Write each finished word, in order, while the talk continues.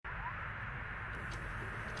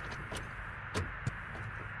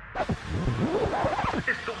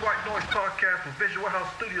The White Noise Podcast from Visual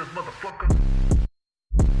House Studios, motherfucker.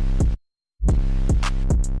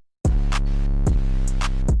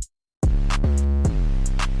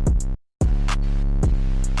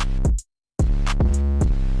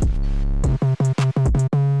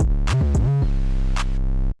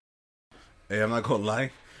 Hey, I'm not gonna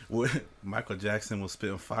lie. Michael Jackson was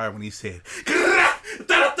spitting fire when he said, I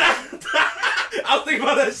was thinking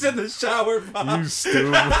about that shit in the shower, Bob. You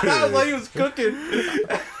stupid. I was like, he was cooking.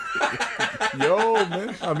 Yo,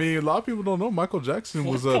 man. I mean, a lot of people don't know Michael Jackson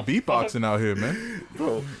was beatboxing out here, man.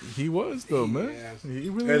 Bro, he was, though, man. He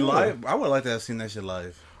really and was. live, I would like to have seen that shit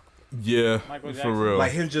live. Yeah, Michael for Jackson. real.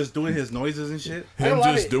 Like him just doing his noises and shit. him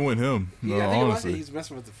just doing him. No, Yeah, I think honestly. he's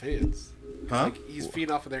messing with the fans. Huh? Like, he's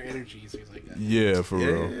feeding off of their energy, so he's like that. Yeah, for Yeah,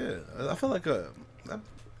 real. yeah. I feel like a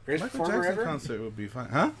Greatest Michael performer Jackson ever? concert would be fine.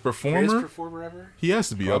 Huh? Greatest Performer? performer ever? He has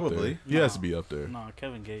to be up Probably. there. He has to be up there. No,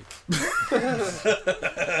 Kevin Gates.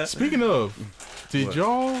 Speaking of, did What?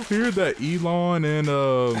 y'all hear that Elon and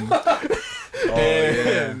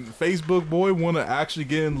and Facebook boy want to actually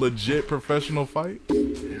get in legit professional fight?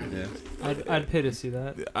 Yeah. I'd pay to see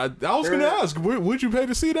that. I was gonna ask, would you pay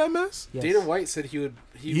to see that mess? Yes. Dana White said he would.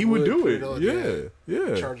 He would do put it. on,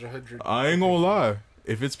 Yeah. Charge 100. I ain't gonna lie.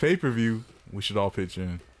 If it's pay per view, we should all pitch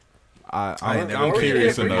in. I ain't I'm never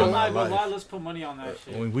curious paid to for Go it. know. lie, go lie. Let's put money on that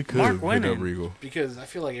shit. I mean, we could Mark hit winning. up Regal. Because I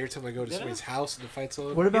feel like every time I go to somebody's house and the fight's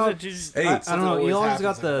on, What about? Jesus. Hey, I don't know. Elon's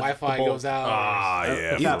got the Wi-Fi the goes out.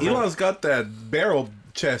 Elon's got that barrel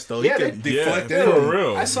chest though. He Yeah, can deflect yeah, it. for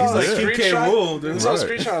real. I saw He's a like Kim screenshot. K. Rool, I dude. saw a Right.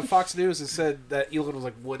 screenshot on Fox News that said that Elon was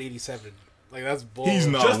like 187. Like that's bull. He's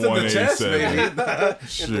not Just in the chest, 187. maybe. in the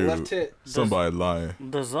left Shoot, tit. somebody lying.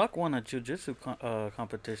 The Zuck won a jiu-jitsu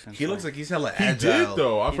competition. He looks like he's hella He agile. did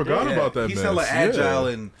though. I forgot Yeah, about that. He's mess. hella agile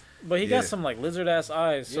and But he Yeah. got some like lizard ass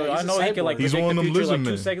eyes, so Yeah, he's I a know he can like cyborg. He's predict one the of them future like lizard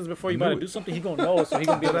 2 men. seconds before you I about knew to it. do something. He gonna know, so he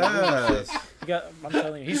gonna be able to move. Yes. He got, I'm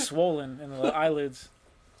telling you, he's swollen in the eyelids.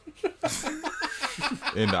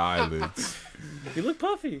 in the eyelids. He look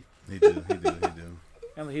puffy, He do.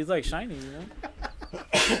 and he's like shiny, you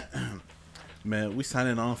know. Man, we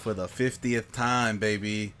signing on for the 50th time,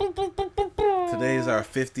 baby. Today is our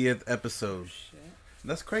 50th episode.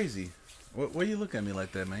 That's crazy. Why you look at me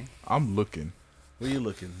like that, man? I'm looking. Where you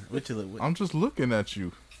looking? What you look? I'm just looking at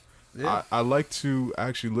you. Yeah, I like to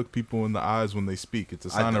actually look people in the eyes when they speak. It's a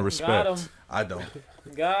sign of don't. Got respect. him. I don't.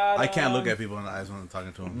 Got him. I can't look at people in the eyes when I'm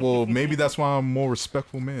talking to them. Well, maybe that's why I'm a more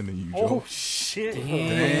respectful man than you, Joe. Oh shit!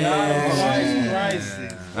 Damn. Got him. Christ.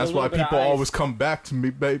 That's A why little bit of people ice. always come back to me,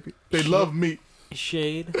 baby. They love me.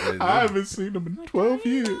 Shade. I haven't seen them in 12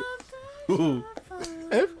 years. Ooh,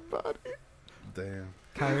 Everybody. damn.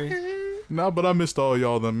 Kyrie. Nah, but I missed all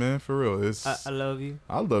y'all, then, man. For real. It's I love you.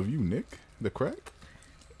 I love you, Nick. The crack.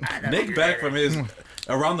 Nick back from his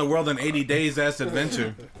around the world in 80 days ass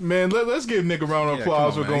adventure. Man, let's give Nick a round of Yeah,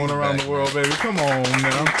 applause come for on, going man. He's around back, the world, baby. Come on,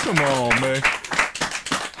 man. Come on, man.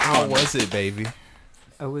 How was it, baby?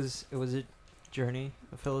 It was a journey,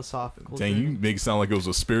 a philosophical Dang, journey. you make it sound like it was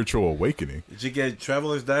a spiritual awakening. Did you get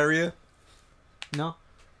traveler's diarrhea? No,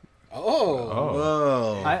 Oh.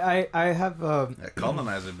 Whoa. I have That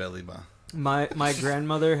colonizer belly bar. my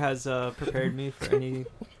grandmother has prepared me for any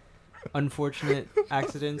unfortunate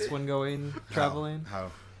accidents when going traveling. How?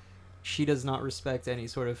 She does not respect any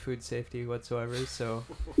sort of food safety whatsoever. So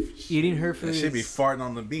eating her food That should be is, farting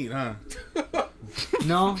on the beat, huh?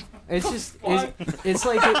 no. It's just it's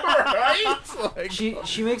like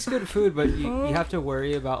she makes good food, but you have to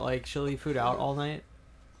worry about like she'll leave food out all night.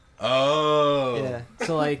 Oh. Yeah.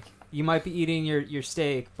 So like you might be eating your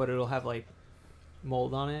steak, but it'll have like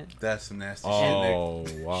mold on it. That's some nasty shit, Oh,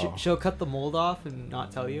 wow. She'll cut the mold off and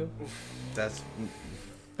not tell you. Nick. That's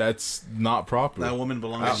That's not proper. that woman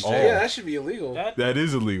belongs At in all. jail. Yeah, that should be illegal. That That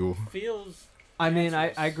is illegal. feels. I mean,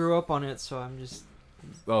 I grew up on it, so I'm just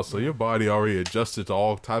Oh, so your body already adjusted to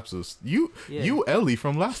all types of... You Ellie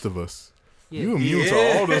from Last of Us. yeah. You immune to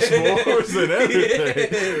Yeah. all the spores and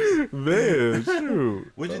everything. Man,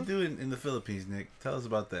 shoot. What'd you do in the Philippines, Nick? Tell us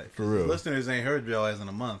about that. 'Cause For real. the listeners ain't heard y'all as in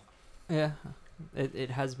a month. Yeah, it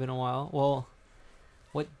has been a while. Well,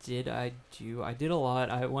 what did I do? I did a lot.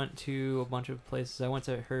 I went to a bunch of places. I went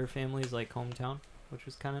to her family's like hometown, which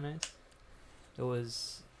was kind of nice. It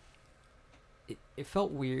was. It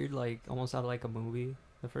felt weird, like almost out of like a movie.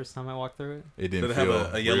 The first time I walked through it, It Did didn't it have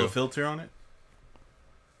feel a yellow real. filter on it?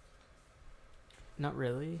 not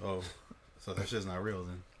really. Oh, so that shit's not real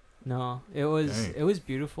then. No, Dang. it was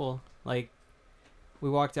beautiful. Like, we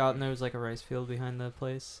walked out and there was like a rice field behind the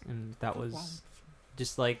place, and that was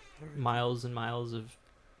just like miles and miles of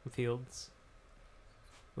fields,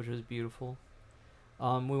 which was beautiful.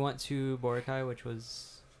 We went to Boracay, which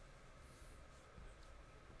was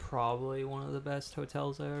probably one of the best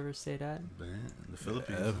hotels I've ever stayed at. Man, the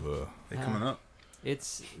Philippines. Ever. They coming up.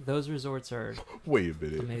 Those resorts are Wait a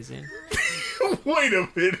minute. amazing. Wait a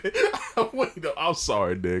minute. I'm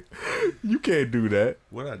sorry, Nick. You can't do that.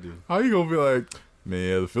 What'd I do? How you gonna be like, man,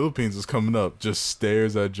 yeah, the Philippines is coming up? Just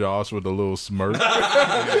stares at Josh with a little smirk.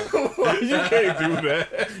 You can't do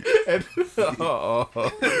that.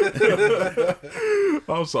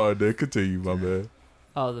 I'm sorry, Nick. Continue, my man.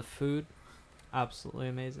 Oh, the food, absolutely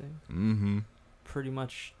amazing. Mm-hmm. Pretty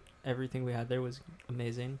much everything we had there was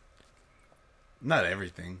amazing. Not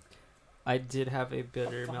everything. I did have a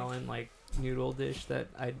bitter melon noodle dish that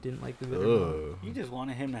I didn't like the bitter melon. You just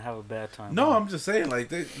wanted him to have a bad time. No, man. I'm just saying,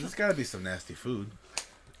 there's got to be some nasty food.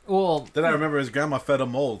 Well, Then I remember his grandma fed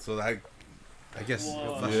him mold, so I guess.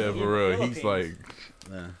 Whoa. Yeah, for real. He's like,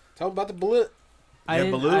 Yeah. Tell him about the bullet. I Yeah,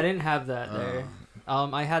 didn't. balut? I didn't have that there.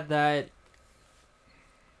 I had that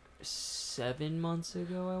 7 months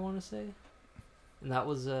ago, I want to say, and that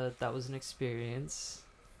was an experience.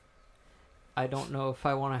 I don't know if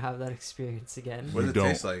I want to have that experience again. What You does it don't.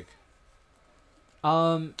 taste like?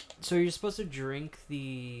 So you're supposed to drink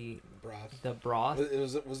the broth.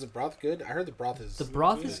 Was the broth good? I heard the broth is. The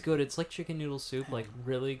broth is good. It's like chicken noodle soup, like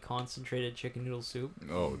really concentrated chicken noodle soup.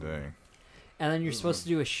 oh, dang. And then you're supposed to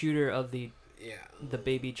do a shooter of the Yeah.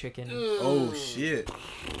 baby chicken. Oh shit!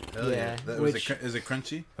 Hell yeah! Yeah, Is it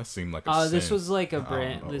crunchy? That seemed like a This sin. was like a I don't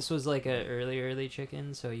brand. know. This was like a early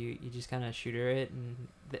chicken. So you just kind of shooter it, and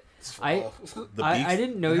The I beaks?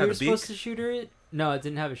 didn't know It you had were a supposed beak? to shooter it. No, it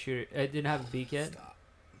didn't have a shooter. It didn't have a beak yet. Stop.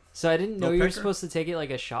 So I didn't No know you were pecker? supposed to take it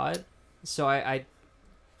like a shot. So I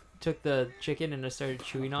took the chicken and I started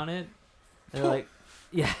chewing on it. They're like,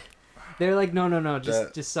 yeah. They're like, no,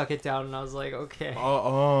 just suck it down. And I was like, okay,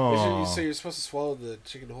 Oh. So you're supposed to swallow the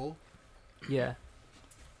chicken whole? yeah.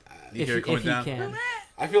 You hear it going if you down? can.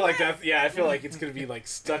 I feel like that. Yeah, I feel like it's gonna be like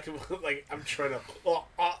stuck. Like I'm trying to.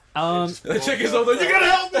 The chicken's over there. You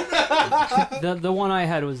gotta help me. The one I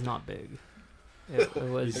had was not big. It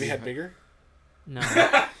was. Have you had bigger? No.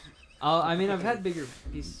 I mean, I've had bigger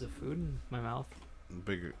pieces of food in my mouth.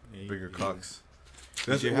 Bigger cocks. Did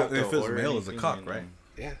That's you what have to if it's order male, it's a anything cock, in, right?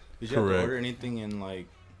 Yeah. Did you have Correct. to order anything in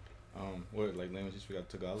what language did we got?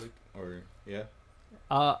 Tagalog or yeah?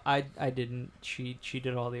 I didn't. She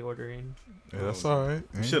did all the ordering. Yeah, that's all right.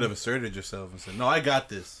 You should have asserted yourself and said, "No, I got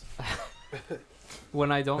this."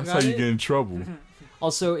 When I don't That's got how you it. get in trouble.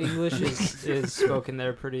 Also, English is spoken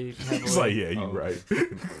there pretty heavily. He's like, yeah, you're Oh. right.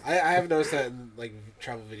 I have noticed that in like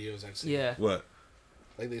travel videos I've seen. Yeah. What?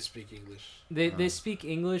 Like they speak English. They speak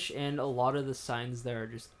English, and a lot of the signs there are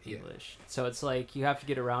just Yeah. English. So it's like you have to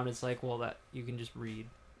get around. It's like, well, that you can just read.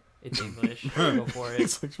 It's English. Go for it.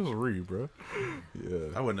 It's like, just read, bro. Yeah,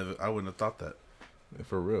 I wouldn't have thought that.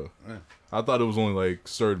 for real. Yeah. I thought it was only like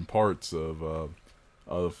certain parts of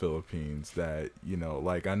the Philippines that, you know,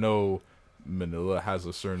 like I know Manila has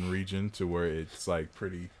a certain region to where it's like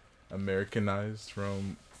pretty Americanized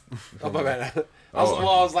from. Oh my bad. I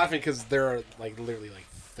was laughing because there are like literally like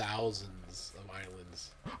thousands of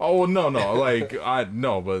islands. Oh no, like I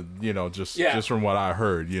no, but you know, just from what I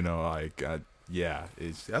heard, you know, like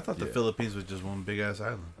it's. See, I thought the Yeah. Philippines was just one big ass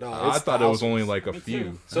island. No, I it's thought it was only thousands. like a Me few.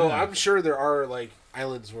 too. So Yeah. I'm sure there are like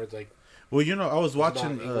islands where it's like Well, you know, I was not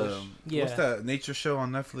watching English. Yeah. what's that nature show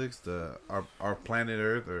on Netflix? The Our Planet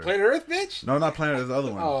Earth or Planet Earth, bitch. no, not Planet Earth. The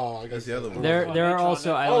other one. Oh, I That's guess the other one. There are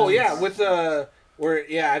also islands. Oh yeah, with where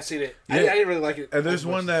I've seen it. I Yeah. didn't really like it. And there's as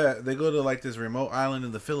much. one that they go to like this remote island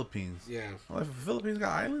in the Philippines. Yeah, I'm like, the Philippines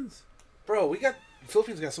got islands? bro,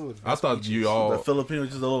 Philippines got some of the. I Best thought beaches. you The all. Philippines was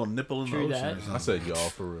just a little nipple in True the ocean. that. Or something. I said y'all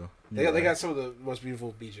for real. They got some of the most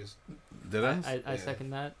beautiful beaches. Did I? I Yeah.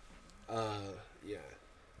 second that. Yeah.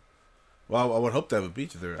 Well, I would hope to have a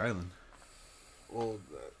beach if they're an island. Well,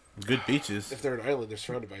 Good beaches. if they're an island, they're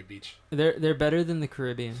surrounded by a beach. They're better than the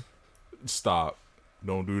Caribbean. Stop.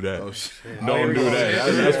 Don't do that. Oh shit. Don't do that. Yeah.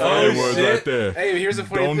 That's fighting Oh, words shit. right there. Hey, here's the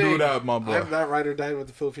funny Don't thing. do that, my boy. I'm not ride or die with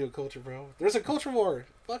the Filipino culture, bro. There's a culture war.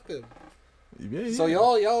 Fuck them. Yeah, So yeah.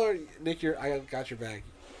 y'all are Nick. I got your back.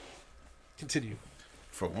 Continue.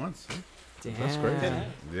 For once. Damn. That's crazy.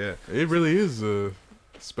 Yeah. It really is a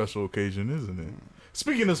special occasion, isn't it?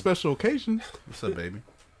 Speaking of special occasions, What's up, baby?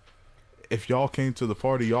 if y'all came to the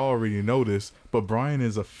party, y'all already know this, but Brian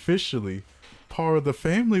is officially part of the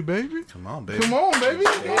family, baby. Come on, baby. Come on, baby.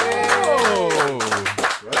 Oh.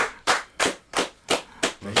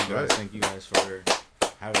 Thank you guys for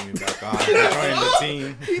having me back on. Joining the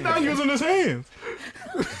team. He's not using his hands.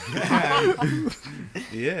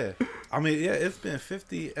 Yeah. I mean, yeah, it's been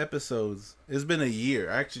 50 episodes. It's been a year.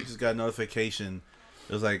 I actually just got a notification.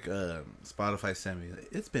 It was like Spotify sent me.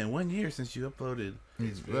 It's been 1 year since you uploaded.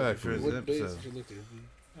 Exactly. First What days episode. did you look at?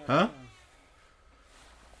 Huh?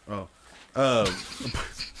 Oh.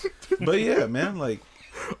 But yeah, man, like,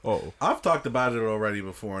 I've talked about it already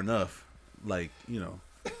before enough. Like, you know,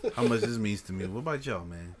 how much this means to me. What about y'all,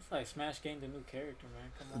 man? It's like Smash gained a new character,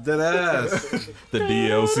 man. Come on. Dead ass. The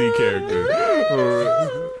DLC character.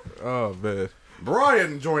 Oh man.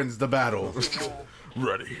 Brian joins the battle.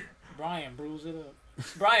 Ready. Brian brews it up.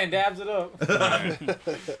 Brian dabs it up.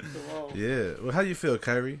 Yeah. Well, how you feel,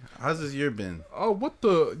 Kyrie? How's this year been? Oh, what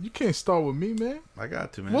the? You can't start with me, man. I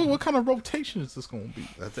got to, man. What kind of rotation is this gonna be?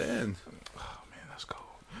 At the end. Oh man, let's go.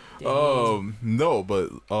 No, but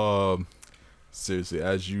seriously,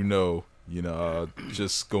 as you know,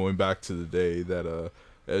 just going back to the day that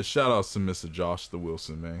shout outs to Mr. Josh the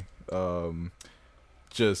Wilson, man.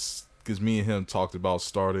 Just because me and him talked about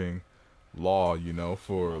starting law,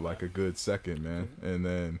 for like a good second, man, and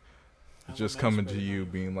then just coming to you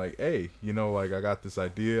being like, hey, like I got this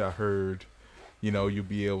idea. I heard, you'll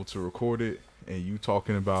be able to record it, and you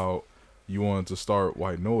talking about you wanted to start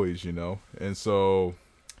White Noise, and so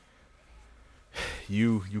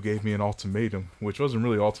you gave me an ultimatum, which wasn't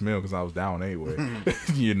really ultimatum because I was down anyway.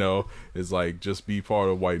 It's like just be part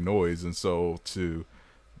of White Noise, and so to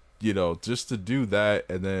just to do that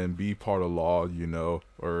and then be part of law,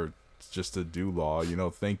 or just to do law,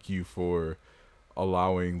 thank you for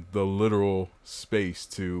allowing the literal space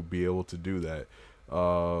to be able to do that,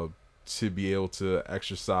 to be able to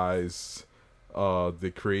exercise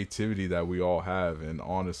the creativity that we all have. And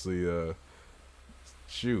honestly,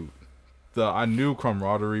 I knew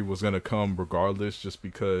camaraderie was gonna come regardless, just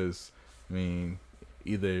because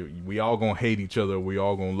either we all gonna hate each other or we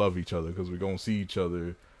all gonna love each other, because we're gonna see each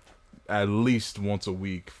other at least once a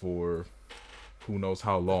week for who knows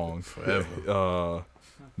how long. Forever.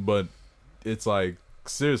 But it's like,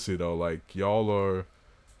 seriously though, like y'all are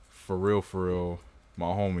for real my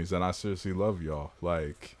homies, and I seriously love y'all.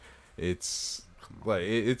 Like it's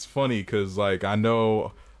funny because like I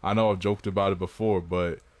know I've joked about it before,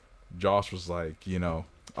 but Josh was like,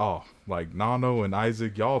 like Nano and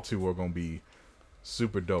Isaac, y'all two are gonna be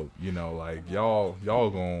super dope, like y'all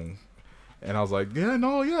gonna. And I was like, yeah,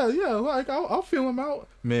 like I'll feel him out,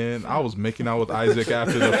 man. I was making out with Isaac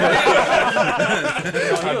after the first.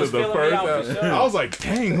 I was like,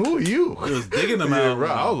 dang, who are you? He was digging him out. Right.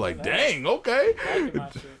 I was like, dang, okay.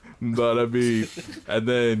 But I mean, and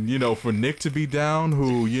then for Nick to be down,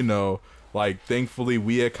 who like thankfully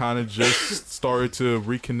we had kind of just started to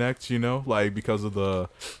reconnect, like because of the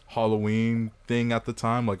Halloween thing at the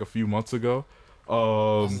time, like a few months ago. That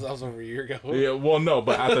was over a year ago. Yeah, well, no,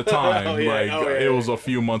 but at the time, it was a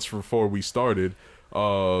few months before we started,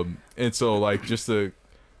 and so like just to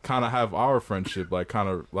kind of have our friendship like kind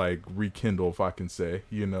of like rekindle, if I can say,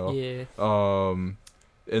 Yeah.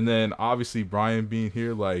 And then obviously Brian being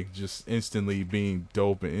here, like just instantly being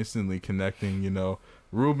dope and instantly connecting.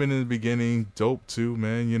 Ruben in the beginning, dope too,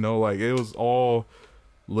 man. Like it was all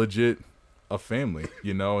legit a family,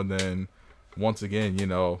 and then once again,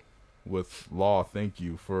 with law, thank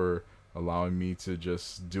you for allowing me to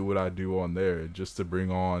just do what I do on there, just to bring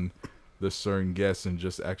on the certain guests and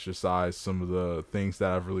just exercise some of the things that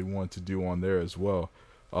I've really wanted to do on there as well.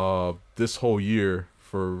 This whole year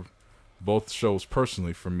for both shows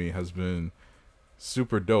personally for me has been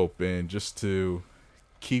super dope, and just to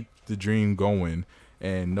keep the dream going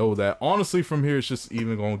and know that honestly from here it's just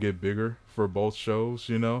even gonna get bigger for both shows,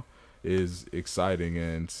 is exciting.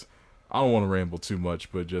 And I don't want to ramble too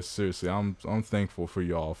much, but just seriously, I'm thankful for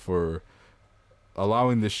y'all for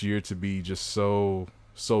allowing this year to be just so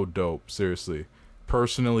dope. Seriously,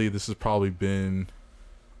 personally, this has probably been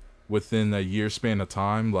within a year span of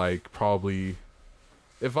time, like probably,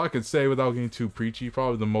 if I could say without getting too preachy,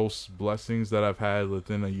 probably the most blessings that I've had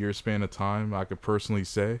within a year span of time, I could personally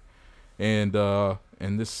say, and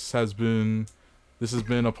this has been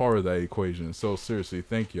a part of that equation. So seriously,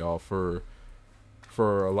 thank y'all for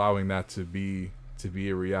allowing that to be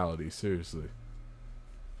a reality. Seriously.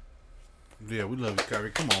 Yeah, we love you,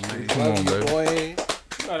 Kyrie. Come on, man. Come on, baby. Boy.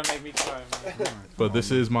 You gotta make me cry, man. But this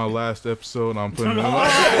is my last episode. I'm putting it on.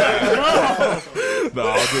 No,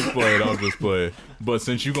 I'll just play it. But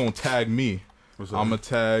since you gonna tag me, I'm gonna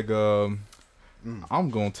tag. I'm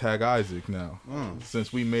gonna tag Isaac now.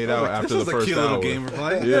 Since we made out after the first hour. This is a cute little game we're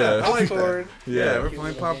playing. Yeah, I like that. Yeah, we're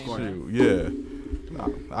playing popcorn. Yeah.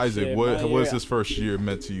 Isaac, Shit, what year, has this first year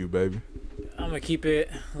meant to you, baby? I'm gonna keep it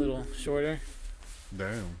a little shorter.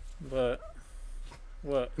 Damn. But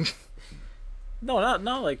what? No,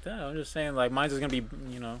 not like that. I'm just saying, like, mine's just gonna be,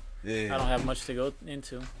 Yeah. I don't have much to go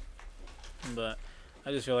into, but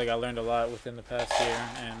I just feel like I learned a lot within the past year.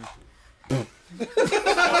 And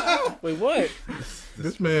wait, what?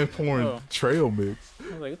 This man pouring Oh. trail mix. I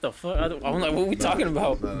was like, what the fuck? I'm like, what are we talking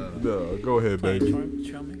about? No, go ahead, Playing baby.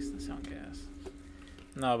 trail mix? That sound gas.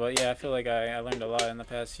 No, but yeah, I feel like I learned a lot in the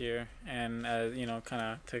past year, and you know, kind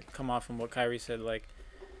of to come off from what Kyrie said, like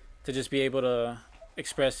to just be able to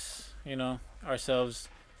express, you know, ourselves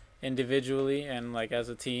individually and like as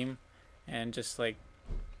a team, and just like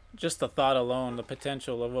just the thought alone, the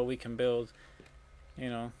potential of what we can build, you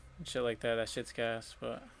know, and shit like that. That shit's gas.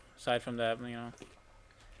 But aside from that, you know,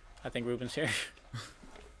 I think Ruben's here.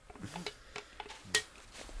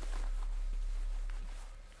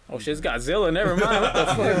 Oh shit's Godzilla. Never mind. What the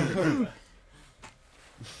fuck?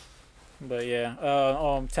 But yeah,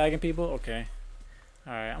 tagging people. Okay.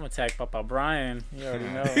 All right, I'm gonna tag Papa Brian. You already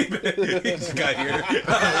know. He just got here.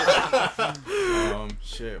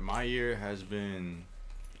 Shit, my year has been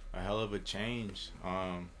a hell of a change.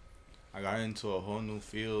 I got into a whole new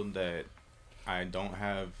field that I don't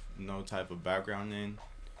have no type of background in,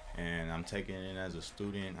 and I'm taking it as a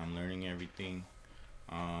student. I'm learning everything.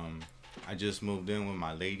 I just moved in with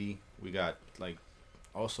my lady. We got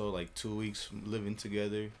also 2 weeks living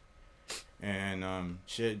together, and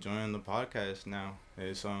joining the podcast now.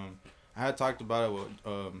 It's I had talked about it with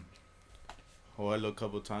Joel a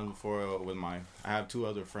couple of times before with I have two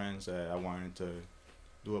other friends that I wanted to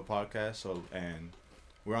do a podcast. So, and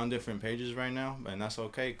we're on different pages right now, and that's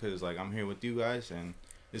okay because I'm here with you guys, and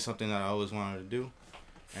it's something that I always wanted to do.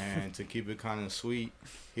 And to keep it kind of sweet,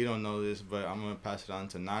 he don't know this, but I'm gonna pass it on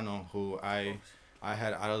to Nano, who I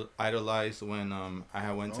had idolized when I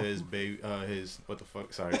had went to his baby his what the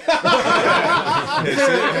fuck, sorry.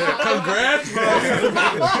 Congrats,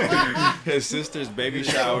 his sister's baby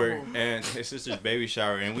shower, and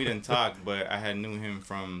we didn't talk, but I had knew him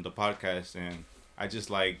from the podcast, and I just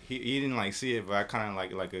he didn't see it, but I kind of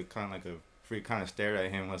like a freak kind of stared at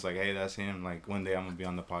him, was like, hey, that's him, one day I'm gonna be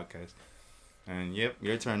on the podcast. And yep,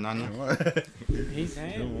 your turn, Nano. He's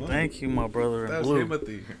him. Thank you, my brother in That was blue.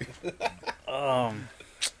 Timothy.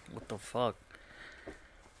 What the fuck?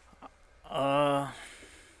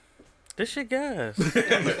 This shit gas.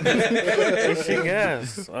 This shit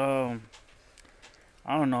gas. I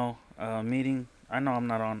don't know. Meeting. I know I'm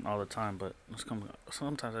not on all the time, but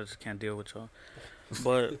sometimes I just can't deal with y'all.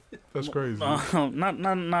 But That's crazy.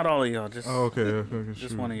 not all of y'all. Just okay.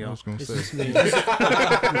 just one of y'all. I was gonna say.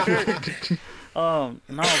 No,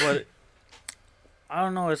 but I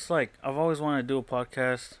don't know. It's like I've always wanted to do a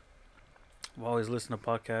podcast. I've always listened to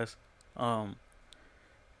podcasts. What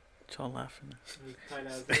y'all laughing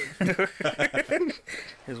at?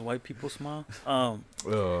 His white people smile. Ugh.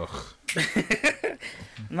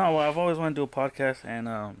 No, well, I've always wanted to do a podcast, and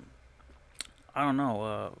I don't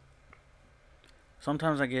know.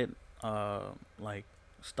 Sometimes I get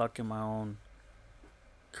stuck in my own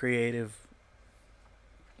creative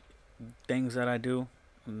things that I do,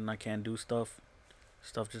 and I can't do stuff.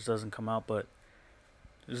 Stuff just doesn't come out, but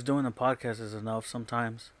just doing the podcast is enough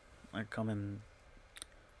sometimes. I come in,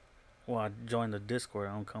 I join the Discord.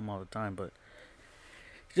 I don't come all the time, but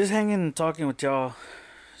just hanging and talking with y'all,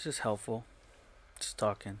 it's just helpful. Just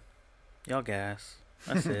talking. Y'all gas.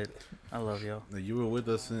 That's it. I love y'all. You were with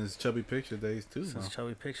us since Chubby Picture days too. Since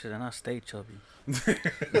Chubby Pictures, and I stay chubby.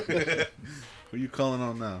 Who you calling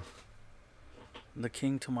on now? The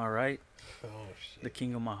king to my right. Oh shit. The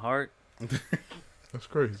king of my heart. That's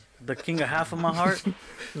crazy. The king of half of my heart.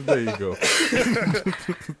 There you go.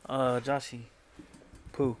 Joshy.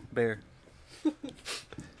 Pooh. Bear. I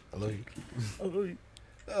love you.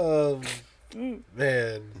 I love you.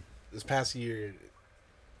 Man, this past year,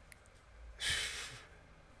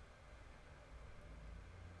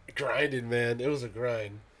 grinding, man. It was a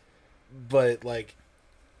grind, but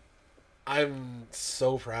I'm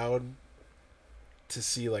so proud to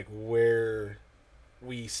see where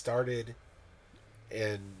we started,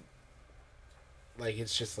 and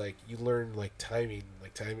it's just you learn timing.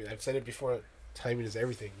 I've said it before. Timing is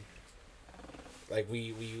everything.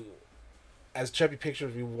 We as Chubby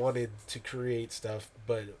Pictures, we wanted to create stuff,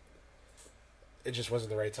 but it just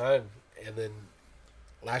wasn't the right time. And then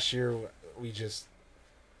last year, we just,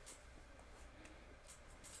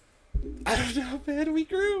 I don't know, man, we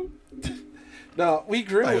grew. No, we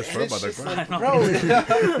grew. I And just heard it's about that just bro,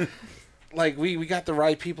 we got the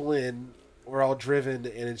right people in. We're all driven,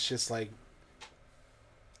 and it's just I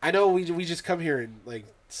know we just come here and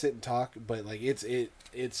sit and talk, but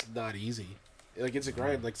it's not easy. It's a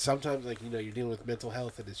grind. Sometimes you're dealing with mental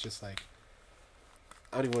health, and it's just I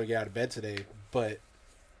don't even want to get out of bed today. But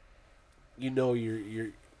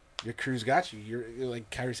your crew's got you. You're like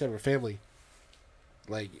Kyrie said, we're family.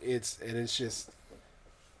 It's just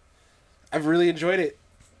I've really enjoyed it.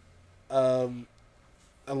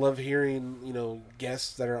 I love hearing, you know,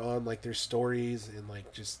 guests that are on, like, their stories and,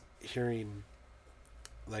 like, just hearing,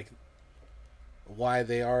 like, why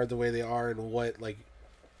they are the way they are and what, like,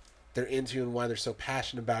 they're into and why they're so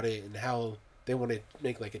passionate about it and how they want to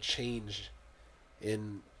make, like, a change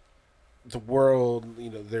in the world, you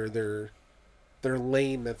know, their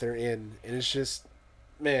lane that they're in. And it's just,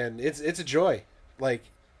 man, it's a joy. Like,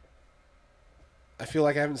 I feel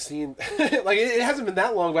like I haven't seen, like, it hasn't been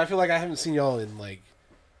that long, but I feel like I haven't seen y'all in, like,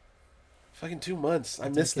 fucking 2 months. I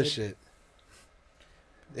miss this shit.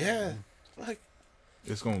 Yeah. Like,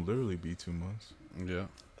 It's gonna literally be 2 months. Yeah.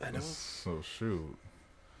 I know. So shoot,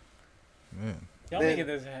 man. Y'all Man. make it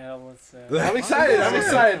as hell. Let's. I'm excited. I'm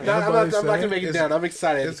excited. I'm not gonna make it It's- down. I'm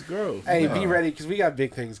excited. It's growth. Hey, Yeah. be ready because we got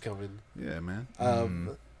big things coming. Yeah, man.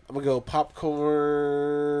 I'm gonna go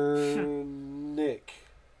popcorn. Nick.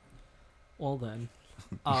 Well then,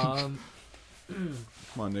 Come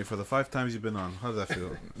on, Nick. For the 5 times you've been on, how does that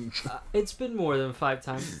feel? it's been more than 5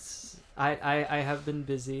 times. I have been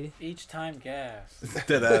busy Each time gas.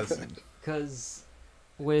 Dead ass. because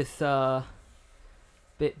with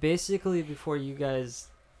basically before you guys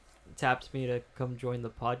tapped me to come join the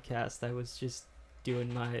podcast, I was just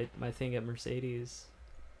doing my thing at Mercedes.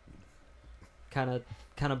 Kind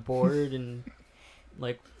of bored and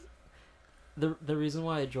like the reason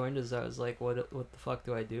why I joined is I was like, what the fuck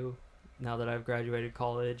do I do now that I've graduated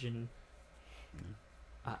college and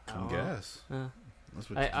I Come don't know. gas. That's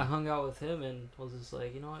what I you do. hung out with him and was just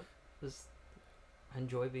like, you know what, I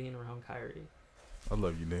enjoy being around Kyrie. I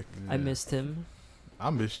love you, Nick. I Yeah. missed him I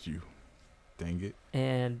missed you. Dang it.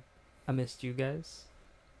 and I missed you guys.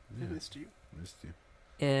 Yeah. Missed you. Missed you.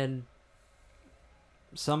 And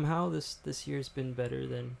somehow this year's been better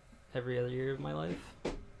than every other year of my life,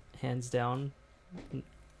 hands down.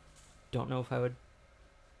 Don't know if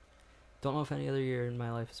any other year in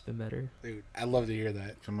my life has been better. Dude, I love to hear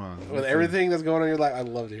that. Come on. With everything that's going on in your life, I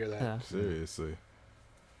love to hear that. Yeah, Seriously.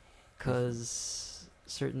 because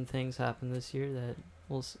certain things happened this year that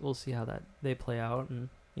we'll see how that they play out, and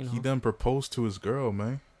you know. He done proposed to his girl,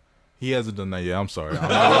 man. He hasn't done that yet. I'm sorry.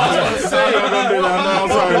 I'm sorry,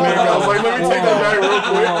 Nick. I was like, let me take that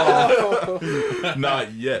back real quick.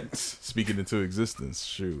 Not yet. Speaking into existence.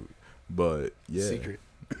 Shoot. But yeah. Secret.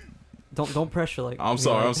 Don't pressure like. I'm me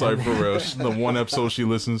sorry. like I'm sorry that. for real. The one episode she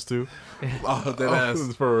listens to. Oh, dead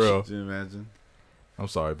ass. For real. Can you imagine? I'm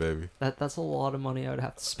sorry, baby. That's a lot of money I would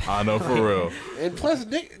have to spend. I know, for real. And plus,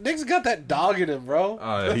 Nick's got that dog in him, bro.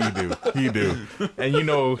 He do. And you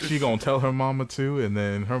know, she gonna tell her mama too, and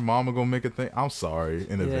then her mama gonna make a thing. I'm sorry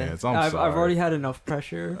in advance. I've sorry. already had enough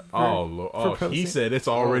pressure. Oh, Lord. Oh, he proposing. said it's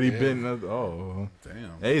already yeah. been. Oh,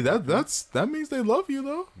 Damn. hey, that means they love you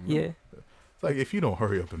though. Yeah. It's like, if you don't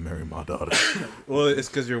hurry up and marry my daughter, Well, it's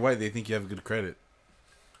because you're white. They think you have good credit.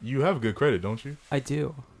 you have good credit, don't you? I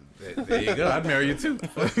do. There you go. I'd marry you too.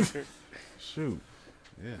 Shoot.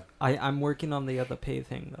 Yeah. I'm working on the pay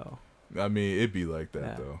thing though. I mean, it'd be like that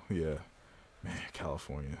Yeah. though. Yeah. Man,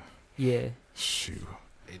 California. Yeah. Shoot.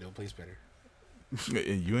 Ain't no place better.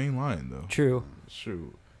 You ain't lying though. True.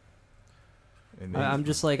 Shoot. And I'm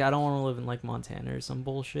just like, I don't want to live in like Montana or some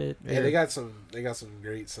bullshit. Yeah, they got some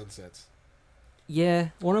great sunsets. Yeah,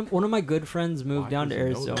 one of my good friends moved Why down to would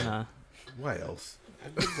you know that? Arizona. Why else?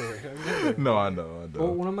 I've been there. No, I know.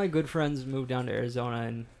 Well, one of my good friends moved down to Arizona,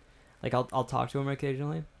 and like I'll talk to him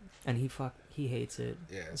occasionally, and he hates it.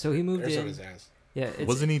 Yeah. So he moved Arizona's in. ass. Yeah, it's,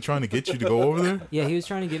 Wasn't he trying to get you to go over there? Yeah, he was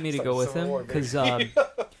trying to get me to go with Civil him War, baby. because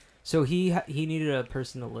so he needed a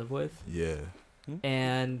person to live with, Yeah.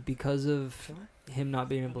 and because of him not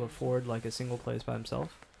being able to afford like a single place by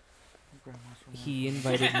himself, he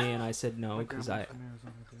invited me, and I said no because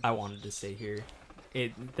I wanted to stay here.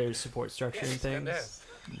 There's support structure and things.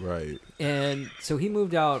 Right. And so he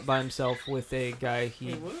moved out by himself with a guy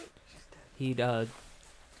he'd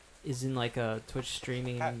is in like a Twitch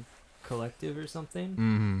streaming collective or something.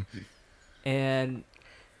 Mm-hmm. And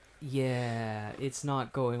yeah, it's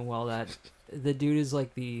not going well. That the dude is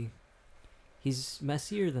like he's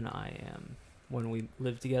messier than I am when we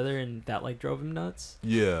lived together, and that like drove him nuts.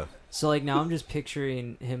 Yeah. So like now I'm just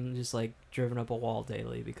picturing him just like driven up a wall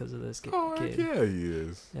daily because of this kid. Oh, heck yeah, he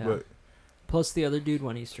is. Yeah. But Plus the other dude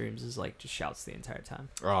when he streams is like just shouts the entire time.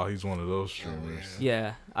 oh, he's one of those streamers.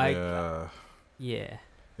 Yeah, Yeah. yeah.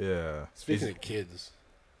 Yeah. Speaking Is- of kids,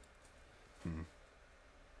 Hmm.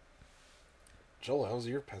 Joel, how was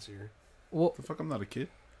your past year? Well, The fuck, I'm not a kid.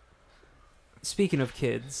 speaking of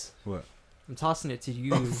kids, What? I'm tossing it to you.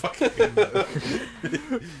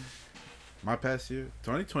 My past year,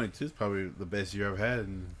 2022 is probably the best year I've had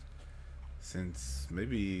since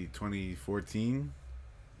maybe 2014.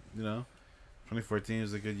 You know, 2014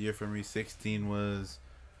 was a good year for me. 16 was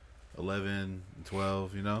 11,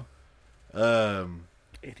 12, you know.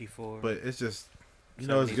 84. But it's just, you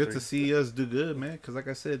know, it's good to 73. see us do good, man. Because like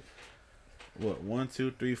I said, what, 1,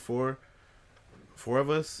 2, 3, 4 of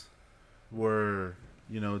us were,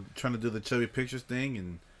 you know, trying to do the Chubby Pictures thing,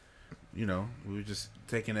 and you know, we were just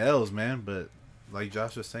taking L's, man. But like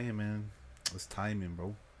Josh was saying, man, it's timing,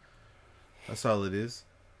 bro. That's all it is,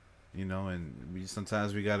 you know. And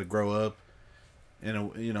sometimes we got to grow up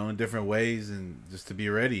in different ways, and just to be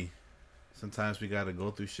ready. Sometimes we got to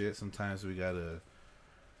go through shit. Sometimes we got to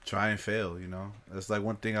try and fail, you know. That's like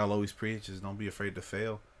one thing I'll always preach is don't be afraid to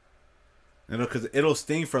fail. You know, because it'll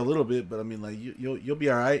sting for a little bit, but I mean, like you'll be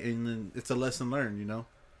all right, and then it's a lesson learned, you know.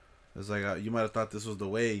 It's like you might have thought this was the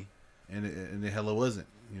way, and it hella wasn't,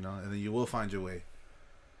 you know. And then you will find your way,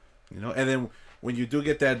 you know. And then when you do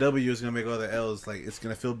get that W, it's gonna make all the L's, like it's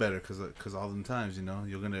gonna feel better, because all the times, you know,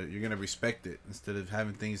 you're gonna respect it instead of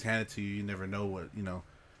having things handed to you. You never know what, you know,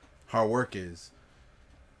 hard work is,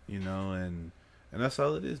 you know, and that's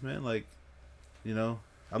all it is, man. Like, you know,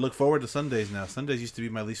 I look forward to Sundays now. Sundays used to be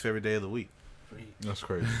my least favorite day of the week. That's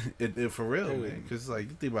crazy. It for real, Dude. man. Because like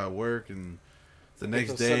you think about work, and the Get next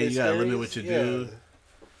those day Sunday you gotta limit scaries? what you Yeah. do.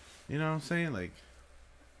 You know what I'm saying? Like,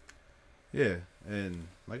 yeah. And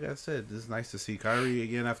like I said, it's nice to see Kyrie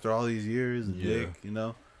again after all these years, and Yeah. Dick, you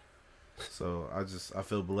know. So I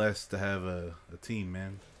feel blessed to have a team,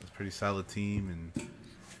 man. It's a pretty solid team,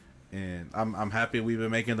 and I'm happy we've been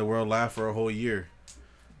making the world laugh for a whole year.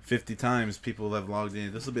 50 times people have logged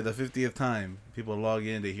in. This will be the 50th time people log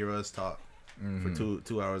in to hear us talk for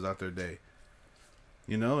 2 hours out their day.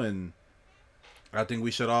 You know, and I think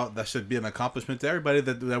that should be an accomplishment to everybody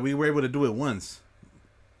that we were able to do it once.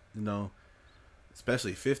 You know,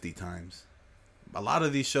 especially 50 times. A lot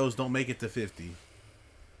of these shows don't make it to 50.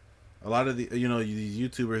 A lot of these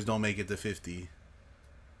YouTubers don't make it to 50.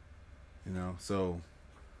 You know, so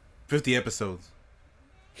 50 episodes.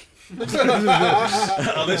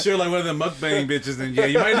 Unless you're like one of the mukbang bitches, then yeah,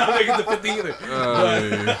 you might not make it to 50 either.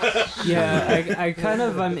 Yeah,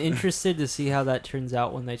 I'm interested to see how that turns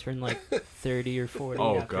out when they turn like 30 or 40.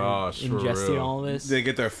 Oh, after gosh, for ingesting real. all this. They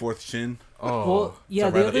get their fourth chin. Oh, Well, yeah,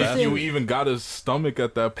 It's a the rite other of if thing. you even got a stomach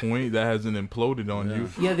at that point that hasn't imploded on Yeah. you.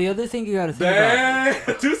 Yeah, the other thing you got to think about.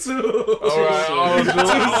 Dang, too soon. All right.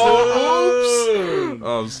 Oops.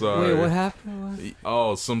 I'm sorry. Wait, what happened?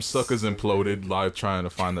 Oh, some suckers imploded like trying to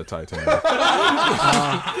find the Titanic.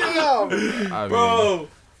 I mean, Bro,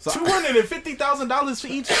 $250,000 for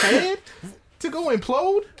each head to go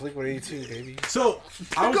implode? Blink 182, baby. so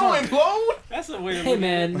I To was go on, implode? That's a weird. Hey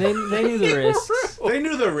man, they knew the risks. they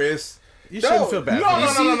knew the risk. You shouldn't feel bad. No, for no,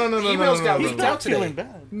 this. no, no, no, no, Emails no, got no, leaked no, out today.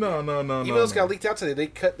 no, Emails got leaked out today.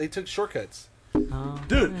 They took shortcuts.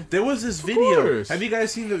 Dude, there was this video. course. Have you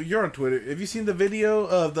guys seen you're on Twitter. Have you seen the video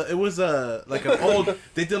of it was like an old,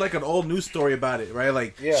 they did like an old news story about it, right?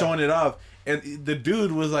 Like Yeah. showing it off. And the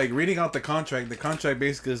dude was like reading out the contract. The contract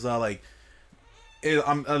basically is like,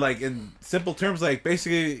 I'm like in simple terms, like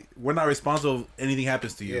basically we're not responsible if anything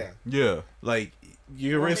happens to you. Yeah. Yeah. Like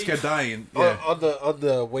your risk of dying. On- Yeah. On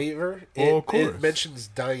the waiver, Oh, of course. it mentions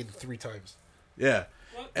dying 3 times. Yeah.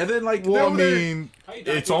 And then like Well, I they were there- mean,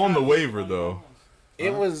 it's on the waiver though.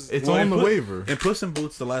 It was. It's Well, on in the Puss- waiver. In Puss in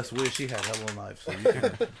Boots, the last wish, she had hella life. So you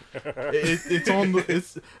can, It's on the.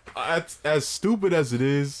 It's as stupid as it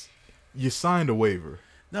is. You signed a waiver.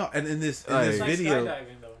 no, and in this Like- It's like video,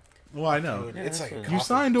 skydiving though. well, I know. It's like a You coffin.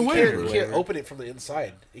 signed a You waiver. can't open it from the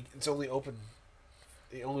inside. It's only open.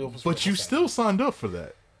 It only opens. from But the you outside. still signed up for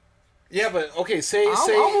that. Yeah, but okay. Say.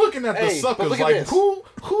 I'm looking at the hey, but suckers look at like this. who.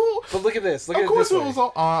 But look at this. Look Of at course this it way. was.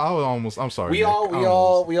 I was almost. I'm sorry. We Nick.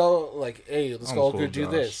 all like, hey, let's I go all almost go do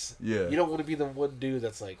pulled Josh. this. Yeah. You don't want to be the one dude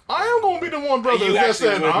that's like. I am gonna be the one brother You that actually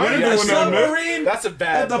said would. I ain't You doing actually nothing. would. Submarine That's a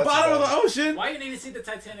bad. at the that's bottom a of the bad. ocean Why you need to see the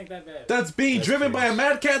Titanic that bad? that's being That's driven by a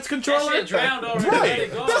Mad Cat's That controller. shit drowned already. Let Right.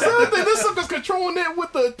 it go. That's the other thing. This sucker's controlling it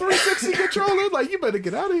with the 360 controller. Like, you better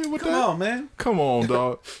get out of here with Come that. on, man. Come on,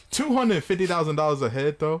 dog. $250,000 a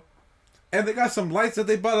head, though. And they got some lights that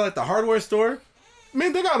they bought at the hardware store.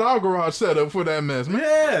 Man, they got our garage set up for that mess, man.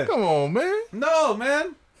 Yeah. Come on, man. No,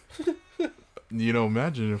 man. You know,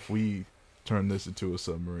 imagine if we turn this into a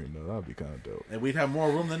submarine, though. That'd be kind of dope. And we'd have more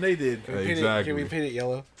room than they did. Can we paint it- Exactly. Can we paint it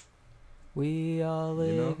yellow? We all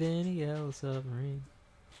live know? in a yellow submarine.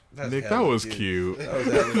 Nick, that was cute. That was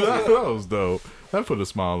hella that, cute. was dope. That put a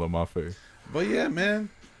smile on my face. But yeah, man.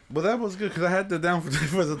 Well, that was good because I had the down for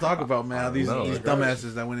us to talk about, man. How these know, these right?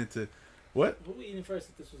 dumbasses that went into what? Who we eating first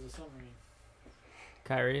if this was a submarine?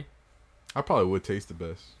 Kyrie. I probably would taste the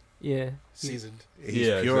best. Yeah. Seasoned. He's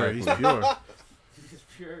Yeah, pure. exactly. He's pure. It's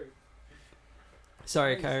pure.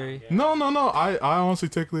 Sorry, Kyrie. No. I honestly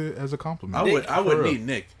take it as a compliment. I would For real. meet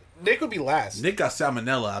Nick. Nick would be last. Nick got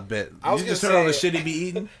salmonella, I bet. I was You just gonna heard all the say- shit he be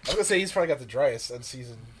eating? I was gonna say he's probably got the driest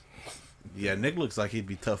unseasoned. Yeah, Nick looks like he'd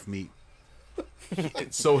be tough meat.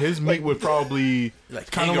 So his meat would probably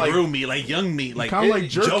Like Kinda kangaroo meat, like young meat, like kind of like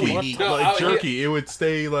jerky, Joey meat. No, like I- jerky. It would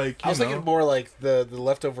stay like I was you know. thinking more like the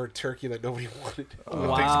leftover turkey that nobody wanted. on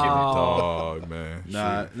Wow. Dog, man.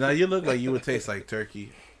 Nah, you look like you would taste like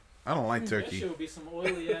turkey. I don't like That turkey. shit would be some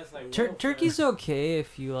oily ass like. Turkey's okay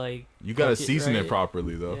if you like. You gotta cook season it right.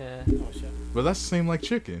 properly though. Yeah. Oh shit. But that's the same like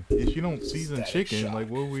chicken. If you don't season Static chicken, shock. like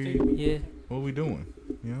what Yeah. we doing?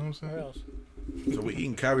 You know what I'm saying? Where else? So we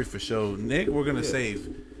eating curry for sure. Nick, we're gonna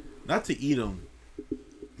save, not to eat them,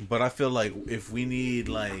 but I feel like if we need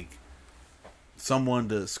like someone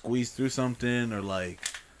to squeeze through something or like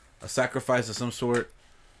a sacrifice of some sort.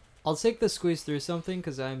 I'll take the squeeze through something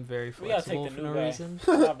because I'm very We gotta take flexible the for new no guy. reason.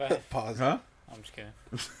 Not bad. Pause. Huh? I'm just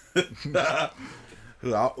kidding.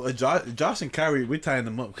 Josh and Kyrie, we tying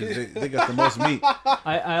them up because they got the most meat.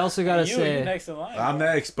 I also gotta you say. next in line. I'm bro.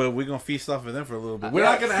 next, but we're gonna feast off of them for a little bit. We're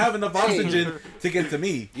not gonna have enough oxygen to get to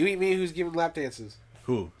me. You eat me, who's giving lap dances?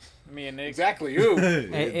 Who? Me and Nick. Exactly, you.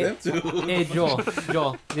 Hey, Them two. Hey Joel,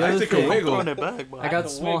 the I other take a thing, wiggle. Throwing it back, but I got the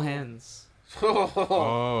small wiggle. hands.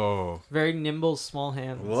 Oh, Very nimble, small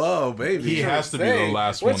hands. Whoa, baby. he has to be say? the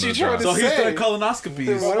last What's one. he to trying to drop. So he's say? doing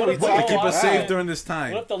colonoscopies What are we to talking keep us about? safe during this What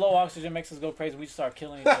time. if the low oxygen makes us go crazy? We start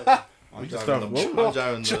killing each other. I'm just driving start- the- I'm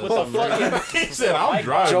driving the. With the fucking. He said, "I'm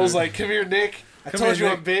driving." Joel's like, come here, Nick. I Come told here, you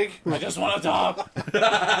Nick. I'm big. I just want to talk.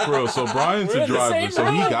 For real. So Brian's We're a in the driver, same so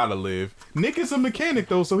he room. gotta live. Nick is a mechanic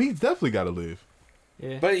though, so he's definitely gotta live.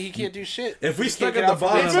 Yeah. But he can't do shit. If we He stuck can't at get the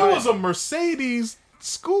out from bottom- If inside. it was a Mercedes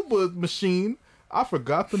scuba machine, I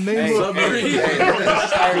forgot the name Hey, of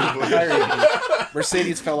Kyrie,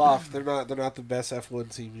 Mercedes fell off. They're not the best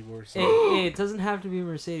F1 team anymore. So. Hey, it doesn't have to be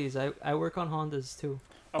Mercedes. I work on Hondas too.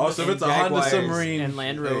 Oh, so if And it's a Honda Jaguars submarine and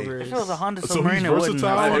Land hey, Rovers. if it was a Honda So submarine, he's it wouldn't.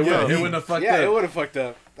 versatile? have it fucked Yeah, up. wouldn't have fucked Yeah, it up. would have fucked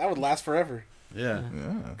up. That would last forever. Yeah.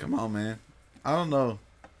 Yeah. Come on, man. I don't know.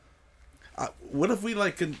 What if we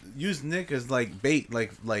like could use Nick as like bait,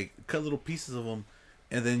 like cut little pieces of him,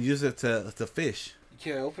 and then use it to fish? You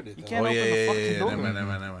can't open it. Though. You can't Oh open yeah, the yeah, fucking yeah. door. Never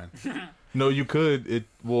mind. No, you could.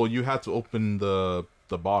 You have to open the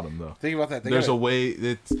bottom though. Think about that. They There's gotta- a way.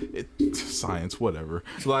 It's science, whatever.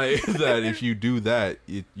 Like that. If you do that,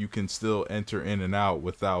 you can still enter in and out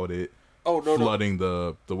without it no. flooding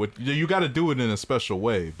the. You got to do it in a special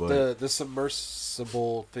way, but The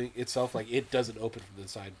submersible thing itself, like it doesn't open from the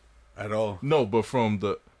side. At all. no. But from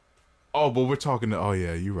the. Oh, but we're talking. Oh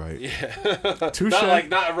yeah, you're right. Yeah. Touche.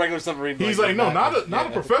 not a regular submarine. He's like, no, not a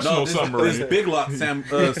professional No, this submarine. big lot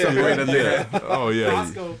submarine in there. Yeah. Oh yeah,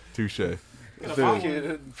 Costco. touche. Could have bought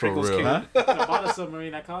one. Pringles real. can. Huh? Could have bought a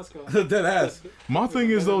submarine at Costco. Dead ass. My thing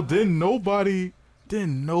is though, didn't nobody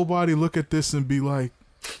look at this and be like,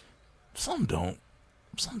 some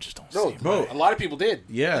just don't No, seem bro. right. A lot of people did.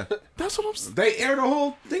 Yeah. That's what I'm saying. They aired the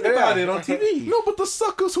whole thing Yeah. about it on TV. No, but the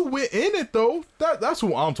suckers who went in it though, that's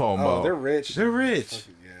who I'm talking Oh, about. they're rich. They're rich.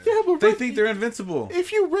 Fucking, yeah. Yeah, but They Rick, think they're invincible.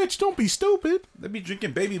 if you rich, don't be stupid. They be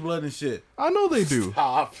drinking baby blood and shit. I know they do.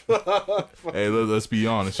 Top. Hey, let's be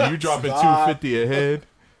honest. You dropping Stop. 250 ahead.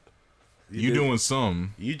 You did- doing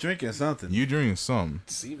something. You drinking something. You drinking something.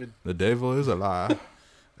 Semen. The devil is a lie.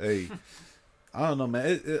 Hey. I don't know,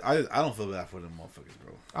 man. I don't feel bad for them motherfuckers,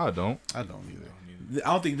 bro. I don't. I don't either.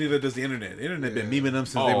 I don't think neither does the internet. The internet been memeing them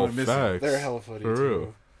since they Oh, were missing. facts. They're hella funny For too.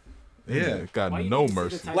 real. Yeah. Got Why you no need to see the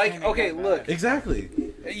mercy. Titanic Like, okay, that bad? look. Exactly.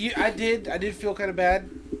 I did feel kind of bad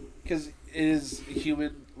because it is a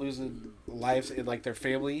human losing lives and like their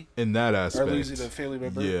family In that or aspect. losing a family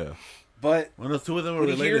member. Yeah. But Well, the two of them were when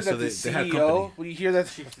you hear related, so that the they had CEO, company. when you hear that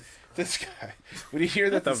this guy, when you hear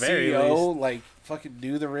that At the the very CEO like fucking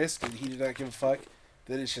knew the risk and he did not give a fuck,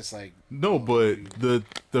 then it's just like No, but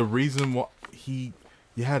the reason why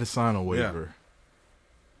you had to sign a waiver.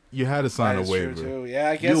 You had to sign that a is true, waiver. too. Yeah,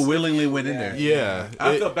 I guess You willingly went in Yeah. there. Yeah.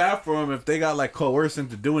 I It- feel bad for them if they got like coerced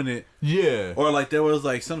into doing it, yeah. or like there was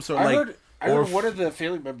like some sort of I like. heard. I or heard one of the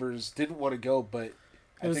family members didn't want to go, but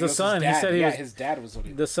I It was think the son. His He dad. said he yeah, was- his dad was on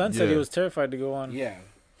it. The son said he Yeah. was terrified to go on. Yeah,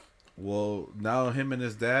 Well, now him and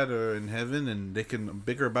his dad are in heaven, and they can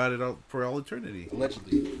bicker about it for all eternity.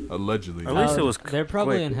 allegedly. Allegedly. At least it was They're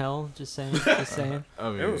probably quick. in hell. Just saying. Just saying. I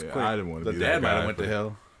mean, It was quick. I didn't want to The be dad that might guy, have went to but-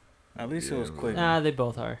 hell. At least Yeah, it was but- quick. Nah, they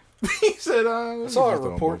both are. He said, I saw a just throw 'em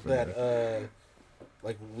report both in that there.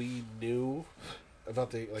 like we knew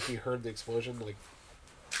about we heard the explosion like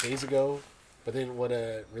days ago, but they didn't want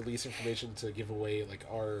to release information to give away like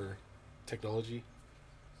our technology.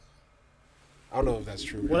 I don't know if that's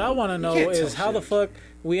true. What I want to know can't is tell how the shit. fuck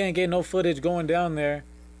we ain't get no footage going down there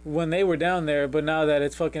when they were down there, but now that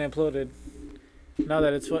it's fucking imploded. now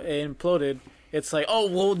that it imploded, it's like, oh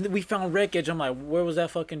well, we found wreckage. I'm like, where was that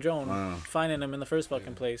fucking drone? Wow. Finding them in the first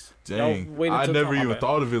fucking place. Dang, wait I until never my even bad.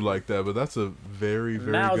 thought of it like that, but that's a very,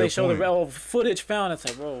 very Now good they show point. the footage found. It's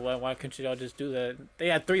like, bro, why couldn't y'all just do that? They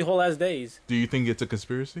had 3 whole ass days. Do you think it's a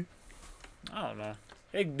conspiracy? I don't know.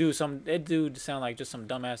 It do sound like just some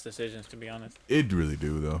dumbass decisions, to be honest. It really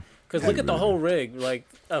do though. Cause look at the whole rig, like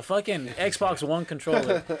a fucking Xbox One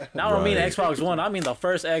controller. Now I don't mean Right. Xbox One, I mean the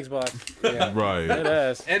first Xbox. Yeah. Right. Dead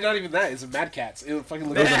ass. And not even that. It's a Mad Catz. It fucking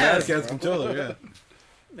looks It was a like Mad Mad Catz controller, yeah.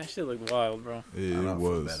 That shit looked wild, bro. It I don't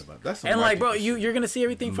feel bad was. about it. That's some And like, bro, marketing shit. you're gonna see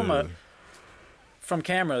everything Literally. from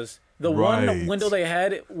cameras. The Right. one window they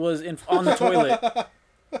had was on the toilet.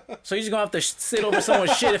 So you're just gonna have to sit over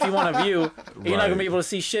someone's shit if you want to view. And you're not gonna be able to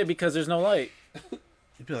see shit because there's no light.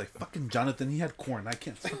 You'd be like, fucking Jonathan, he had corn. I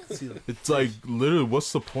can't fucking see it. It's like literally,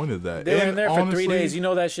 what's the point of that? They were And in there for honestly, 3 days. You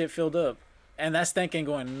know that shit filled up, and that stank ain't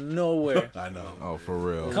going nowhere. I know. Oh, for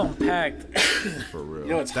real, Compact. for real. You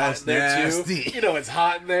know it's That's hot in there nasty. too. You know it's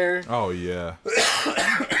hot in there. Oh yeah,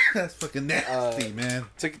 That's fucking nasty, man.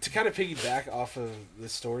 To kind of piggyback off of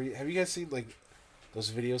this story, have you guys seen like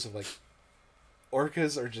those videos of like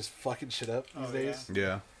orcas are just fucking shit up these days?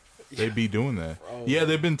 Yeah. they be doing that. Bro. Yeah,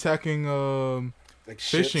 they've been attacking Like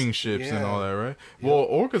fishing ships and Yeah. all that, right? Yeah. Well,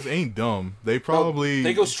 orcas ain't dumb. They No, probably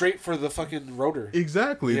they go straight for the fucking rotor.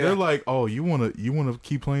 exactly. Yeah. They're like, oh, you wanna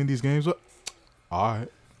keep playing these games? All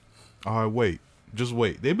right, wait. Just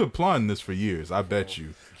wait. They've been plotting this for years. I bet you.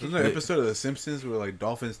 Wasn't there an episode of The Simpsons where like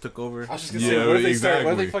dolphins took over? I was just gonna Yeah, say, what if they start?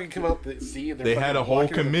 What if exactly. they fucking come out the sea and they're They fucking had a whole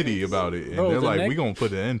blocking the committee face? about it, and Bro, they're the like, next- we gonna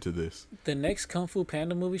put an end to this. The next Kung Fu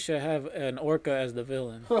Panda movie should have an orca as the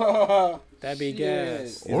villain. That'd be Shit.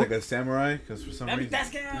 gas. He's like a samurai because for some reason. That's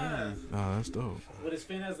gas. Yeah. Oh, that's dope. With his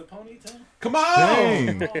fin as the ponytail. Come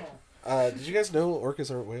on! Dang. Did you guys know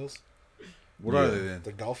orcas aren't whales? What Yeah. are they then?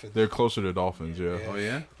 They're dolphins. They're closer to dolphins, yeah. Oh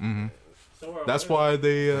yeah. hmm So are That's whales. why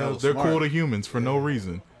Hell, they're smart. cool to humans for no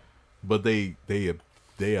reason, but they a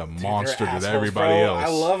Dude, monster they're to assholes, everybody bro. else. I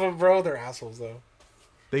love them, bro. They're assholes though.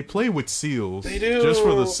 They play with seals They do. just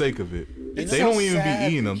for the sake of it. It's They so don't even sad. be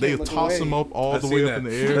eating You them. They can't look toss away. them up all I've the seen way that. up in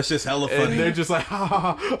the air, That's just hella funny. and they're just like, ha ha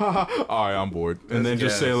ha ha. Ha. All right, I'm bored, and That's then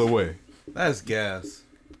just gas. sail away. That's gas.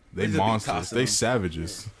 They They just be monsters. tossing They them.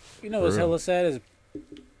 savages. You know what's For real. hella sad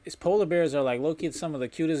is polar bears are like low-key some of the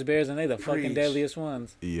cutest bears, and they the fucking Preach. deadliest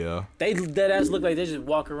ones. Yeah. They dead ass look like they just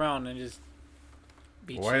walk around and just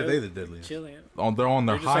be Why are they the deadliest? chilling. They're on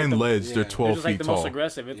their They're just like hind the- legs. yeah. They're They're 12 They're just like feet the tall. most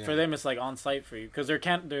aggressive. For Yeah. them, it's like on site for you because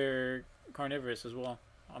they're carnivorous as well.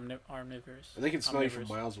 Omnivorous. And they can smell you from Omnivorous.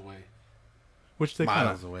 miles away. Which they kind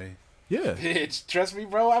Miles of, away. yeah. Bitch, trust me,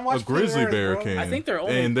 bro. I A watched grizzly Planet bear Earth, bro. came. I think they're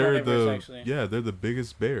only and they're carnivores, the actually. yeah, they're the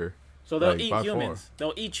biggest bear. So they'll Like, eat by humans. far.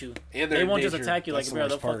 They'll eat you. And they're They won't just endangered. attack you like That's a the bear.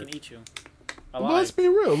 They'll worst part. fucking eat you. Let's Alive. be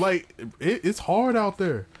real. Like it's hard out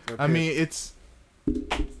there. They're I pissed. mean,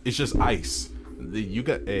 it's just ice. You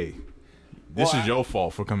got this Well, is your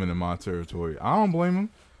fault for coming in my territory. I don't blame him.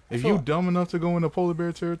 If feel- you dumb enough to go into polar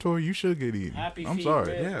bear territory, you should get eaten. Happy I'm feet, sorry.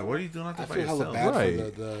 red. Yeah, what are you doing out I there by feel hella yourself? bad Right.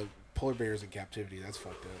 for the polar bears in captivity. That's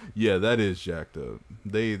fucked up. Yeah, that is jacked up.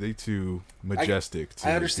 They too majestic to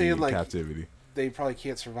I understand, be like, captivity. They probably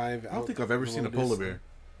can't survive. I don't think I've ever seen a polar bear.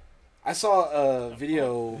 I saw a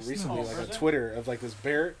video It's recently, not. like on Twitter, of like this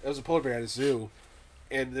bear. It was a polar bear at a zoo,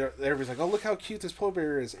 and everybody's like, "Oh, look how cute this polar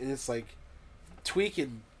bear is!" And it's like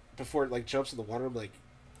tweaking before it like jumps in the water. I'm like,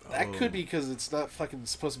 that Oh. could be because it's not fucking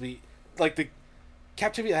supposed to be like the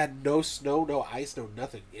captivity had no snow, no ice, no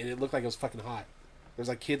nothing, and it looked like it was fucking hot. There's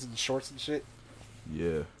like kids in shorts and shit.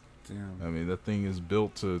 Yeah. Damn. I mean, that thing is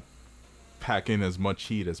built to pack in as much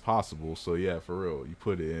heat as possible. So yeah, for real, you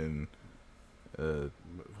put it in a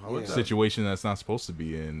How would Yeah. that- situation that's not supposed to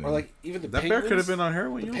be in. Or like even the That penguins, bear could have been on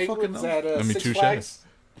heroin. the You don't fucking penguins know. at I mean, Six touche. Flags.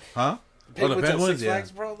 Huh? The penguins, at penguins, Six yeah.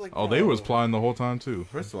 Flags, bro. Like, oh, they was bro. flying the whole time too.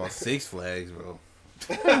 First of all, Six Flags, bro.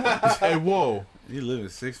 Hey, whoa! You live in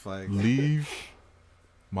Six Flags. Leave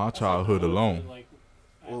my childhood alone. Like,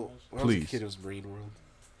 Well, when I was a Please. kid, it was Marine World.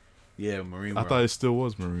 Yeah, Marine I World. thought it still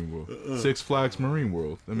was Marine World. Six Flags Marine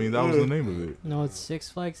World. I mean, that was the name of it. No, it's Six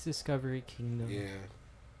Flags Discovery Kingdom. Yeah.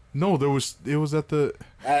 No, it was at the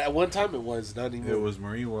At one time, it was not even. It was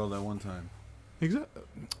Marine World at one time. exact.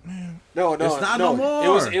 Man, No, It's not no more.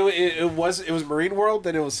 It was Marine World.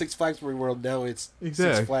 Then it was Six Flags Marine World. Now it's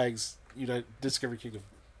Exact. Six Flags Discovery Kingdom.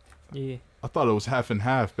 Yeah. I thought it was half and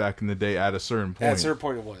half back in the day at a certain point. At a certain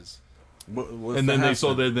point, it was. What's And the then they half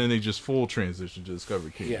so then? then they just full transition to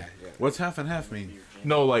Discovery Kingdom. Yeah, yeah. What's half and half mean?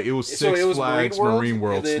 No, like it was So Six it was Flags Marine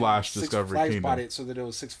World and then slash Six Discovery Flags Kingdom. bought it, so then it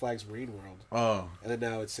was Six Flags Marine World, Oh, and then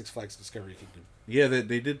now it's Six Flags Discovery Kingdom. yeah,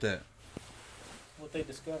 they did that. what they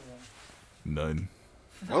discover. None.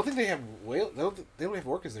 I don't think they have whale. They don't have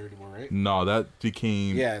orcas there anymore, right? No, that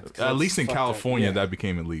became at least in California that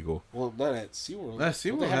became illegal. Well, not at SeaWorld. At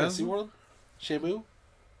SeaWorld, They have at SeaWorld. Shamu.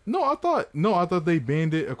 No, I thought they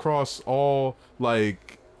banned it across all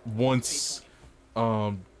like once,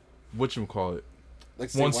 whatchamacallit? Like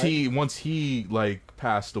once he like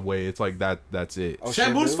passed away, it's like that's it. Oh,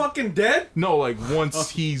 Shamu's fucking dead? No, like once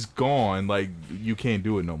he's gone, like you can't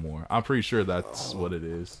do it no more. I'm pretty sure that's what it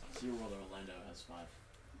is. SeaWorld Orlando has 5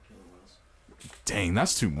 killer whales. Dang,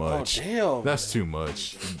 that's too much. Oh damn. That's too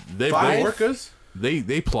much. 5 orcas?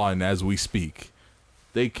 They plotting as we speak.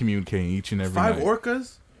 They communicating each and every 5 night.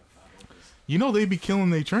 orcas? You know they be killing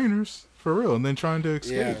their trainers for real, and then trying to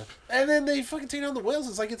escape. Yeah. And then they fucking take down the whales.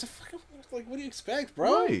 It's like it's a fucking like what do you expect,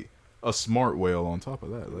 bro? Right. A smart whale on top of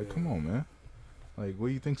that. Like, come on, man. Like, what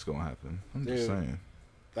do you think's gonna happen? I'm just saying.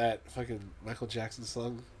 That fucking Michael Jackson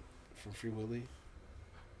song from Free Willy.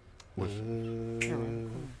 Which?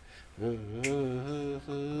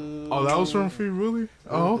 Oh, that was from Free Willy?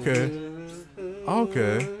 Oh, okay.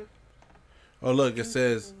 Okay. Oh, look, it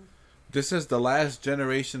says, this is the last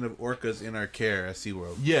generation of orcas in our care at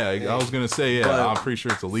SeaWorld. Yeah, I was going to say, yeah, But I'm pretty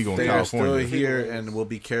sure it's illegal in They are California. still here and will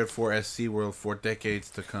be cared for at SeaWorld for decades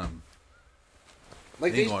to come.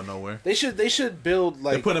 Like They ain't going nowhere. They should build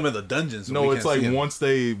like They put them in the dungeons. So No, we it's can't like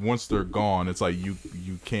see 'em. once they're gone, it's like you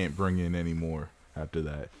can't bring in any more after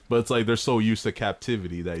that. But it's like they're so used to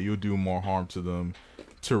captivity that you'll do more harm to them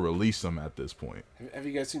to release them at this point. Have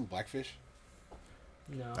you guys seen Blackfish?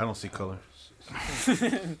 No. I don't see color.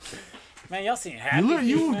 Man, y'all seen Happy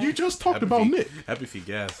You just talked Happy about feet. Nick. Happy feet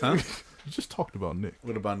gas, huh? You just talked about Nick.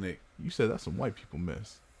 What about Nick? You said that's some white people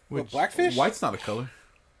mess. What, Blackfish? White's not a color.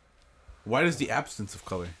 White is the absence of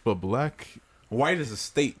color. But black, White is a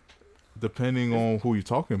state. depending on who you're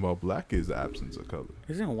talking about, black is the absence of color.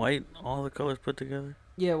 Isn't white all the colors put together?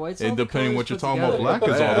 Yeah, white's And all the depending colors what you're put talking together. about,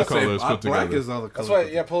 black is all the colors put Black together. is all the colors. That's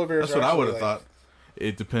why. Yeah, polar bears. That's what I would have thought.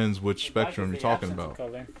 It depends which spectrum you're talking about.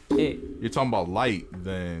 Hey, You're talking about light,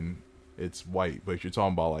 then it's white. But if you're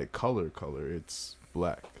talking about like color, it's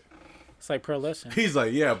black. It's like pearlescent. He's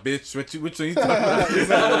like, yeah, bitch. Which one you talking about?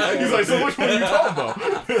 He's like, so which one are you talking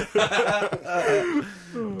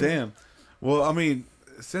about? Damn. Well, I mean,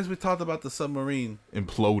 since we talked about the submarine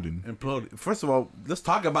Imploding. first of all, let's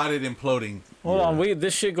talk about it imploding. Hold on,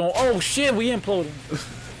 this shit going. Oh shit, we imploding. Who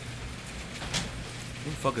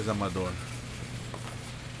the fuck is at my door?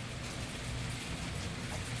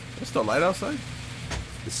 It's still light outside?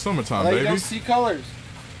 It's summertime, Like you baby. don't see colors.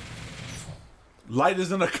 Light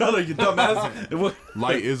isn't a color, you dumbass.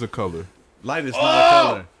 Light is a color. Light is not a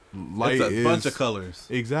color. Light It's a is bunch of colors.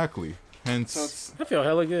 Exactly. Hence, So it's, I feel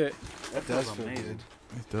hella good. that does feel good.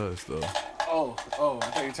 it does though. Oh, I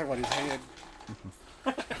thought you were talking about his hand.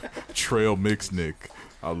 Trail mix Nick.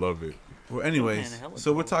 I love it. Well, anyways,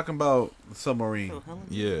 so we're talking about the submarine.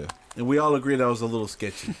 Yeah, And we all agree that was a little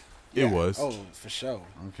sketchy. it was. Oh, for sure.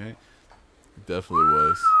 Okay. Definitely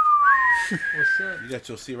was. what's up? You got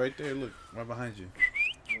your seat right there. Look, right behind you.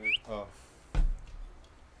 Oh.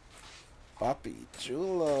 Papi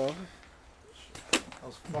chulo. I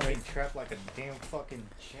was fucking trapped like a damn fucking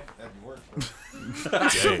chimp at work, bro.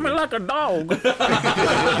 Shoot me like a dog.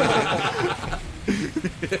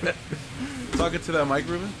 Talking to that mic,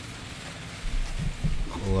 Ruben?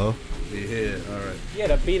 Hello? Yeah, all right. You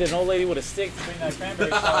had to beat an old lady with a stick to bring that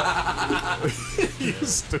cranberry sauce. You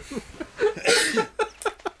stupid.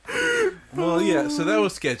 Well, yeah, so that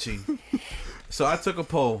was sketchy. So I took a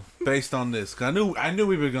poll based on this. 'Cause I knew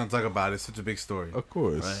we were going to talk about it. It's such a big story. Of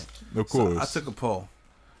course. Right. Of course. So I took a poll,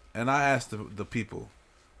 and I asked the people.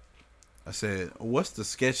 I said, "What's the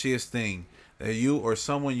sketchiest thing that you or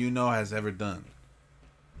someone you know has ever done?"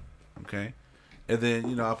 Okay, and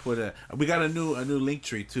then I put we got a new link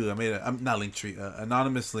tree too. I made not link tree,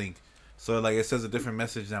 anonymous link. So like it says a different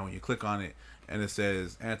message now when you click on it, and it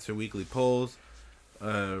says answer weekly polls,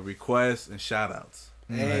 requests, and shout outs.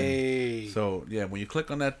 Hey. So yeah, when you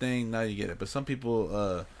click on that thing, now you get it. But some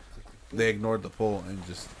people they ignored the poll and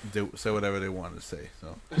just say whatever they wanted to say.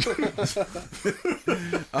 So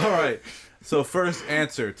all right. So first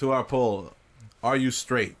answer to our poll: are you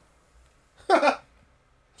straight?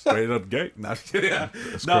 Straight up gay? Not kidding.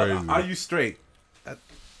 That's No, crazy. are you straight?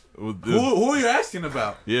 Well, Who are you asking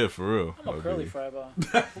about? yeah, for real. I'm a curly fry ball.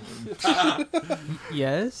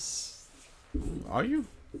 Yes. Are you?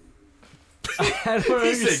 I don't He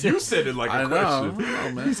understand. said you said it like a I know. question. I don't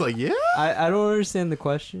know, man. He's like, yeah. I don't understand the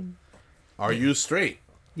question. Are you straight?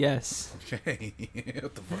 Yes. Okay.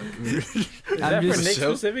 What the fuck? Is that I'm for just- Nick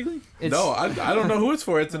show- specifically? It's, No, I don't know who it's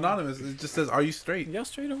for. It's anonymous. It just says, "Are you straight?" Y'all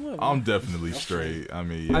straight or what? I'm definitely straight. I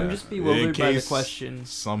mean, yeah. I'm just bewildered by the case question.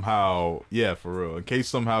 Somehow, yeah, for real. In case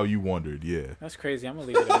somehow you wondered, yeah. That's crazy. I'm gonna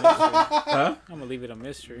leave it a mystery. Huh? I'm gonna leave it a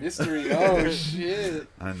mystery. Mystery. Oh shit.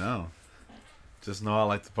 I know. Just know I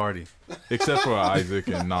like to party. Except for Isaac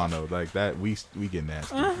and Nano, like that, we get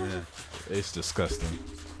nasty. Yeah. It's disgusting.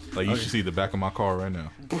 Like you should see the back of my car right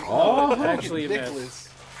now. Oh, actually, a mess. Nicholas.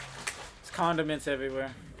 It's condiments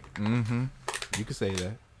everywhere. Mm-hmm. You could say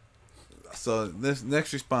that. So this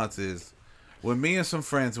next response is, when me and some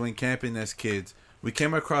friends went camping as kids, we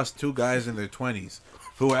came across two guys in their 20s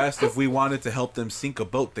who asked if we wanted to help them sink a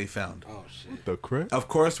boat they found. Oh shit. The crap. Of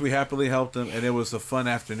course, we happily helped them, and it was a fun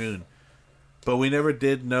afternoon. But we never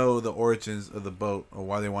did know the origins of the boat or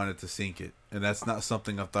why they wanted to sink it. And that's not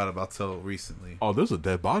something I've thought about till recently. Oh, there's a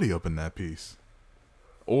dead body up in that piece.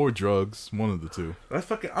 Or drugs, one of the two. That's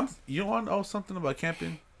fucking... you want to know something about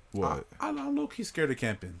camping? What? I'm low-key scared of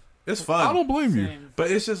camping. It's fun. I don't blame you. Same.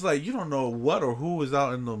 But it's just like, you don't know what or who is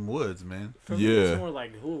out in the woods, man. For me, Yeah. it's more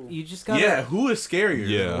like who. You just gotta. Yeah, who is scarier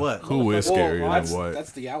Yeah. than what? Who is Well, scarier that's, than what?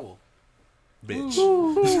 that's the owl. Bitch.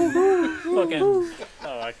 Fucking.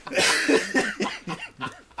 Oh,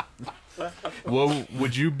 Well,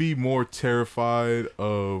 would you be more terrified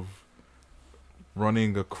of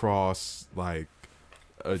running across like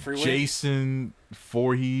a Freeway? Jason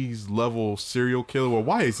Voorhees level serial killer? Well,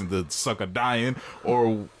 why isn't the sucker dying?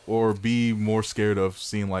 Or be more scared of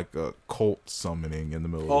seeing like a cult summoning in the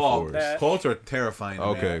middle of the Oh, forest? that- Colts are terrifying.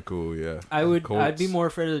 Okay, Man. cool, yeah. I'd Colts. be more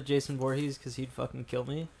afraid of Jason Voorhees because he'd fucking kill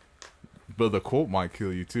me. But the cult might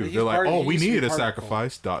kill you too. But he's They're like, part- oh, he we used to be needed a part of the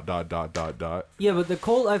cult. sacrifice. ... Yeah, but the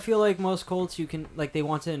cult, I feel like most cults you can like they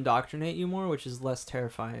want to indoctrinate you more, which is less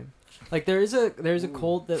terrifying. Like there's a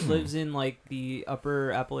cult that lives in like the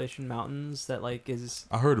upper Appalachian Mountains that like is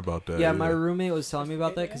I heard about that. yeah. My roommate was telling me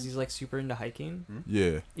about that because he's like super into hiking.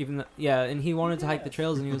 Yeah. And he wanted to hike the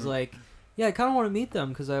trails, and he was like, "Yeah, I kind of want to meet them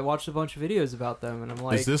because I watched a bunch of videos about them." And I'm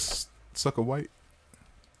like, Is this sucker white?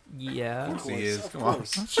 "Yeah." Of course he is. Of Come on.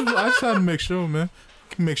 course. I just had to make sure, man.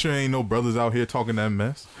 Make sure ain't no brothers out here talking that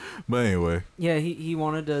mess. But anyway, Yeah, he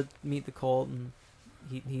wanted to meet the cult, and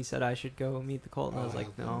he said I should go meet the cult, and I was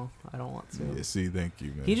like, no, I don't want to. yeah, see, thank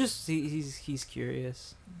you, man. He's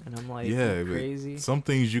curious, and I'm like, Yeah, "You're but crazy." some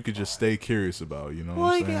things you could just stay curious about, you know what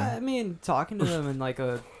Like, I'm saying? I mean, talking to them in like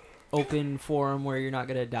a open forum where you're not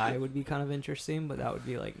gonna die would be kind of interesting, but that would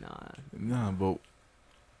be like, nah. Nah, but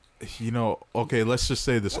you know, okay, let's just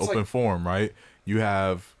say this That's open like- forum, right? You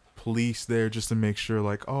have police there just to make sure,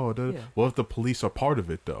 like, oh, Yeah. what if the police are part of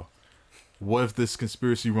it though? What if this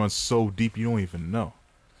conspiracy runs so deep you don't even know?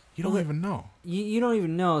 You don't Well, even know. You don't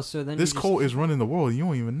even know, so then This you just, cult is running the world. You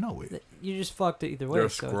don't even know it. you just fucked it either way. They're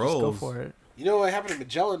So just go scrolls. for it. You know what happened to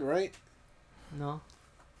Magellan, right? No.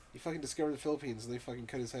 He fucking discovered the Philippines and they fucking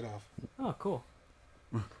cut his head off. Oh, cool.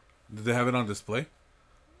 Did they have it on display?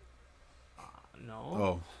 No.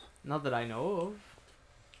 Oh. Not that I know of.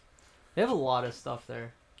 They have a lot of stuff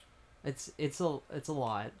there. It's a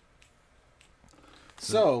lot.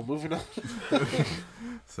 So, moving on.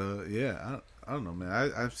 So, yeah. I don't know,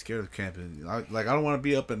 man. I'm scared of camping. I don't want to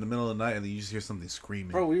be up in the middle of the night and then you just hear something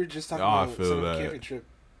screaming. Bro, we were just talking Oh, I about feel some that. camping trip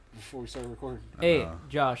before we started recording. Hey, know.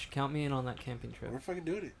 Josh, count me in on that camping trip. We're fucking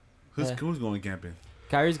doing it. Who's going camping?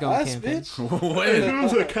 Kyrie's going Us, camping. bitch. Wait. It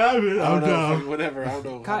was a cabin. I I'm don't know. down. Fucking whatever. I don't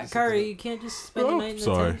know. how to set Kyrie, that you can't just spend the Oh, night in the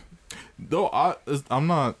sorry. tent. Though I'm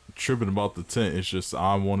not tripping about the tent. It's just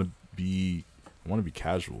I want to be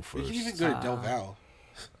casual up. first. You can even go to Del Val.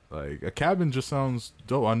 Like a cabin just sounds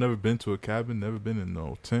dope. I've never been to a cabin, never been in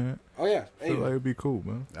no tent. Oh, yeah. Hey, Feel like it'd be cool,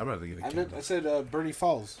 man. I'd rather get a I cabin. said Bernie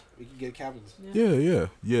Falls. We can get cabins.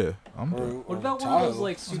 Yeah. I'm Or, down. What or about one of those Tahoe.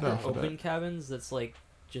 like super down for open cabins that's like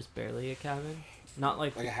just barely a cabin? Not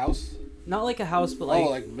like Like a house? not like a house, but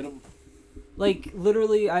Like minimum. like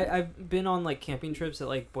literally I've been on like camping trips at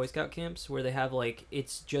like Boy Scout camps where they have like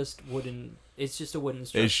it's just a wooden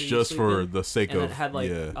structure. It's you just sleep for in, the sake and of it had like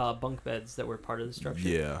yeah. bunk beds that were part of the structure.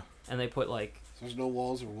 Yeah. And they put like There's no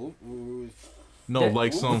walls or No, That-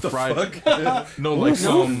 like some What the Friday. fuck? No, like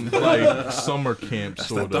some like summer camp That's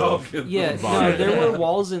sort the of. dog. yeah, no, vibe. there were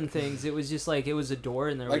walls and things. It was just like it was a door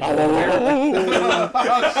and there Like, was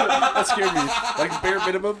that scared me. Like bare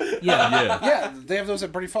minimum. yeah. Yeah. Yeah, they have those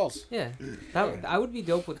at Bernie Falls. Yeah, that I would be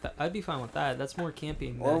dope with that. I'd be fine with that. That's more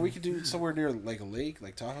camping. Or than- we could do it somewhere near like a lake,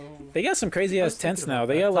 like Tahoe. They got some crazy I ass was tents thinking now.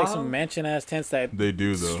 about They that. got like Tahoe? some mansion ass tents that They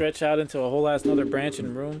do though. stretch out into a whole ass another branch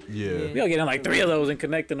and room. Yeah. We gotta get in like 3 of those and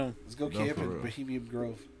connecting them. Let's go No, camp for in real. Bohemian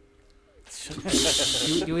Grove.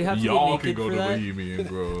 Do we have to Y'all get can naked go for to that? Bohemian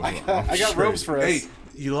Grove. I got ropes for us. Hey,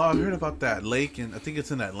 You all heard about that lake, and I think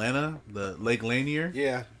it's in Atlanta, the Lake Lanier.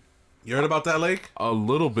 Yeah. You heard about that lake? A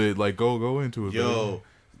little bit. Like, go into it. Yo,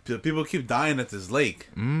 people keep dying at this lake,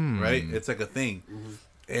 Mm. right? It's like a thing.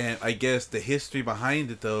 And I guess the history behind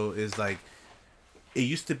it, though, is like, it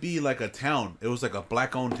used to be like a town. It was like a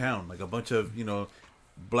black-owned town. Like a bunch of,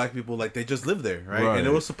 black people, like, they just lived there, right? And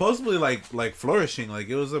it was supposedly, like flourishing. Like,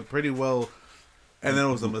 it was a pretty well... And then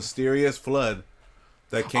it was a mysterious flood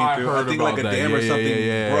that came through. I think like a dam or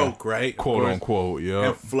something broke, right? Quote unquote, yeah.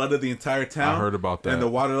 And flooded the entire town. I heard about that. And the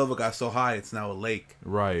water level got so high, it's now a lake.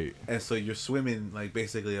 Right. And so you're swimming, like,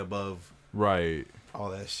 basically above... Right.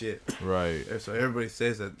 All that shit. Right. So everybody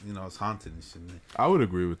says that, it's haunted and shit. I would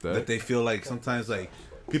agree with that. That they feel like sometimes, like,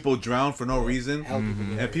 people drown for no reason.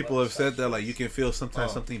 And people have said that, like, you can feel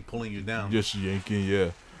sometimes something pulling you down. Just yanking,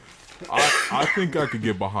 yeah. I think I could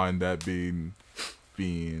get behind that being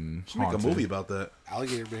haunted. Make a movie about that.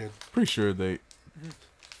 Alligator Man. Pretty sure they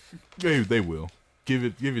will. Give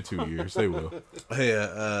it 2 years. They will. Hey,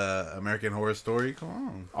 American Horror Story. Come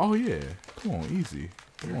on. Oh yeah. Come on, easy.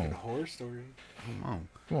 Come American on. Horror Story. Come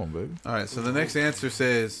on, baby. All right. So the next answer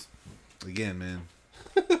says, again, man,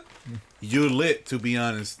 you lit. To be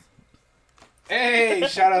honest. Hey,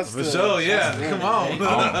 shout outs for to sure. Yeah, come on.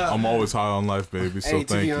 I'm always high on life, baby. So hey, thank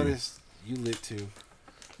to be you. honest, you lit too.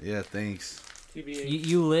 Yeah, thanks.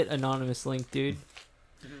 You lit anonymous link, dude.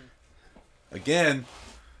 Again,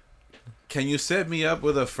 can you set me up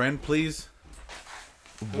with a friend, please?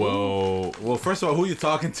 Well, first of all, who you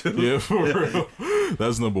talking to? Yeah, for real.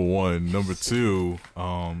 That's number one. Number two,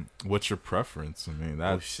 what's your preference? I mean,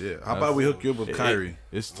 that's shit. How about we hook you up with Kyrie?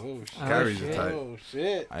 Kyrie's the type. Oh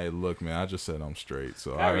shit. Hey, look, man, I just said I'm straight,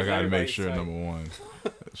 so Kyrie's I gotta make everybody's sure type. number one.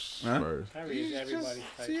 First. Kyrie is everybody's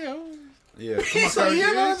type. Yeah, come on,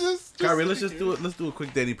 Kyrie. Kyrie, let's just do it. Let's do a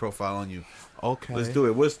quick dating profile on you. Okay. Let's do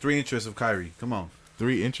it. What's 3 interests of Kyrie? Come on.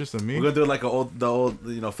 3 interests in me? We're gonna do it like the old,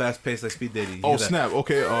 fast paced like speed dating. Oh snap!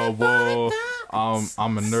 Okay, well,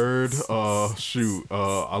 I'm a nerd. Shoot,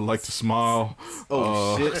 I like to smile.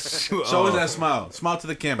 Oh shit! Show us that smile. Smile to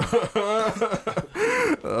the camera.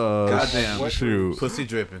 Goddamn! Shoot, pussy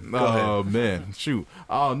dripping. Go ahead. Man, shoot.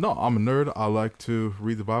 No, I'm a nerd. I like to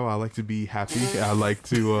read the Bible. I like to be happy. I like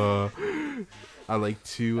to.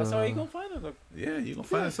 That's how you gonna find her. Yeah, you gonna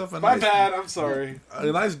find yourself a My nice, bad. I'm sorry.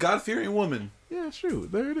 a nice God fearing woman. Yeah,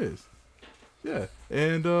 shoot. There it is. Yeah,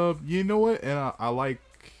 and you know what? And I like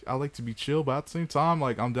to be chill, but at the same time,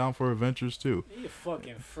 like I'm down for adventures too. You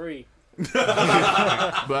fucking freak. But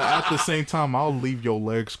at the same time, I'll leave your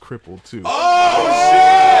legs crippled too.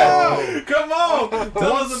 Oh shit! Come on,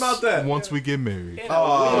 tell us about that. Once we get married.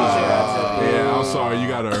 Oh yeah, I'm sorry. You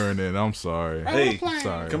gotta earn it. I'm sorry. Hey,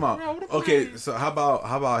 sorry. come on. Okay, so how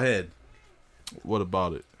about head? What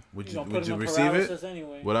about it? Would gonna you put him in receive it? paralysis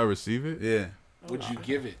anyway. Would I receive it? Yeah. Would you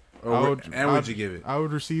give it? Or would I'd- you give it? I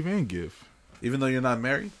would receive and give Even though you're not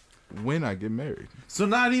married? when I get married. So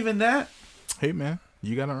not even that? Hey man,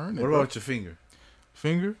 you gotta earn it. What bro. about your finger?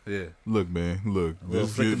 Finger? Yeah. Look, man. Look, Little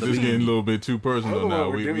this flick of the getting a bean. little bit too personal Oh, now.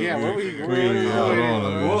 we're doing- yeah, what we- hold on a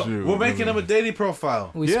minute, shoot. We're making him a dating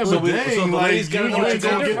profile. Yeah, So but we- dang, so the like, ladies gotta you know what ain't you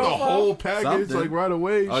gonna got. get the whole package Something. like right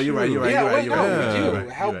away. Oh, you're right. shoot. You're right. Yeah, You're right. wait, You're no, right. we do. You're right.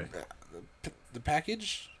 How You're right. the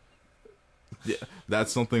package? Yeah,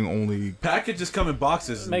 that's something only. Packages come in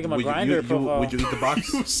boxes. Make him a Would you- Grindr profile. Would you eat the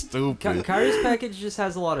box? You stupid. Kyrie's package just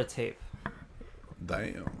has a lot of tape.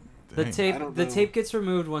 Damn. The Dang. tape, I don't the know. tape gets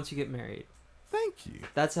removed once you get married. Thank you.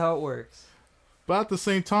 That's how it works. But at the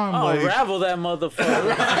same time, Oh, like, unravel that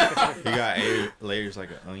motherfucker. You got 8 layers like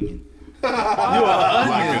an onion.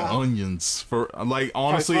 like onions for like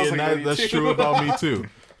honestly, smells and like onions, that's too. true about me too.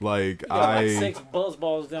 Like You got like I 6 buzz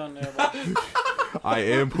balls down there. Bro. I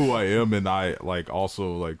am who I am, and I like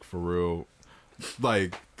also like for real,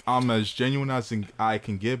 like I'm as genuine as I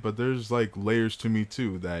can get. But there's like layers to me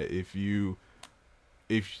too. That if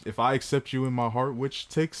I accept you in my heart, which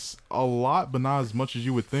takes a lot, but not as much as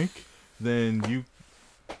you would think, then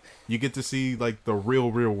you get to see like the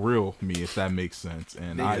real me, if that makes sense.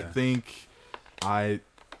 And I Yeah. think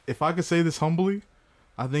if I could say this humbly,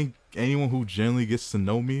 I think anyone who genuinely gets to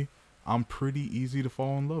know me, I'm pretty easy to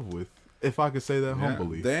fall in love with. If I could say that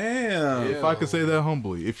humbly. Damn. If I could say that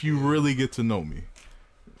humbly. If you really get to know me.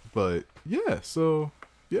 But yeah, so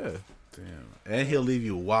yeah. Damn. And he'll leave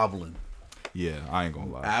you wobbling. Yeah, I ain't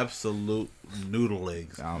gonna lie. Absolute noodle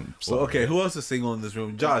legs. I'm Well, sorry. okay, who else is single in this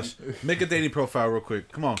room? Josh, make a dating profile real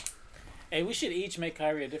quick. Come on. Hey, we should each make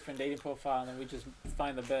Kyrie a different dating profile, and then we just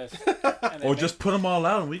find the best. And then Or just put them all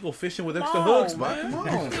out and we go fishing with extra Come hooks, on, man.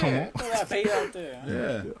 man. Come on. Yeah, throw that bait out there.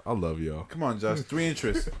 Yeah. I love y'all. Come on, Josh. 3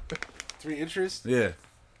 interests. 3 interests? Yeah.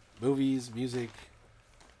 Movies, music.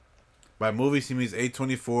 By movies, he means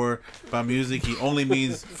A24. By music, he only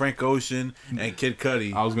means Frank Ocean and Kid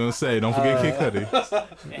Cudi. I was gonna say, don't forget Kid Cudi.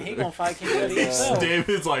 And he gonna fight King Cudi himself.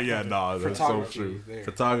 David's like, yeah, nah, that's so Photography. true. There.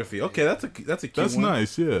 Photography. Okay, that's a cute That's one.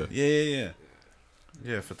 nice, yeah.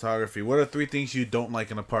 Yeah, photography. What are 3 things you don't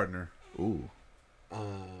like in a partner? Ooh.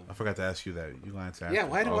 I forgot to ask you that. You gonna answer after. Yeah,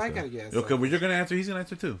 why do I Okay. gotta guess? Okay, well, you're gonna answer. He's gonna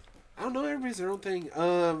answer too. I don't know. Everybody's their own thing.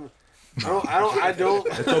 I don't.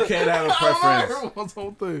 It's okay to have a preference. Everyone's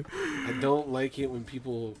whole thing. I don't like it when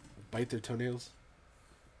people bite their toenails.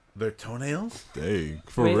 Their toenails? Dang,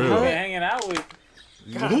 for Wait, real. how- Been hanging out with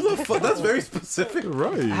Who the fuck? That's very specific.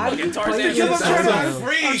 Right. How do you Tarzan play just against sounds that?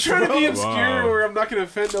 like I'm trying to be obscure Wow. where I'm not gonna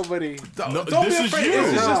offend nobody. No, Don't this be is afraid. you. This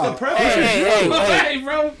is just a No. preference. Hey,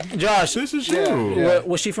 bro. Josh, This is Yeah, you. yeah.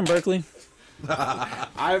 was she from Berkeley?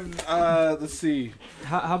 I'm. Let's see.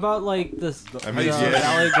 How about like this? That means the yes.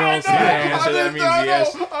 Valley Girls. Yeah, answer that means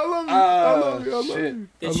yes. I love you. I love you. I love Shit. you.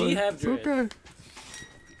 Did I she love you. have It's dread? okay.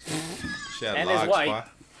 She had And locks, it's white. boy.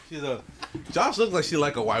 She's a. Josh looks like she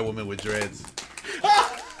like a white woman with dreads.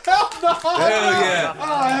 Hell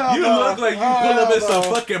yeah! You look like you pull up in some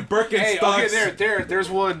fucking Hey, Birkenstocks. okay, there's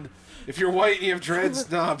one. If you're white and you have dreads,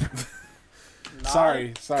 nah.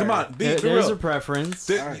 Sorry. Come on, be There's real. a preference.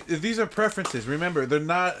 Alright. These are preferences. Remember, they're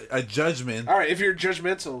not a judgment. All right, if you're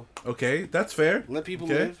judgmental, Okay, that's fair. let people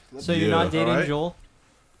Okay. live. Let So people- you're Yeah. not dating Alright. Joel?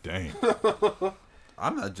 Dang.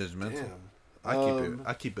 I'm not judgmental. Damn.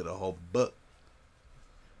 I keep it a whole buck.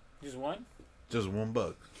 Just one? Just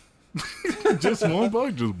 $1. Just one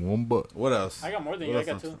buck. Just one buck. What else? I got more than What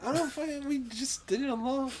you. I else got on- two. I don't know. We just did it on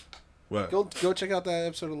Law. What? Go check out that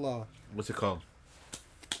episode of Law. What's it called?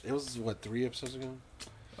 It was what 3 episodes ago.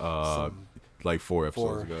 Some- Like 4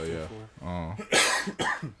 4 episodes ago, yeah. four.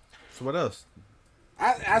 So what else?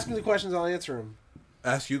 Ask me the questions. I'll answer them.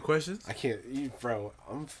 Ask you questions? I can't, bro.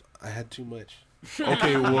 I had too much.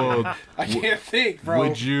 Okay, well, I can't think, bro.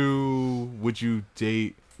 would you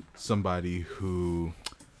date somebody who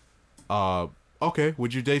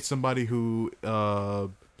would you date somebody who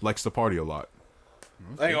likes to party a lot?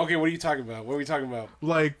 Like, okay, what are you talking about? What are we talking about?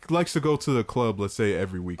 Like likes to go to the club, let's say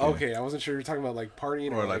every weekend. Okay, I wasn't sure you were talking about like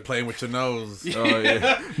partying Or like playing with your nose?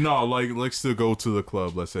 Yeah. No, like likes to go to the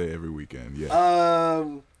club, let's say every weekend, yeah.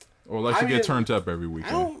 Or likes I to mean, get turned up every I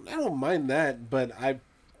weekend. don't mind that, but I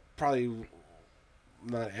probably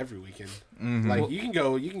not every weekend. Mhm. Like you can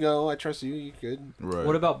go. I trust you. You could. Right.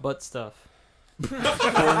 What about butt stuff? For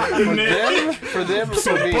them,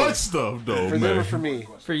 some for me. butt stuff though, For man? them or for me.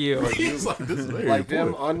 For you. He's like, this is very Like them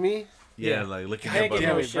important. on me. Yeah, like licking Hey, your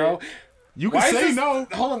damn butt. it, bro. You can Why is say this- no.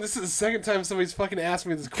 Hold on, this is the second time somebody's fucking asked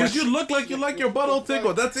me this Because question. you look like you like your butthole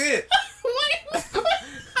tickled. That's it. How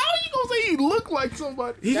you gonna say he look like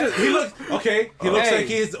somebody? He looks okay. He looks Hey. like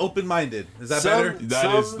he is open minded. Is that Some- better?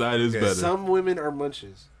 That is Okay. better. Some women are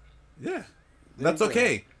munches. Yeah, that's you go.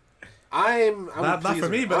 okay. I'm Not a for pleaser.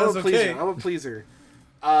 me, but I'm that's a pleaser. okay. I'm a pleaser.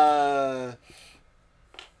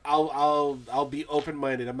 I'll be open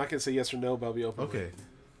minded. I'm not gonna say yes or no, but I'll be open. Okay,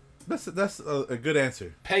 that's a good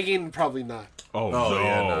answer. Pegging, probably not. Oh, Oh no.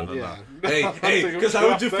 yeah, no. Yeah. Hey, because how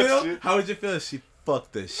would you That feel? shit. How would you feel if she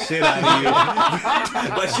fucked the shit out of you?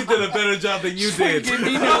 Like she did a better job than you did. Give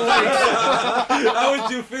me no likes. How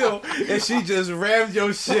would you feel if she just rammed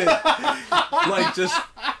your shit? Like just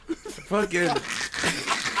fucking.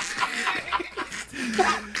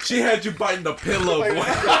 She had you biting the pillow, boy.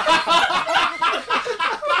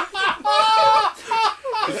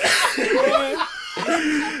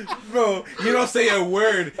 Bro, you don't say a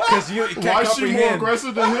word because you can't Why is she more comprehend.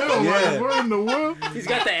 aggressive than him? Yeah. Like, what in the world? He's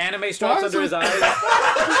got the anime stripes Why is under it- his eyes.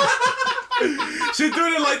 She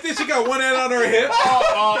doing it like this. She got one hand on her hip.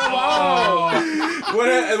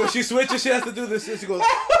 And when she switches, she has to do this. She goes,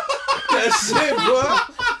 that shit, bro.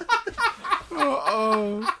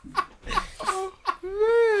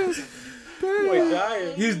 Boy,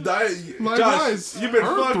 dying. He's dying. My Josh, guys, you've been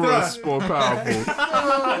her fucked thrust up. more powerful.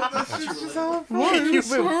 Why is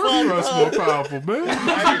her thrust more powerful, man?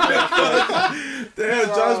 Damn,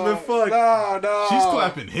 Josh been fucked. No. She's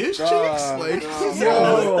clapping his cheeks? Like,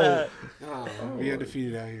 Yo, No, we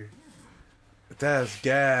undefeated out here. that's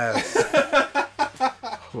gas. oh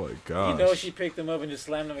my You gosh. know she picked him up and just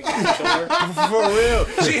slammed him against the door. For real.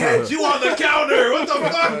 She had you on the counter. What the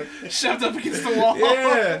fuck? Shoved up against the wall.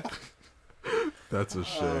 Yeah. That's a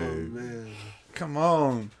shame. Man. Come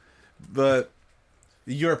on. But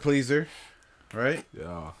you're a pleaser, right?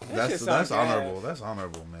 Yeah. That's shit sounds honorable. gas. That's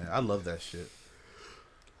honorable, man. I love that shit.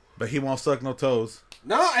 But he won't suck no toes.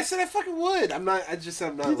 No, I said I fucking would. I'm not. I just said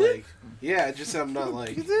I'm not like. Yeah, I just said I'm not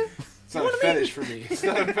like. It's not a fetish for me. It's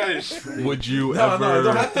not a fetish for me. Would you No, ever? no, it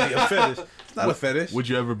don't have to be a fetish. It's not a fetish. Would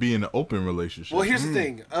you ever be in an open relationship? Well, here's the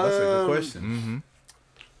thing. That's a good question. Mm-hmm.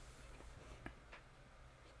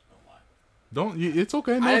 It's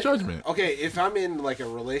okay. No judgment. Okay, if I'm in like a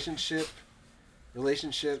relationship,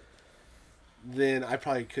 then I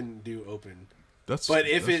probably couldn't do open. But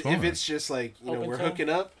if it's just like Open we're toe? hooking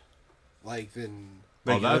up, like then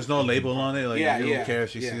Like, there's no label on it. Like, Yeah, you yeah, don't care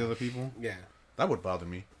if you yeah. see other people. yeah. That would bother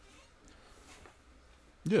me.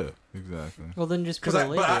 Yeah, exactly. Well, then just put Because a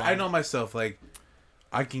label on I it. know myself. Like,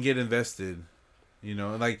 I can get invested. You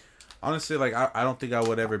know, like honestly, like I don't think I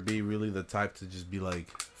would ever be really the type to just be like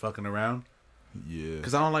fucking around. Yeah.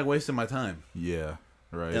 Because I don't like wasting my time. Yeah.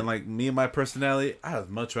 Right. And like me and my personality, I'd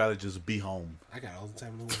much rather just be home. I got all the time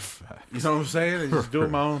in the world. You know what I'm saying? And just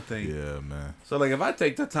doing my own thing. Yeah, man. So like, if I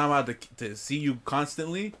take the time out to see you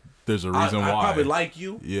constantly, There's a reason I why. probably like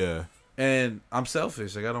you. Yeah. And I'm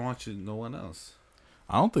selfish. Like I don't want you, no one else.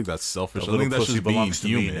 I don't think that's selfish. The I think little that's pussy just being belongs to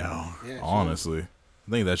me human. now. Yeah, sure. Honestly,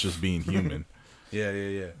 I think that's just being human.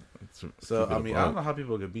 Yeah. So I mean, I don't know how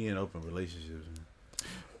people could be in open relationships.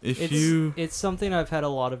 If It's you it's something I've had a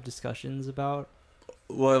lot of discussions about.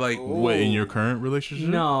 Well, like what in your current relationship?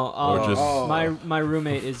 No, Or just my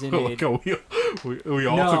roommate is in a okay, we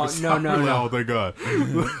all No, took a side. no. Oh, thank God.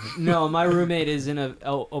 no, my roommate is in a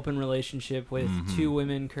open relationship with Mhm. 2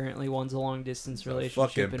 women currently. One's a long distance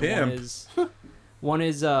relationship, fucking and pimp. one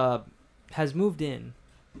is has moved in,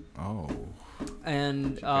 Oh,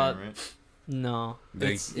 and She paying rent? no,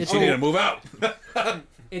 it's you need to move out.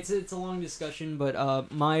 it's a long discussion,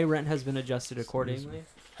 but my rent has been adjusted accordingly.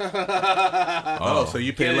 Oh, so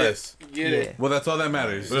you pay Get it. less. Get it. Well, that's all that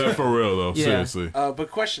matters. yeah, for real though. Yeah. Seriously. But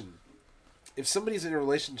question: if somebody's in a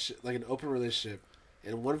relationship, like an open relationship,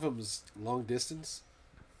 and one of them's long distance,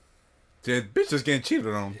 That bitch just getting cheated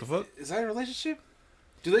on. What the fuck? is that a relationship?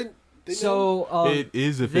 Do they? They know? So It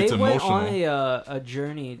is if they it's went emotional. on a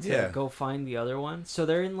journey to Yeah. go find the other one. So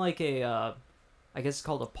they're in like a I guess it's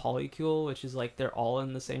called a polycule, which is like they're all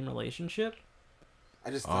in the same relationship. I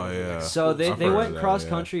just Oh, thought it was yeah. like, So I've they heard of went that, cross yeah.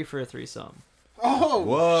 country for a threesome. oh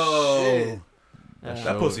Whoa. shit.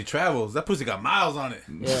 That pussy travels. That pussy got miles on it.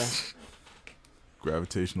 Yeah.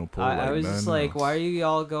 Gravitational pull. I was like just nothing like, else. why are you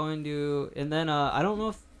all going to? And then I don't know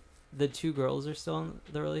if the 2 girls are still in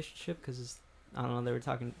the relationship because I don't know. They were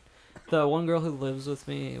talking. The one girl who lives with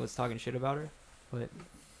me was talking shit about her, but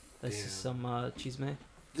that's just Damn. some chisme.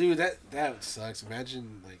 Dude, that sucks.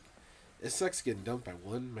 Imagine like it sucks getting dumped by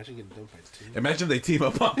one. Imagine getting dumped by 2. Imagine they team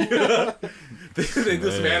up on you. they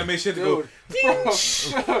do some Man. anime shit to go. Dude,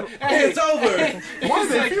 bro, Hey, it's over. Why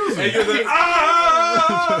And you're like,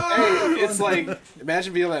 ah! Hey, it's like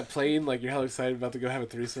imagine being on that plane, like you're hella excited about to go have a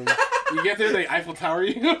threesome. You get there, they Eiffel Tower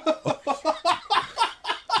you.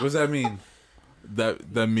 What does that mean?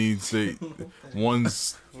 That means that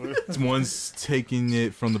one's taking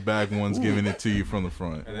it from the back, one's giving it to you from the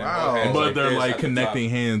front. And then Wow. both hands But they're this like at the connecting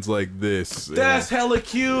top. hands like this. That's hella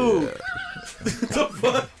cute. the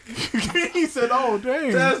fuck? He said, "Oh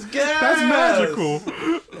dang, That's gas. that's magical."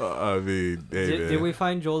 I mean, hey, man. Did we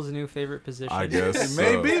find Joel's new favorite position? I guess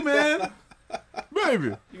Maybe, man. maybe.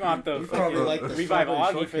 You gonna have to probably fucking like the revive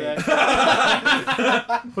strawberry Augie for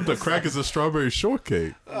that. But the crack is a strawberry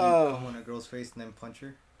shortcake. Oh, Come on a girl's face and then punch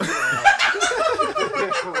her.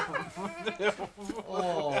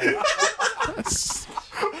 Oh,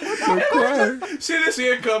 The crack. She didn't see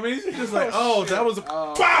it coming. She's just like, oh, that was a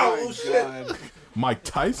oh pow. my Shit. God. Mike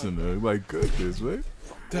Tyson, though. Like goodness, man.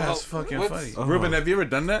 That's Well, fucking what's- funny. Uh-huh. Ruben, have you ever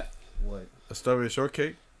done that? What? A strawberry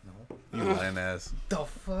shortcake? No. You lying ass. The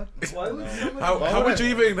fuck? Why would How would you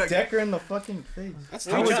even like? deck her in the fucking face? That's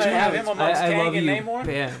You how trying much to you have him amongst I Kang love and you, Namor?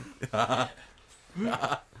 Bam.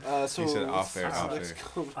 So He said off air, off next air.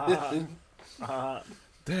 comment.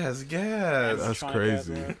 That's gas. That's Trying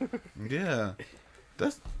crazy. that, bro. Yeah.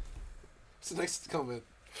 That's What's the next comment?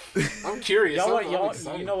 I'm curious. I'm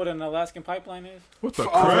excited. You know what an Alaskan pipeline is? What the Oh,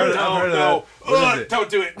 crap? I've heard of that. What is it? Don't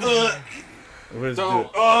do it. Where does it do Don't.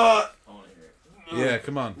 it? Yeah,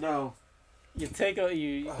 come on. No. You take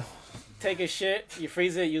a shit, you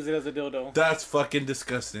freeze it, use it as a dildo. That's fucking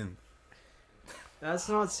disgusting. That's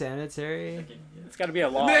not sanitary. It's got to be a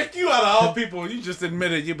law. Nick, you out of all people, you just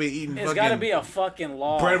admitted you be eating It's got to fucking be a fucking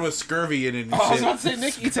law. bread with scurvy in it and Oh, I was shit. about to say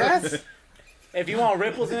Nick eats ass. If you want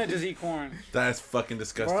ripples in it, just eat corn. That's fucking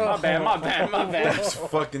disgusting. My bad, my bad, my bad. That's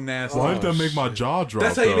fucking nasty. Why did that make my jaw drop?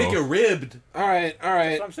 That's how you make it though? ribbed. All right.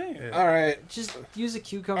 That's what I'm saying. All right. Just use a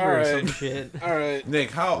cucumber All or right. some shit. All right.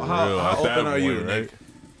 Nick, how For how, real, how at that open are you, point, Nick?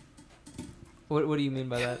 What do you mean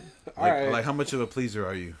by that? All Like, right. like how much of a pleaser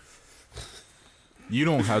are you? You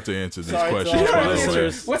don't have to answer these Sorry to questions. all by the the way.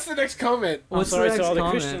 listeners. What's the next comment? I'm What's the sorry next to all the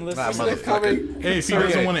comment? Christian Nah, listeners. What's the next comment? Hey, if he Okay.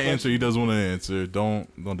 doesn't want to answer, he doesn't want to answer.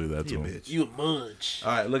 Don't do that to You him. bitch. You munch.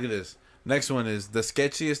 All right, look at this. Next one is the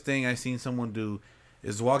sketchiest thing I seen someone do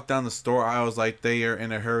is walk down the store aisles like they are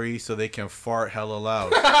in a hurry so they can fart hella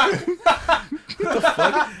loud. What the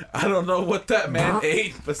fuck? I don't know what that man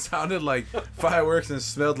ate, but sounded like fireworks and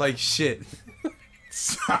smelled like shit.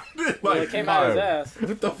 Sounded Well, like it came out his fire. ass.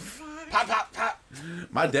 What the fuck? Pop, pop, pop.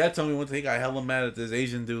 My dad told me one thing. He got hella mad at this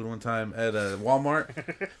Asian dude one time at Walmart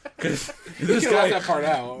because this You can left guy that part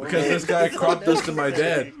out. because this guy crop dusted my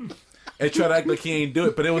dad and tried to act like he ain't do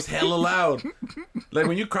it, but it was hella loud. Like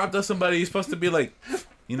when you crop dust somebody, you're supposed to be like,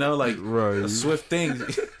 you know, like Right. a swift thing.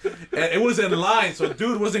 And it was in line, so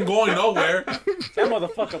dude wasn't going nowhere. That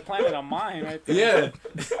motherfucker planted a mine right there.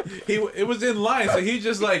 Yeah, it was in line, so he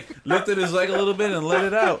just like lifted his leg a little bit and let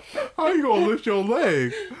it out. How you gonna lift your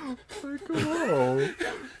leg? Like, come on.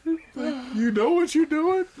 You know what you're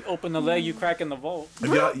doing? Open the leg, you crack in the vault.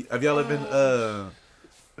 Have y'all ever been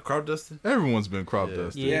crop dusted? Everyone's been crop Yeah.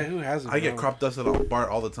 dusted. Yeah, who hasn't? I get bro? crop dusted on BART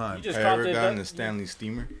all the time. You just Have you ever cropped it gotten up- a Stanley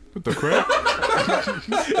steamer? With the crap?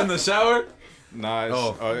 In the shower? Nah, it's,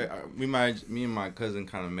 Oh. me and my cousin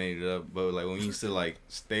kind of made it up, but like when we used to like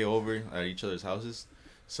stay over at each other's houses,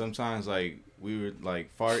 sometimes like we would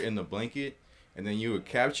like fart in the blanket, and then you would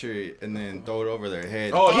capture it and then throw it over their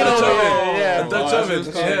head. Oh, Dutch oven. yeah. A Dutch that's what oven.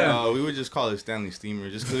 it's called? Yeah. We would just call it Stanley steamer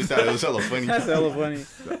just because we thought it was hella funny. That's hella funny.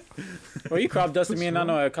 Well, you crop dusted me and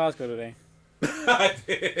Nano at Costco today. I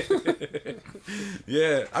did.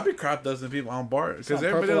 Yeah, I be crop dusting people on BART because Some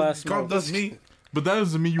everybody purple else ass crop smoke. dust me. But that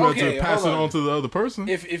doesn't mean you have Okay, to pass it hold on. on to the other person.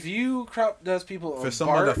 If you crop dust people on For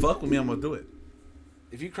someone BART, that fuck with me, I'm gonna do it.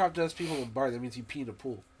 if you crop dust people on BART, that means you pee in a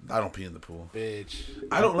pool, I don't pee in the pool. bitch.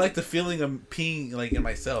 I don't like the feeling of peeing like in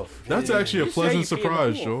myself. That's Yeah. actually a You say pleasant you pee in the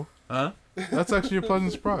surprise, pool. Joe. Huh? That's actually a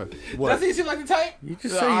pleasant surprise. What? Doesn't he seem like the type? You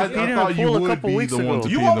just I- say I you peed in thought a you pool a would couple be weeks the one ago. to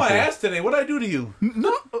You pee on in the my pool. ass today? What I do to you?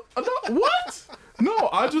 No, what? No,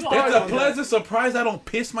 I just It's thought a pleasant surprise. I don't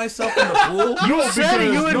piss myself in the pool. You said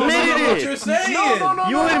it, you admitted What it. you're saying?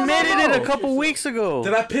 You admitted it a couple weeks ago.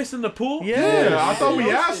 Did I piss in the pool? Yeah, I thought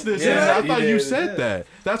we asked this, and Yeah, I you thought you did, said that.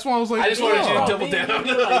 That's why I was like, I just wanted you to yeah. double down.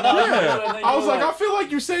 Yeah, I was like, I feel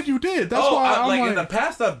like you said you did. That's Oh, why I'm like like, in the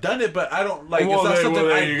past I've done it, but I don't like. Well, it's not there- something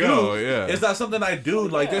well, I there you do. go, yeah. It's not something I do.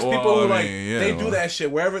 Like there's Well, people who I like mean, yeah, they do well. that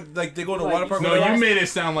shit wherever like they go to a Like, water park. no, or you whatever. made it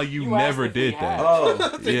sound like you You asked never if we did had. that.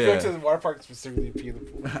 Oh, They Yeah. go to the water park specifically to pee in the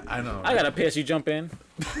pool. I know. I got a piss, you jump in.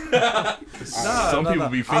 Some people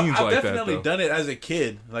be fiends I've like that, definitely though. done it as a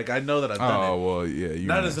kid. Like I know that I've done Oh it. well, yeah, you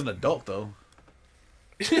Not know. as an adult though.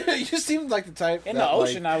 You seem like the type In that, the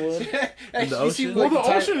ocean, like, I would. In the you seem ocean? Well, like the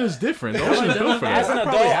type- ocean is different. The ocean is built for As an that. I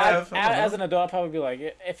adult, probably have. as an adult, I'd probably be like,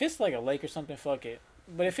 if it's like a lake or something, fuck it.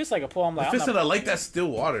 But if it's like a pool, I'm like, If I'm it's in not, a lake, that's still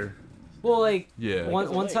water. Well, like Yeah. one Because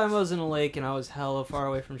of one lakes. time I was in a lake and I was hella far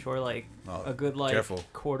away from shore, like Oh, a good like careful.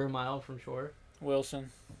 quarter mile from shore.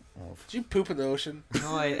 Wilson. Did you poop in the ocean?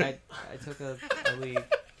 No, I took a leak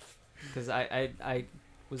because I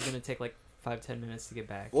was gonna take like 5-10 minutes to get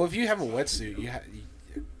back. Well, if you have a wetsuit,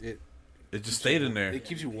 It just stayed in there. it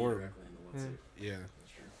keeps you warm. Yeah. Yeah.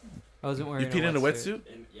 I wasn't You wearing. peed in a wetsuit?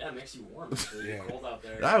 Yeah, it makes you warm. It's Yeah. cold out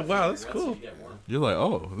there. Ah, wow, that's Wetsuit, cool. you get warm. You're like,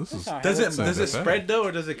 oh, this is. That's not Does hella- it Sounds does it like that. spread though,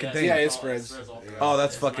 or does it contain? Yeah, it's it all- spreads. all throughout. Oh,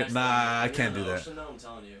 that's It's fucking- nice nah, though. I When can't you're in do the that. ocean, though, I'm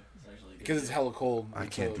telling you, it's actually Because it's hella cold. I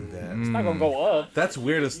can't do that. It's not gonna go up. That's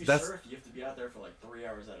weird. If you That's surf, you have to be out there for like 3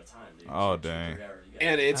 hours at a time, dude. Oh, 2, dang. 3 hours, you get-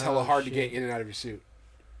 And it's hella Oh, hard to shit. get in and out of your suit.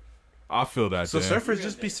 I feel that. so Dan. surfers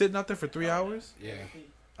just be sitting out there for 3 hours. Yeah.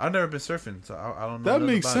 I've never been surfing, so I don't know. That nothing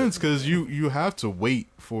makes about sense it. because you have to wait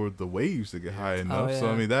for the waves to get high enough. So I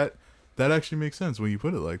yeah. mean that actually makes sense when you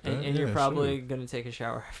put it like that. And you're Yeah, probably sure. gonna take a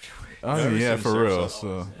shower afterwards. Oh Never yeah, seen for surfs real. up.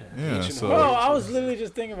 So yeah, Ancient so Bro, I was literally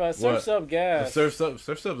just thinking about Surf's Up Gas. Surf's Up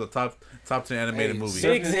the top 10 animated movie.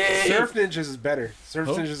 Six. Surf Ninjas is better. Surf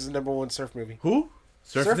Who? Ninjas is the number one surf movie. Who?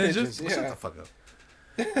 Surf Ninjas? Ninjas, Shut yeah. the fuck up.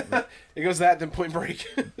 It goes that, then Point Break.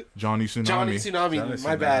 Johnny Tsunami. Johnny Tsunami, Johnny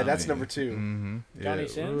my bad. That's Tsunami. number 2. Mm-hmm. Johnny Yeah,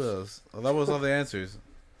 Sins? who else? Well, that was all the answers.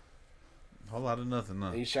 A whole lot of nothing, no.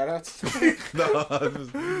 Any shout outs? No,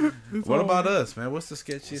 what about us, man? What's the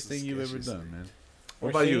sketchiest What's the thing you've ever sketchiest done, thing? man? What Or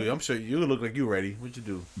about seen? you? I'm sure you look like you ready. What'd you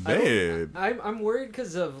do? Bad. I'm worried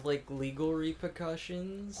because of like legal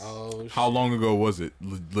repercussions. Oh, How long ago was it?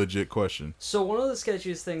 Legit question. So one of the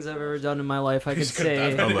sketchiest things I've ever done in my life, I could He's gonna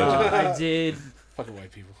say, die. Allegedly. I did fucking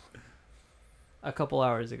white people. a couple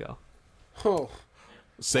hours ago. Oh,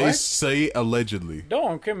 Say What? allegedly.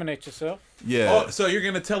 Don't incriminate yourself. Yeah. Oh, so you're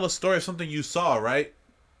gonna tell a story of something you saw, right?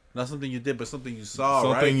 Not something you did, but something you saw,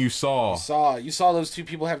 Something right? you saw. you saw those two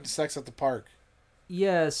people having sex at the park.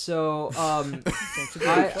 Yeah, so Don't you do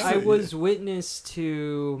I it? I was witness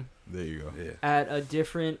to There you go. Yeah. at a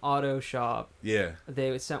different auto shop. Yeah.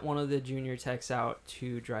 They sent one of the junior techs out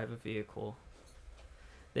to drive a vehicle.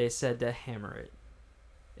 They said to hammer it.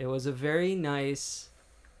 It was a very nice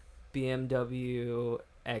BMW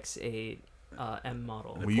X8 M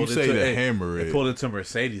model. They When you pulled say into- to hey, hammer They it, pulled into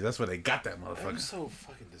Mercedes. That's where they got that I'm motherfucker. so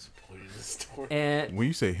fucking disappointed in this story. And when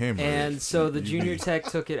you say hammer and it, so the you junior mean- tech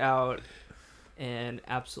took it out and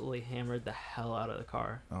absolutely hammered the hell out of the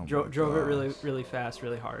car. Oh my Drove it God. really fast,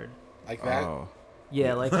 really hard. Like that? Oh,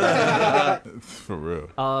 Yeah, like that. for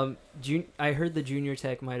real. I heard the junior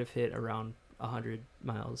tech might have hit around 100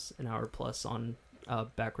 miles an hour plus on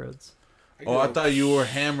back roads. Oh, I thought you were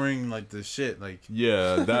hammering like the shit. Like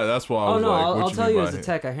Yeah, that's why I Oh was no, like, I'll what tell mean you by as a it?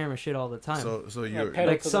 tech, I hammer shit all the time. so you're. pedal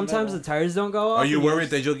Like to the sometimes the metal. tires don't go off. Are you and worried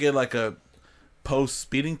that you'll get like a post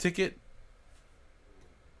speeding ticket?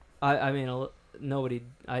 I mean, nobody.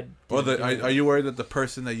 I. Or didn't do it. are you worried that the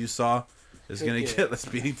person that you saw is Could gonna get- get a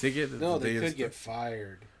speeding ticket? No, the they day could it's- get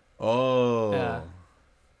fired. Oh. Yeah.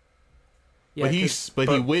 Yeah, But he 'cause-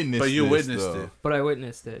 witnessed. But you this, witnessed though. it But I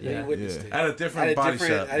witnessed it. Yeah, Yeah. you witnessed Yeah. it. At a different body shop.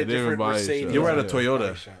 At a different different body Mercedes. shop. You were at a Yeah. Toyota.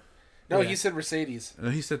 body shop. No, Yeah. he said Mercedes. No,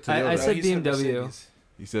 he said I Toyota. said he BMW. Mercedes.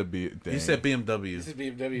 He said he dang. said He BMW. said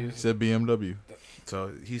BMW. He said BMW.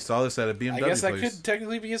 So he saw this at a BMW I guess that place. could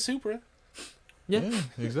technically be a Supra. Yeah.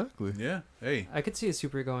 exactly. Yeah. Hey. I could see a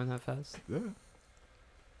Supra going that fast. Yeah.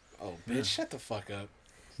 Oh, bitch, shut the fuck up.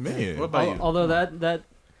 Man. What about you? Although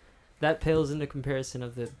that pales into comparison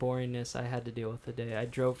of the boringness I had to deal with today. I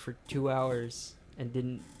drove for 2 hours and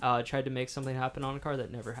didn't tried to make something happen on a car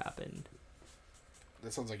that never happened.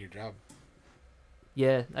 That sounds like your job.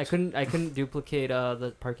 Yeah, I couldn't duplicate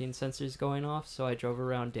the parking sensors going off, so I drove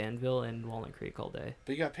around Danville and Walnut Creek all day.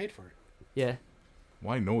 But you got paid for it. Yeah.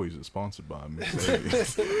 Why Noise is sponsored by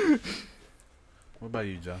Mercedes? What about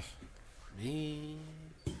you, Josh? Me.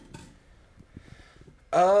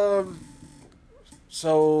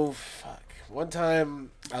 So fuck. One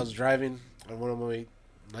time I was driving on one of my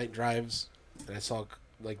night drives, and I saw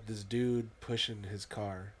like this dude pushing his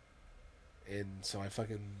car, and so I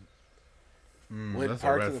fucking Went That's a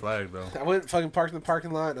parked in red the- flag, though. I went fucking parked in the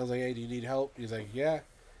parking lot, and I was like, "Hey, do you need help?" He's like, "Yeah."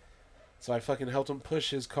 So I fucking helped him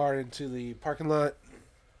push his car into the parking lot,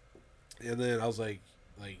 and then I was like,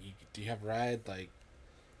 do you have a ride? Like,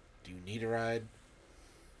 do you need a ride?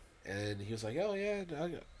 And he was like, "Oh yeah,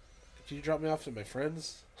 can you drop me off at my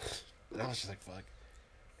friend's?" And I was just like, "Fuck."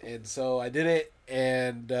 And so I did it,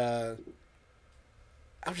 and I'm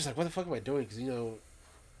just like, "What the fuck am I doing?" Because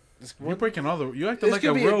this You're breaking all the. You acting this like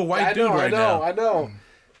could a be real white dude right now. I know.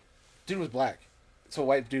 Dude was black, so a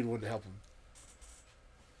white dude wouldn't help him.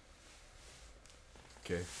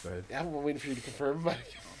 Okay, go ahead. I'm waiting for you to confirm, but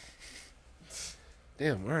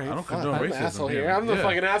damn, all right. I don't fuck, condone I'm the racism asshole here. here. I'm the Yeah.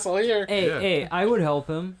 fucking asshole here. Hey, I would help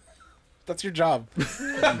him. That's your job.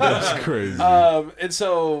 That's crazy. And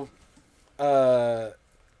so, I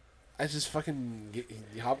just fucking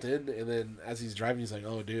he hopped in, and then as he's driving, he's like,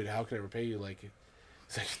 "Oh, dude, how can I repay you?" Like,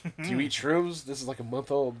 he's like, "Do you eat shrooms?" This is like a month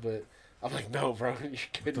old, but I'm like, "No, bro, you're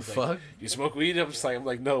good." The He's like, fuck? You smoke weed? I'm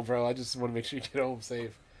like, "No, bro, I just want to make sure you get home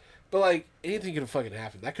safe." But like, anything could have fucking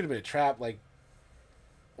happened. That could have been a trap. Like,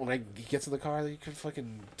 when he gets in the car, you could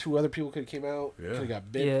fucking 2 other people could have came out. Yeah. Could have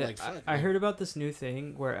got bit. Yeah, Like, fuck. I man. heard about this new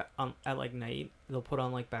thing where at like night they'll put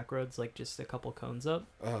on like back roads like just a couple cones up.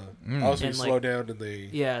 Oh, Mm. so you And, slow like- down and they.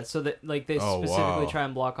 Yeah, so that like they Oh, specifically wow. try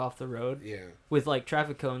and block off the road Yeah. with like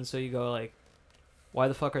traffic cones. So you go like, why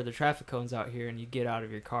the fuck are there traffic cones out here? And you get out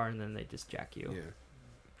of your car and then they just jack you. Yeah.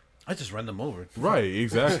 I just run them over. Right,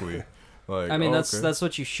 exactly. Like, I mean okay. that's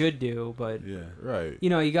what you should do, but Yeah. right. you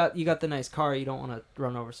know you got the nice car. You don't want to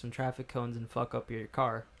run over some traffic cones and fuck up your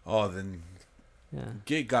car. Oh, then Yeah.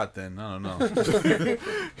 get got then. I don't know.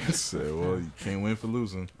 Say, well, you can't win for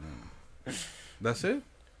losing. That's it?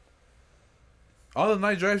 All the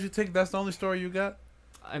night drives you take, that's the only story you got?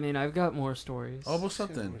 I mean I've got more stories. Oh, what's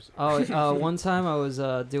something? Oh, one time I was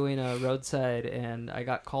doing a roadside and I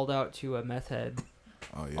got called out to a meth head.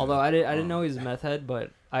 Oh yeah. Although I didn't know he was a meth head,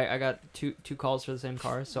 but I got two calls for the same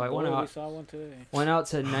car, so I went We out saw one today. to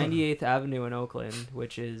 98th Avenue in Oakland,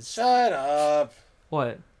 which is Shut up.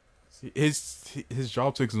 what? his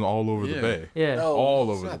job takes him all over the Yeah. bay. Yeah. No, All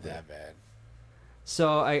it's over not the that bad.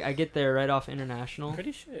 So I get there right off International,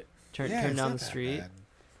 Pretty shit. turn Yeah, turn it's down not the that street, bad.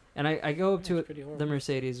 and I go up It's to pretty the horrible.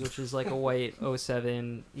 Mercedes, which is like a white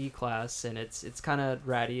 07 E-Class, and it's kind of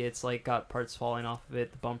ratty. It's like got parts falling off of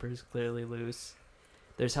it. The bumper's clearly loose.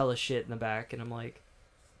 There's hella shit in the back, and I'm like,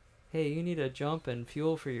 hey, you need a jump and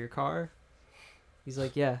fuel for your car? He's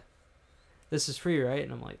like, yeah. This is free, right?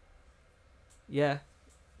 And I'm like, yeah,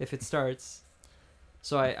 if it starts.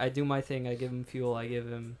 So I do my thing. I give him fuel. I give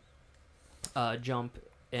him jump.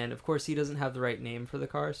 And, of course, he doesn't have the right name for the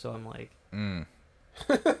car. So I'm like,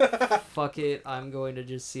 fuck it. I'm going to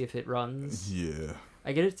just see if it runs. Yeah.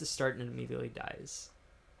 I get it to start and it immediately dies.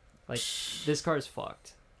 Like, this car is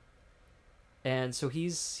fucked. And so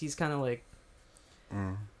he's kind of like,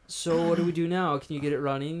 so what do we do now? Can you get it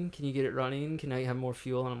running? Can you get it running? Can I have more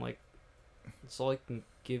fuel? And I'm like, that's all I can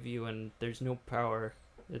give you, and there's no power.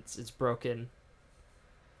 It's broken.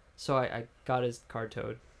 So I got his car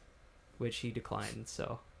towed, which he declined.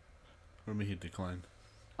 So. What do you mean he declined?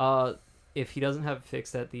 If he doesn't have it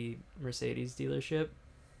fixed at the Mercedes dealership,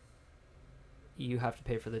 you have to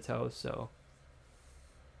pay for the tow. So.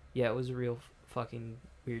 Yeah, it was a real fucking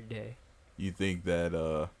weird day. You think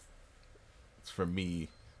that for me,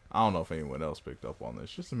 I don't know if anyone else picked up on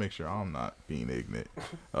this, just to make sure I'm not being ignorant.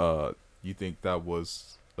 You think that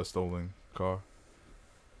was a stolen car?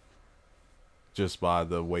 Just by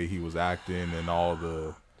the way he was acting and all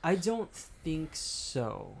the... I don't think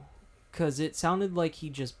so. Because it sounded like he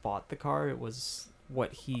just bought the car. It was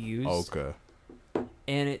what he used. Okay.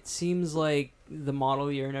 And it seems like the model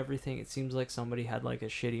year and everything, it seems like somebody had like a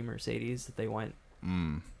shitty Mercedes that they went,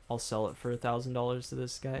 I'll sell it for $1,000 to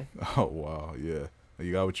this guy. Oh, wow. Yeah.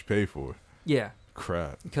 You got what you pay for. Yeah.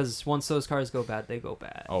 Crap. Because once those cars go bad, they go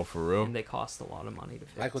bad. Oh, for real? And they cost a lot of money to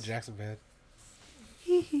fix. Michael Jackson bad.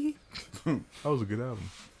 That was a good album.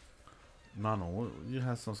 No, you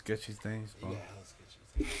had some sketchy things. Bro. Yeah,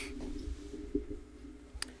 sketchy things.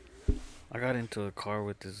 I got into a car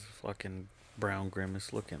with this fucking brown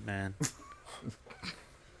grimace looking man.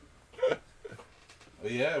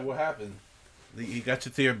 Yeah, what happened? You got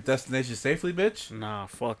you to your destination safely, bitch? Nah,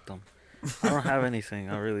 fuck them. I don't have anything.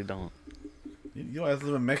 I really don't. You guys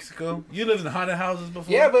live in Mexico? You lived in haunted houses before?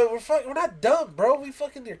 Yeah, but we're not dumb, bro. We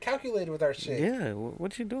fucking are calculated with our shit. Yeah,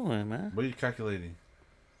 what you doing, man? What are you calculating?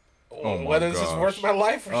 Oh my Whether this is worth my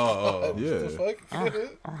life or not. yeah. What the fuck? I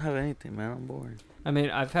don't have anything, man. I'm bored. I mean,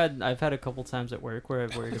 I've had a couple times at work where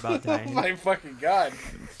I've worried about Oh dying. my fucking god.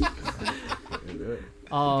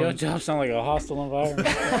 Your job sound like a hostile environment.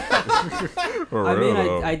 I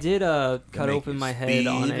mean, I did cut make open you my head speed.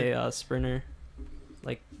 on a Sprinter,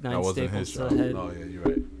 like 9 wasn't staples his to the job. head. Oh, yeah, you're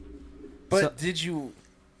right. But So- did you...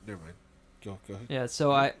 Never mind. Go ahead. Yeah,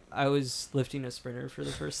 so I was lifting a Sprinter for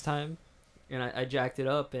the first time, and I jacked it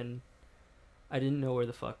up, and I didn't know where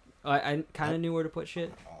the fuck... I kind of knew where to put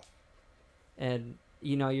shit. And,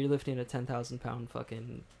 you know, you're lifting a 10,000-pound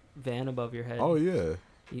fucking van above your head. Oh, yeah.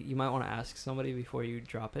 You might want to ask somebody before you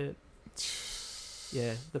drop it.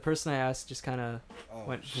 Yeah, the person I asked just kind of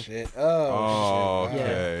went... Shit. Oh, Shit.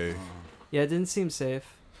 okay. Yeah, it didn't seem safe.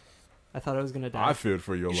 I thought I was going to die. I feared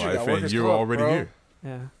for your You should've life, got and workers' you're comp, already bro. here.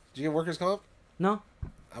 Yeah. Did you get workers' comp? No.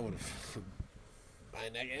 I would have... my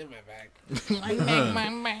neck and my back.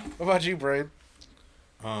 What about you, Brain?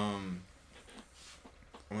 I'm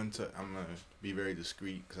gonna be very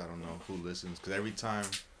discreet because I don't know who listens. Because every time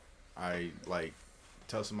I like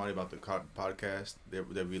tell somebody about the podcast,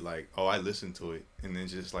 they'll be like, "Oh, I listened to it," and then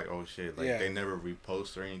just like, "Oh shit!" Like they never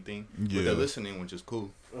repost or anything. Yeah. But they're listening, which is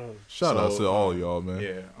cool. Shout out to all y'all, man.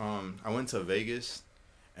 Yeah. I went to Vegas,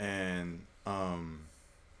 and I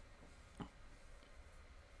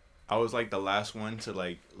was like the last one to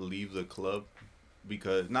like leave the club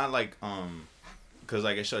because not like because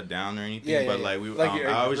like it shut down or anything. Yeah, but yeah, like yeah. we, Like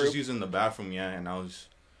I was just group? using the bathroom, yeah, and I was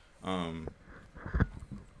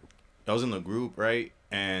in the group, right?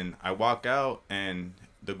 And I walk out, and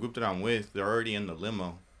the group that I'm with, they're already in the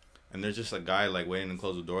limo, and there's just a guy like waiting to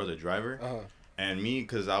close the door, the driver. And me,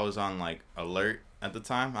 because I was on like alert at the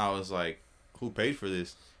time, I was like, "Who paid for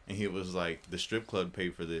this?" And he was like, "The strip club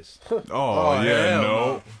paid for this." Oh, yeah, hell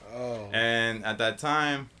no. Oh. And at that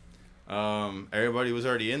time, everybody was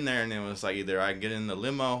already in there, and it was like either I get in the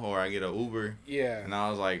limo or I get an Uber. Yeah. And I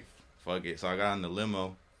was like, fuck it. So I got in the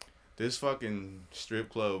limo. This fucking strip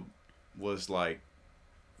club was like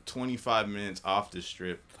 25 minutes off the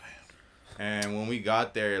strip. And when we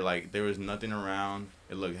got there, like there was nothing around.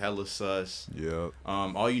 It looked hella sus. Yeah.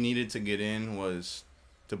 All you needed to get in was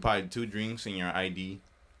to buy 2 drinks and your ID.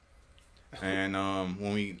 And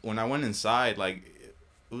when I went inside, like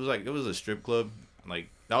it was a strip club. Like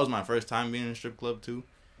that was my first time being in a strip club too.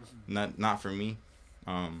 Not for me.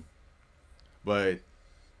 But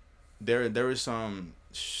there was some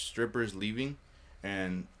strippers leaving,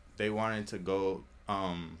 and they wanted to go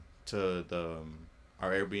to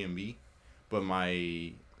our Airbnb, but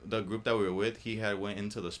the group that we were with, he had went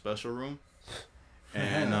into the special room,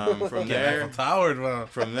 and from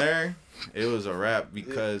there it was a wrap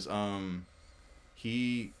because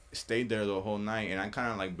he stayed there the whole night, and I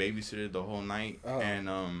kind of like babysitted the whole night, and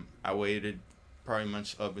I waited probably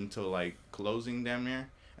much up until like closing damn near.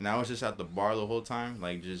 And I was just at the bar the whole time,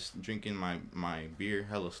 like just drinking my beer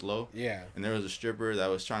hella slow. Yeah. And there was a stripper that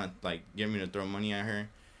was trying to like get me to throw money at her.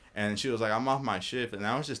 And she was like, I'm off my shift. And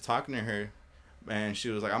I was just talking to her. And she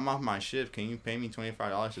was like, I'm off my shift. Can you pay me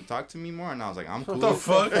 $25 to talk to me more? And I was like, I'm cool. What the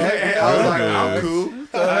fuck? And I was like, I'm cool.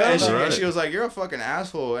 And Right. she was like, you're a fucking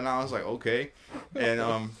asshole. And I was like, okay.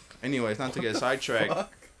 And anyways, not to get sidetracked, I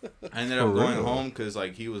ended up For going real? home because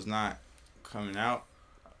like he was not coming out.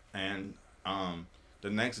 And the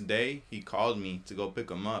next day he called me to go pick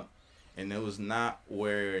him up. And it was not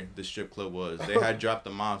where the strip club was. They had dropped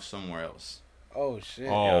him off somewhere else. Oh shit.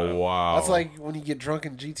 Oh wow. That's like when you get drunk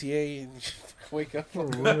in GTA and you wake up. for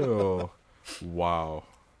real. Wow.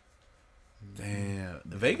 Damn.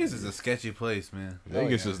 Vegas is a sketchy place, man.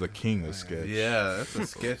 Vegas yeah. is the king of sketch. Yeah, that's a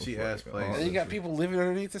sketchy ass And place. then you got people living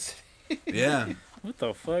underneath the city. Yeah, What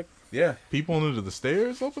the fuck? yeah. People under the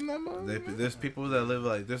stairs open that mug? There's people that live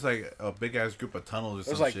like there's like a big ass group of tunnels or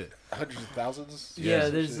There's some like shit. hundreds of thousands. Yeah,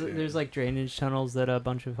 Some there's shit, yeah. there's like drainage tunnels that a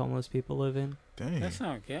bunch of homeless people live in. Dang. That's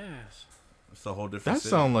not gas. It's a whole different. That city.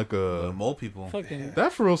 sound like The a. mole people. Fucking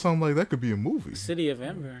That for real sound like that could be a movie. City of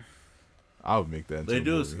Ember. I would make that. Into They a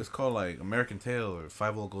do. movie. It's called like American Tail or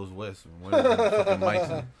 50 Goes West. Or whatever.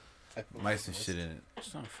 Fucking mice and shit in it.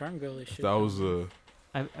 It's not firm girly shit. If that was a.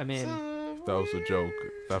 I mean, If that was a joke,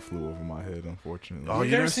 that flew over my head. Unfortunately. Oh, You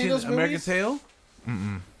you never never seen seen those American movies? Tail?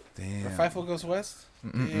 Mm-mm. Or Damn. Fifo Goes West.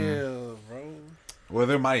 Mm-mm. Yeah, bro. Well,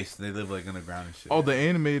 they're mice. They live like underground and shit. Oh, the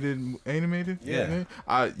animated. Yeah.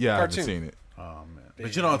 I haven't Cartoon. seen it. Oh man.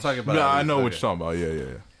 But you know what I'm talking about. No, I at know least. what you're talking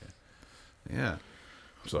about. Yeah. Yeah.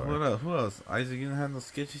 I'm sorry. What else? Who else? Isaac, you don't have no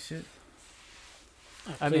sketchy shit?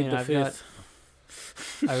 I Plead mean, the I've got fifth.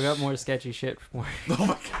 I've got more sketchy shit. More. Oh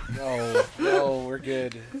my god. No, we're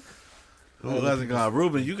good. Who hasn't gone?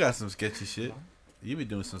 Ruben, you got some sketchy shit. You be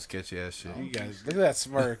doing some sketchy ass shit. You guys, look at that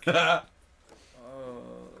smirk. Can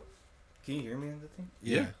you hear me on the thing?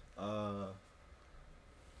 Yeah.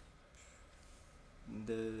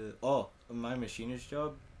 My machinist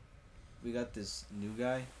job, we got this new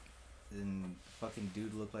guy, and fucking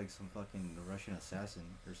dude looked like some fucking Russian assassin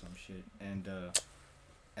or some shit, and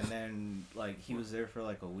then like he was there for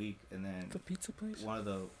like a week, and then The pizza place. one of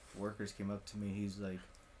the workers came up to me. He's like,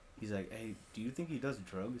 hey, do you think he does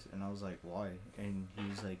drugs? And I was like, why? And he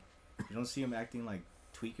was like, you don't see him acting like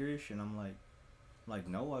tweakerish? And I'm like,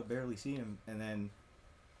 no, I barely see him. And then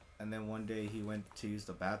one day he went to use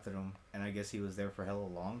the bathroom, and I guess he was there for hella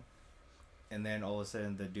long. And then all of a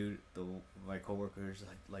sudden the dude, my coworker is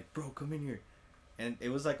like, bro, come in here. And it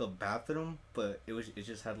was like a bathroom, but it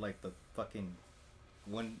just had like the fucking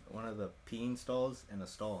one of the peeing stalls and a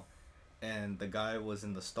stall. And the guy was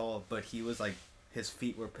in the stall, but he was like, his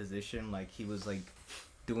feet were positioned like he was like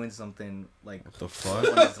doing something like What the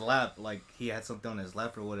fuck? on his lap, like he had something on his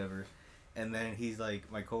lap or whatever. And then he's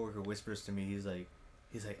like, my coworker whispers to me, he's like,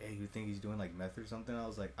 hey, you think he's doing like meth or something? I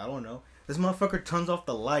was like, I don't know. This motherfucker turns off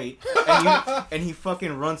the light and he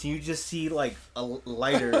fucking runs, and you just see like a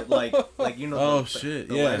lighter, like you know. Oh, the shit,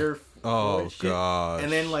 the yeah. lighter Oh shit. gosh.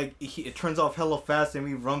 And then like it turns off hella fast, and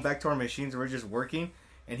we run back to our machines, and we're just working.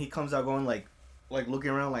 And he comes out going like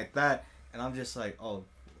looking around like that, and I'm just like, oh,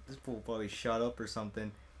 this fool probably shot up or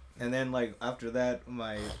something. And then like after that,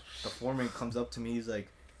 the foreman comes up to me. He's like,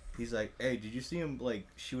 hey, did you see him like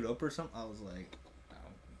shoot up or something? I was like, no.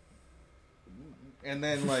 And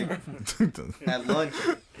then like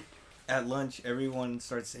at lunch, everyone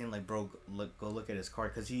starts saying like, bro, go look at his car,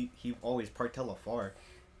 because he always parked hella far,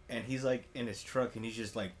 and he's like in his truck, and he's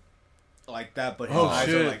just like that, but his eyes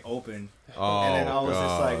are like open. Oh, And then I was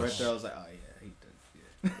just like right gosh. there, I was like, oh yeah, he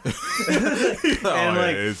did. Oh, And yeah,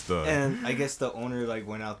 like, it's done. and I guess the owner like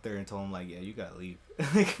went out there and told him like, yeah, you gotta leave.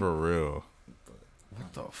 For real.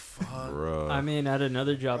 What the fuck? Bro. I mean, at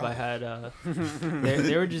another job I had,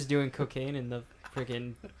 they were just doing cocaine in the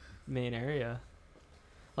freaking main area.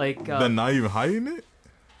 Like, They're not even hiding it?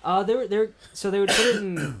 so they would put it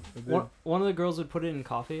in, one of the girls would put it in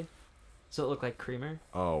coffee, so it looked like creamer,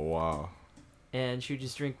 Oh, wow. and she would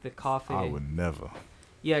just drink the coffee. I would never.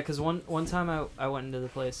 Yeah, because one time I went into the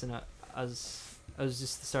place, and I was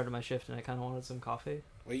just the start of my shift, and I kind of wanted some coffee.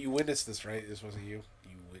 Wait, you witnessed this, right? This wasn't you.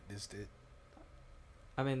 You witnessed it.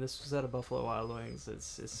 I mean, this was at a Buffalo Wild Wings.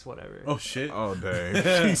 It's whatever. Oh shit. Oh,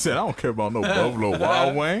 dang. He said, I don't care about no Buffalo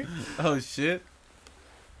Wild Wing. Oh shit.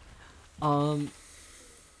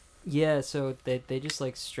 Yeah, so they just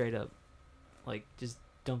like straight up, like just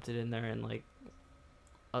dumped it in there, and like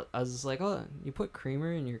I was just like, oh, you put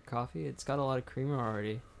creamer in your coffee? It's got a lot of creamer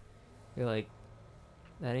already. You're like,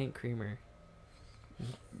 that ain't creamer.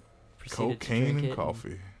 Proceeded to Cocaine drink and it,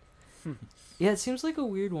 coffee. yeah, it seems like a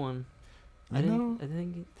weird one. I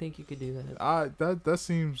think you could do that. That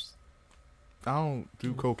seems. I don't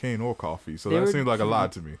do cocaine or coffee, so They that were- seems like a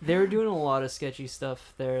lot to me. They were doing a lot of sketchy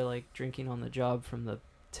stuff there, like drinking on the job from the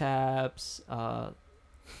taps. One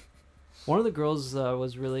of the girls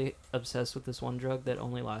was really obsessed with this one drug that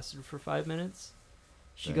only lasted for 5 minutes.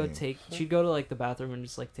 She'd go to like the bathroom and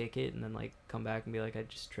just like take it and then like come back and be like, I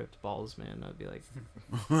just tripped balls, man. I'd be like,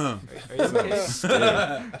 are you okay? She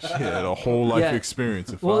had a whole life Yeah.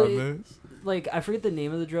 experience in 5 Well, minutes. Like, I forget the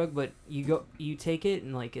name of the drug, but you take it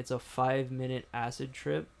and like it's a 5-minute acid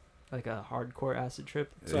trip, like a hardcore acid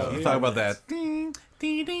trip. Yeah, you talk about that. Ding,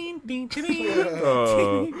 ding, ding, ding,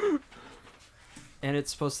 ding. And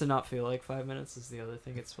it's supposed to not feel like 5 minutes is the other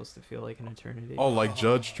thing. It's supposed to feel like an eternity. Oh, like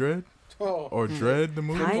Judge Dredd Oh. or Dredd the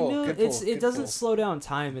movie. Kind pull, of. good pull, It good doesn't pull. slow down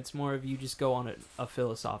time. It's more of you just go on a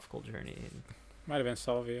philosophical journey. And, Might have been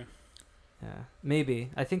Salvia. yeah, maybe.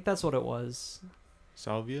 I think that's what it was.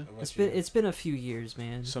 Salvia. It's been a few years,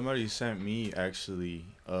 man. Somebody sent me actually.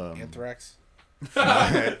 Anthrax.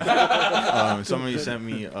 Somebody sent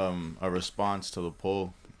me a response to the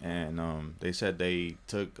poll, and they said they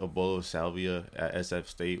took a bowl of salvia at SF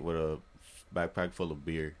State with a backpack full of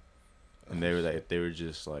beer, and they were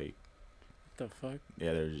just like, The fuck?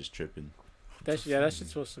 yeah, they were just tripping. That shit's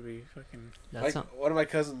supposed to be fucking. That's not, One of my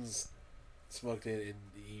cousins smoked it, and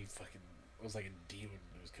he fucking was like a demon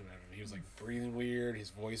that was coming out of him. He was like breathing weird. His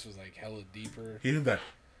voice was like hella deeper. He did that.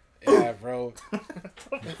 Yeah, bro.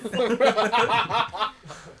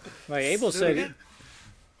 Like Abel said.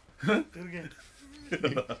 Do it again.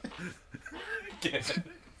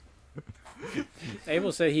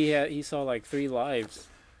 Abel said he saw like 3 lives.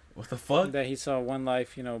 What the fuck? That he saw one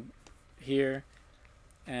life, here,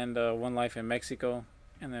 and one life in Mexico,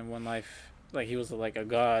 and then one life like he was like a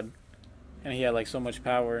god, and he had like so much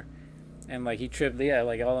power, and like he tripped,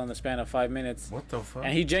 like all in the span of 5 minutes. What the fuck?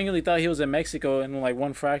 And he genuinely thought he was in Mexico in like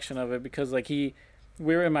one fraction of it, because like we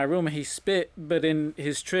were in my room and he spit, but in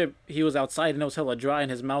his trip he was outside and it was hella dry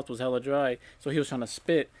and his mouth was hella dry, so he was trying to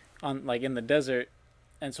spit on like in the desert,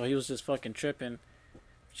 and so he was just fucking tripping,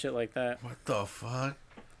 shit like that. What the fuck?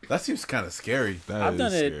 That seems kind of scary. I've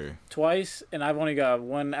done it twice, and I've only got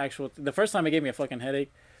one actual. The first time it gave me a fucking headache.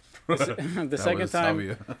 The second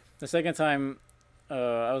time,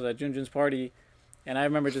 I was at Junjun's party, and I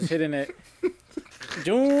remember just hitting it.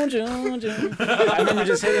 Jun. I remember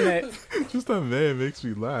just hitting it. Just that man makes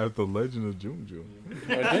me laugh. The Legend of Junjun.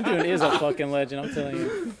 Junjun is a fucking legend. I'm telling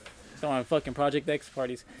you. Throwing fucking Project X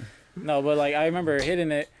parties. No, but like I remember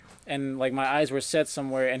hitting it. And like my eyes were set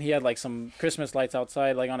somewhere, and he had like some Christmas lights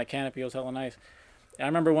outside, like on a canopy. It was hella nice. And I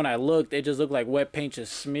remember when I looked, it just looked like wet paint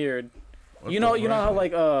just smeared. You know how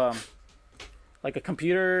like a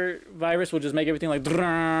computer virus would just make everything like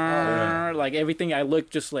like everything I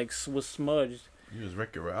looked just like was smudged. You was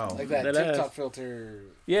Wreck-It Ralph. Like that TikTok filter.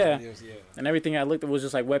 Yeah. Videos, yeah. And everything I looked at was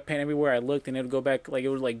just like wet paint everywhere I looked, and it would go back, like it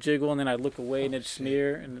would like jiggle, and then I'd look away and it'd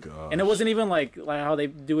smear, and it wasn't even like how they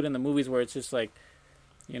do it in the movies where it's just like,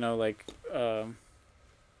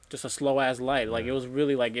 just a slow ass light. Like it was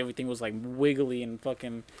really like everything was like wiggly and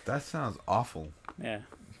fucking. That sounds awful. Yeah,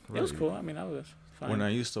 it was cool. I mean, that was fine. When I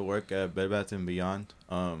used to work at Bed Bath & Beyond,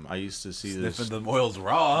 I used to see Sniffing the oils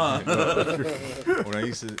raw. When I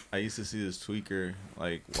used to see this tweaker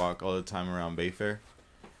like walk all the time around Bayfair,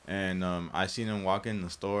 and I seen him walk in the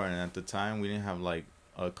store, and at the time we didn't have like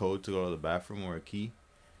a code to go to the bathroom or a key,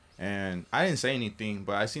 and I didn't say anything,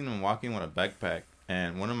 but I seen him walking with a backpack,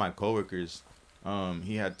 and one of my coworkers,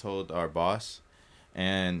 he had told our boss,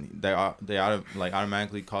 and they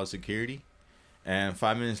automatically called security, and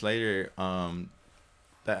 5 minutes later,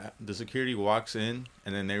 that the security walks in,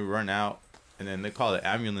 and then they run out, and then they call the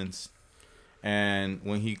ambulance, and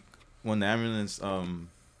when the ambulance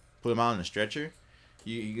put him out on a stretcher,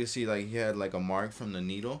 you could see like he had like a mark from the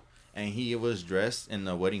needle, and he was dressed in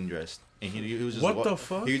the wedding dress, and he was just what the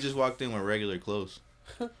fuck? He just walked in with regular clothes.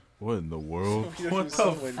 What in the world? What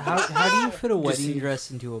the? How do you fit a wedding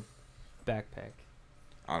dress into a backpack?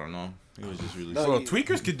 I don't know. It was just really. Bro,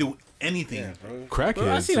 tweakers could do anything. Yeah, bro. Crackheads.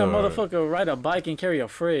 Bro, I seen a motherfucker ride a bike and carry a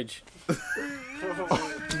fridge.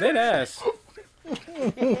 Dead ass.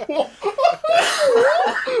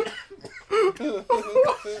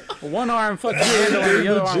 One arm fucking handling the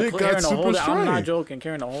other arm legit got carrying the whole. super I'm not strength. joking,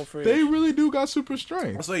 carrying the whole fridge. They really do got super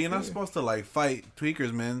strength. So you're not supposed to like fight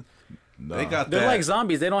tweakers, man. Nah. They got They're that. like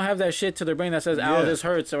zombies. They don't have that shit to their brain that says, "Ow, Yeah. this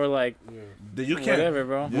hurts," or like You can't. whatever,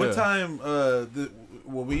 bro. Yeah. One time,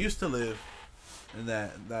 where we used to live in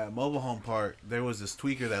that mobile home park, there was this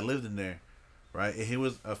tweaker that lived in there, right? And he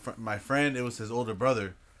was my friend. It was his older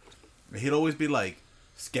brother. And he'd always be like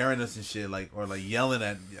scaring us and shit, like or like yelling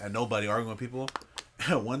at nobody, arguing with people.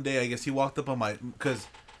 one day I guess he walked up on my, because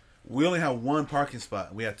we only have one parking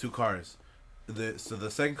spot. We had 2 cars. So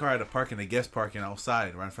the second car had to park in the guest parking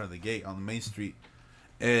outside, right in front of the gate on the main street.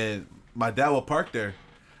 And my dad will park there.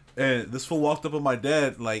 And this fool walked up on my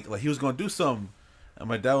dad like he was gonna do something. And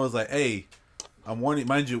my dad was like, "Hey, I'm warning,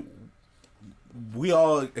 mind you, we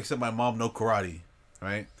all except my mom know karate,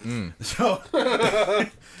 right?" So,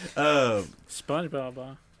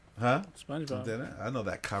 SpongeBob, huh? SpongeBob. I know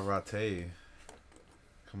that karate.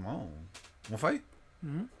 Come on, wanna fight?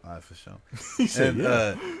 Mm-hmm. All right, for sure. He said,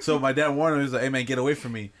 And so my dad warned him. He was like, "Hey man, get away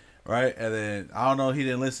from me!" Right? And then I don't know, he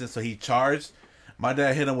didn't listen, so he charged. My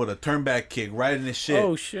dad hit him with a turn back kick right in his shit.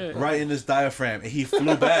 Oh shit! Right in his diaphragm, and he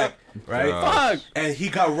flew back. Right? Gosh. Fuck! And he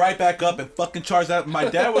got right back up and fucking charged out. My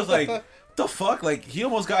dad was like, "The fuck!" Like he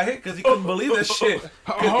almost got hit because he couldn't believe that shit.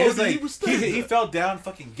 How It's old like he was he fell down,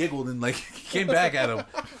 fucking giggled, and like came back at him.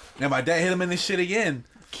 And my dad hit him in this shit again.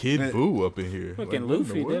 Kid Boo up in here. Fucking Like, what in the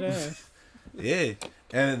Luffy, world? dead ass. Yeah.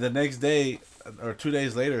 And the next day or 2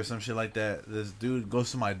 days later or some shit like that, this dude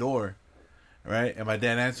goes to my door, right? And my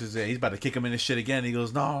dad answers it. He's about to kick him in his shit again. He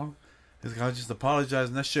goes, "No." He's like, "I was just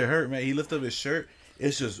apologizing. That shit hurt, man." He lifted up his shirt.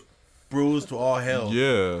 It's just bruised to all hell.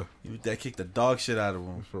 Yeah, That kicked the dog shit out of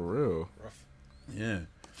him. for real. Yeah.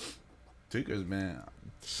 Tweakers, man.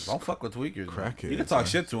 Don't fuck with tweakers. Man. Crackheads, You can talk man.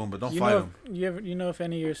 shit to them, but don't You fight know, them. you know if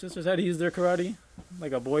any of your sisters had to use their karate,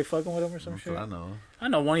 like a boy fucking with them or some That's shit. what I know. I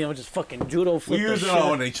know one of them just fucking judo We flipped the use it shit.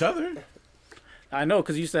 on each other. I know,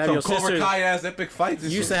 because you used to have Some your Cobra sisters. Kai ass epic fights.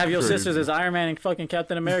 And You used to shit. have your Crazy. sisters as Iron Man and fucking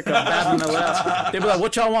Captain America battling the last. They'd be like,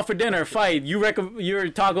 "What y'all want for dinner? Fight. You're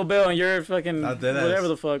Taco Bell and you're fucking Not dead ass. whatever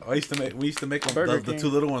the fuck." We used to make them, Burger the King. 2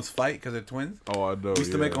 little ones fight because they're twins. Oh, I know. We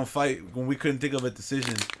used to yeah. make them fight when we couldn't think of a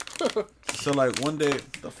decision. So like one day,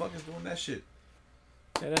 the fuck is doing that shit?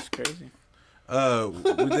 Yeah, that's crazy.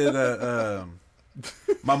 We did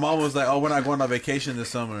my mom was like, "Oh, we're not going on vacation this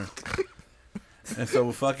summer," and so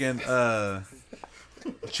we fucking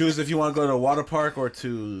choose if you want to go to a water park or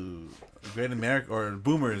to Great America or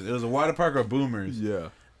Boomers. It was a water park or Boomers. Yeah.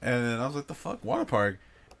 And then I was like, "The fuck, water park?"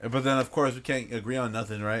 But then of course we can't agree on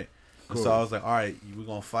nothing, right? And so I was like, "All right, we're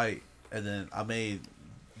gonna fight." And then I made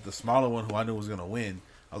the smaller one who I knew was gonna win.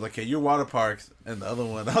 I was like, "Okay, you're water parks," and the other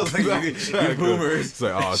one, I was like, "You're Boomers." It's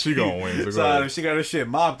like, oh, she gonna win. So go So ahead. she got her shit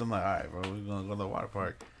mopped. I'm like, "All right, bro, we're gonna go to the water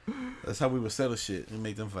park." That's how we would settle shit and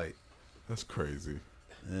make them fight. That's crazy.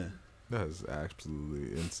 Yeah, That is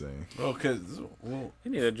absolutely insane. bro. Cause They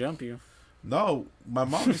need to jump you. no, my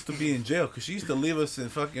mom used to be in jail because she used to leave us in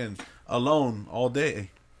fucking alone all day.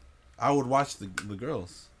 I would watch the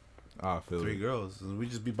girls, I feel 3 it. girls, and we'd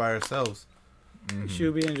just be by ourselves. Mhm. She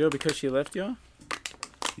would be in jail because she left y'all.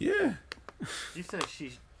 Yeah, You said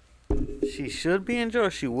she should be in jail or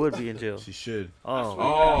she would be in jail? she should. Oh.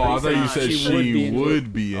 Oh, I thought you said She she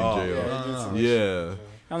would be in Oh, jail. no. Yeah.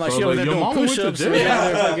 I'm like, So she over like, there your doing mama went to push-ups.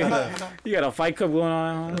 jail. You got a fight club going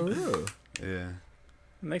on. For real. Yeah.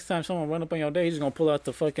 Next time someone run up on your day, he's just gonna pull out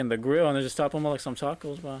the grill and then just top them up like some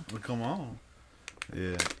tacos, bro. Well, come on.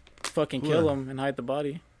 Yeah. Fucking Who kill are- him and hide the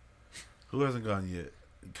body. Who hasn't gone yet?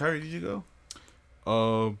 Kyrie, did you go?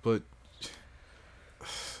 But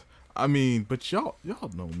I mean, but y'all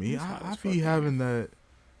know me. He's hot I as be fuck. having that.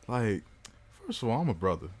 Like, first of all, I'm a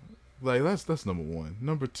brother. Like that's number 1.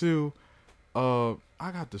 Number 2, I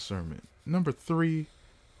got discernment. Number 3,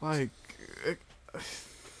 like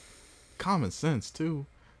common sense too.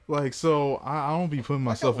 Like, so I don't be putting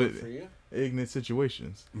myself in ignorant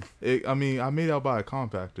situations. I mean, I made out by a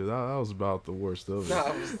compactor. That was about the worst of it.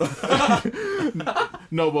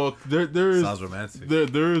 No, but there Sounds is romantic.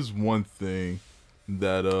 there is one thing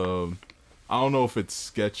that I don't know if it's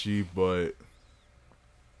sketchy, but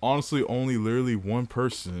honestly, only literally one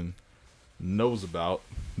person knows about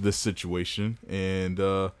this situation, and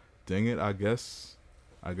dang it, I guess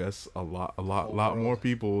a lot more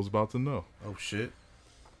people is about to know. Oh shit.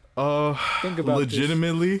 Think about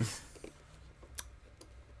Legitimately.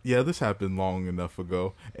 Yeah, this happened long enough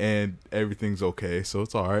ago, and everything's okay, so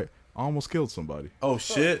it's all right. I almost killed somebody. Oh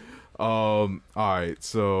shit. All right,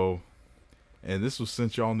 so, and this was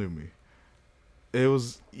since y'all knew me. It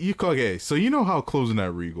was okay. So you know how closing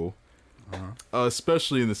at Regal,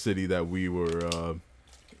 especially in the city that we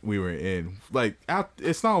were in. Like,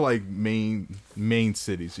 it's not like main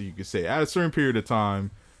city, so you could say at a certain period of time,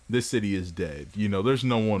 this city is dead. You know, there's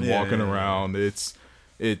no one walking around.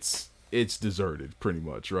 It's deserted pretty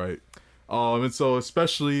much, right? And so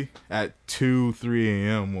especially at 2-3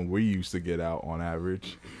 a.m. when we used to get out on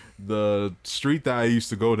average, the street that I used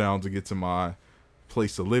to go down to get to my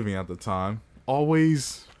place of living at the time,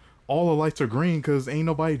 always all the lights are green because ain't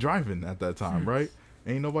nobody driving at that time, right?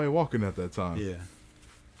 Ain't nobody walking at that time. Yeah.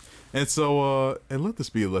 And so, and let this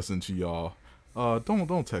be a lesson to y'all.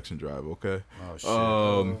 Don't text and drive, okay? Oh shit.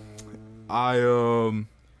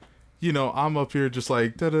 You know, I'm up here just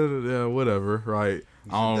like da da da da whatever, right?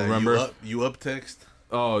 I don't remember. You up text?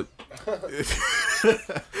 Oh, baby,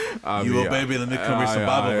 let me come read some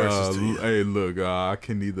Bible verses to you. Hey, look, I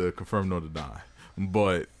can neither confirm nor deny,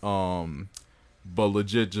 but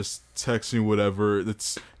legit, just texting whatever.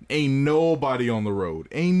 It's ain't nobody on the road.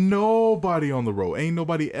 Ain't nobody on the road. Ain't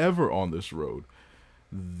nobody ever on this road.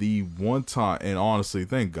 The one time, and honestly,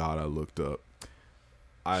 thank God I looked up.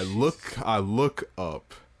 I look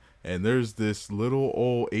up, and there's this little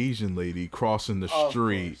old Asian lady crossing the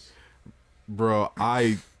street. Bro,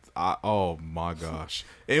 oh my gosh.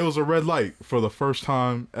 It was a red light for the first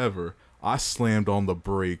time ever. I slammed on the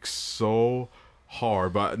brakes so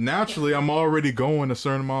hard, but naturally I'm already going a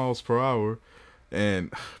certain miles per hour.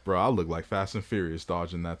 And bro, I look like Fast and Furious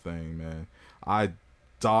dodging that thing, man. I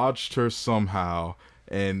dodged her somehow,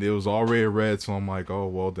 and it was already red, so I'm like, oh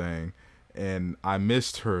well dang. And I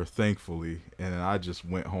missed her, thankfully, and I just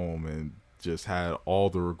went home and just had all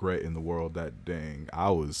the regret in the world that dang,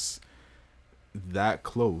 I was that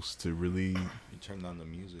close to really. You turned on the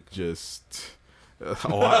music. Just.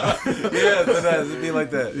 Yeah, it'd be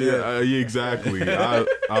like that. Yeah, exactly. I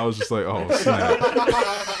was just like, oh snap.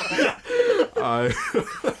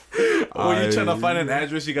 When you trying to find an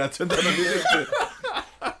address, you got to turn on the music.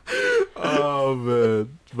 Oh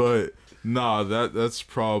man, but nah, that's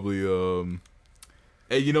probably and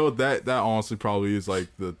you know that honestly probably is like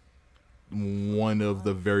the one of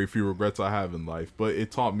the very few regrets I have in life, but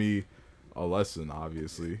it taught me a lesson,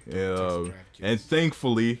 obviously, and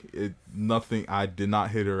thankfully I did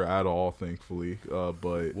not hit her at all, thankfully,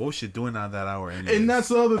 but what was she doing at that hour anyways? And that's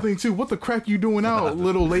the other thing too, what the crack you doing out,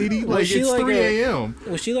 little lady? Like, it's like 3 a.m.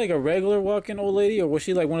 Was she like a regular walking old lady, or was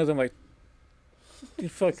she like one of them like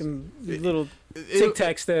fucking little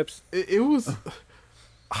tic-tac steps? It was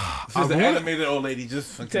she's the animated old lady,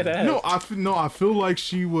 just fucking... I feel like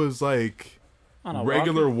she was like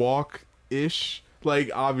regular walk-ish.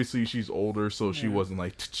 Like, obviously, she's older, so she wasn't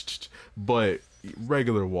like, but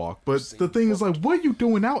regular walk. But the thing is, like, what are you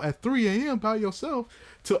doing out at 3 a.m. by yourself?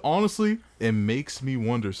 To honestly, it makes me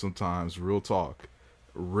wonder sometimes, real talk.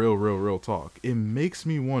 Real talk. It makes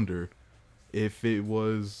me wonder if it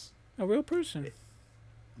was a real person.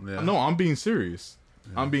 Yeah. No, I'm being serious.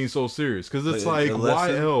 Yeah. I'm being so serious. Because it's like,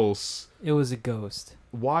 why else? It was a ghost.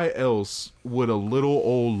 Why else would a little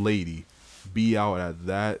old lady be out at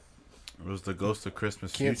that? It was the ghost of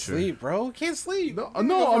Christmas Can't future. sleep, bro. Can't sleep.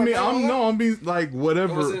 No, I'm being like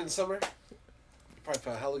whatever. Was it in summer? Probably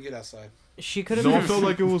felt hella good outside. She could have. No, I felt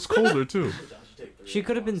like it was colder too. She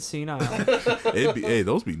could have been senile. Hey,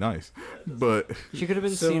 those be nice, but she could have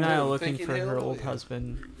been senile looking for her old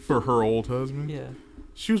husband. For her old husband? Yeah.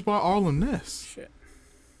 She was by Arlen Ness. Shit.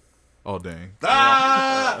 Oh dang!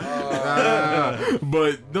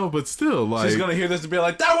 But still, like, she's gonna hear this and be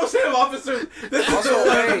like, "That was him, officer." Also,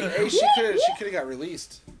 hey, she could have got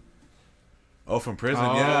released. Oh, from prison,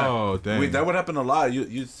 yeah. Oh, dang. That would happen a lot.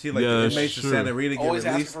 You see, like, the inmates in Santa Rita get always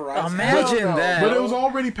released. For rights. Imagine that. But it was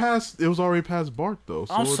already past. It was already past BART though.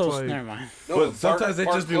 So it's like, never mind. No, but sometimes they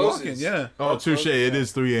just be walking. Yeah. Oh, touche. It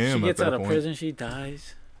is 3 a.m. She gets at that out of point. prison. She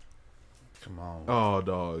dies. Come on. Oh,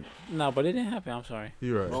 dog. No, but it didn't happen. I'm sorry.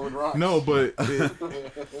 You're right. Rolling rocks. No, but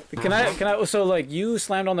can I? So like, you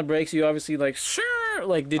slammed on the brakes. You obviously like, sure.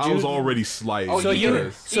 Like, did you? I was already sliding. Oh, so you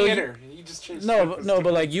hit her. You just changed. No,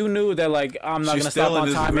 but like, you knew that like I'm not gonna stop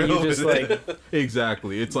on time, and you just like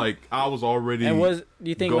exactly. It's like I was already. And do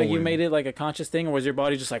you think going. like you made it like a conscious thing, or was your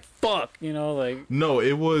body just like fuck? You know, like. No,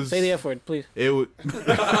 it was. Say the F word, please. It would.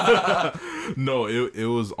 No, it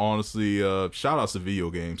was honestly. Shout outs to video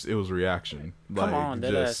games. It was reaction. Come on,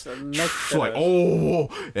 just deadass. like oh,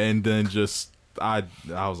 and then just I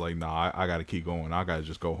was like, nah, I gotta keep going. I gotta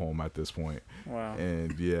just go home at this point. Wow.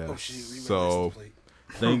 And yeah, Oh, shit, so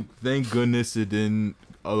thank goodness it didn't.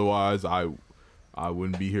 Otherwise, I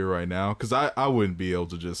wouldn't be here right now because I wouldn't be able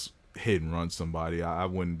to just hit and run somebody. I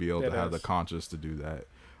wouldn't be able to have the conscience to do that.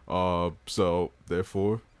 So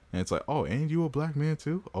therefore, and it's like, oh, and you a black man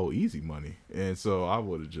too? Oh, easy money. And so I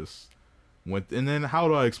would have just went. And then how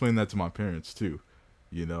do I explain that to my parents too?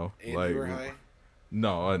 You know, And like you were high?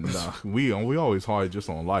 no, we always high just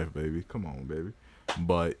on life, baby. Come on, baby.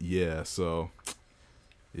 But yeah, so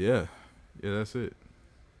yeah, that's it.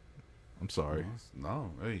 I'm sorry.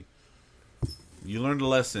 No, hey, you learned a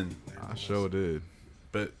lesson. I sure did.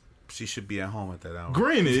 But she should be at home at that hour.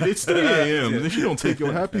 Granted, it's 3 a.m. If you don't take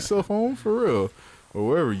your happy self home for real, or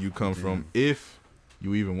wherever you come from, if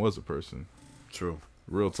you even was a person. True.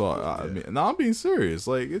 Real talk. I mean, no, I'm being serious.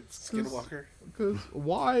 Like it's Skinwalker. Because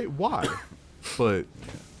why? But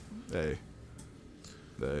hey.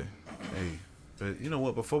 But you know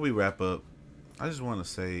what? Before we wrap up, I just want to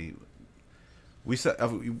say, we said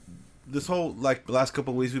this whole like last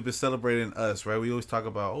couple of weeks we've been celebrating us, right? We always talk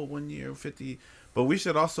about 1 year 50, but we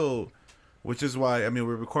should also, which is why I mean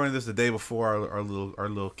we're recording this the day before our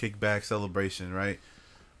little kickback celebration, right?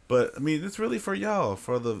 But I mean it's really for y'all,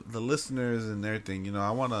 for the listeners and everything. You know, I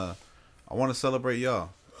wanna celebrate y'all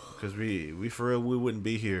because we for real we wouldn't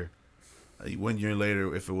be here 1 year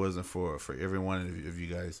later if it wasn't for every one of you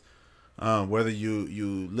guys. Whether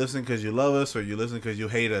you listen because you love us or you listen because you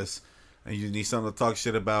hate us and you need something to talk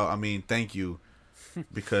shit about, I mean, thank you.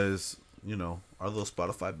 Because, you know, our little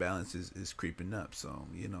Spotify balance is creeping up. So,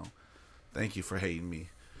 you know, thank you for hating me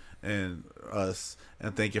and us.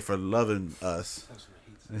 And thank you for loving us.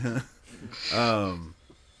 And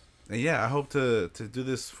yeah, I hope to do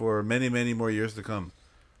this for many, many more years to come.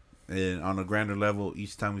 And on a grander level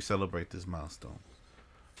each time we celebrate this milestone.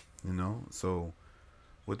 You know, so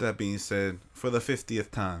with that being said, for the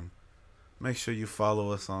 50th time, make sure you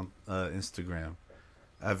follow us on Instagram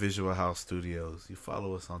at Visual House Studios. You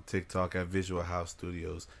follow us on TikTok at Visual House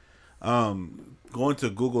Studios. Go into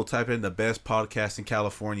Google, type in the best podcast in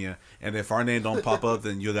California, and if our name don't pop up,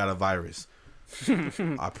 then you got a virus.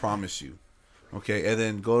 I promise you. Okay, and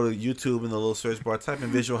then go to YouTube in the little search bar, type in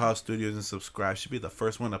Visual House Studios and subscribe. Should be the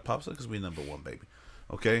first one that pops up because we #1, baby.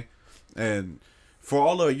 Okay, and for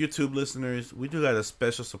all our YouTube listeners, we do got a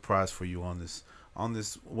special surprise for you on this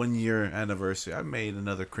 1 year anniversary. I made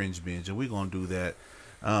another cringe binge, and we're gonna do that.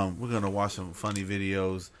 We're gonna watch some funny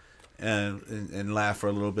videos and laugh for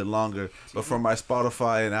a little bit longer. But for my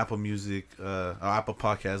Spotify and Apple Music, or Apple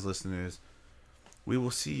Podcast listeners, we will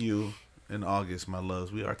see you in August, my loves.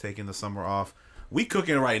 We are taking the summer off. We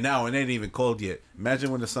cooking right now, and it ain't even cold yet.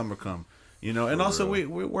 Imagine when the summer come, you know. And For also, real.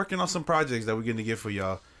 we're working on some projects that we're going to get for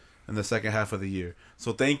y'all in the second half of the year.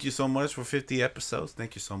 So thank you so much for 50 episodes.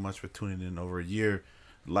 Thank you so much for tuning in over a year,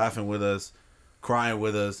 laughing with us, crying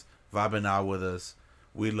with us, vibing out with us.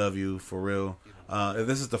 We love you for real. If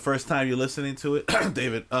this is the first time you're listening to it,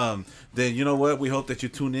 David, then you know what? We hope that you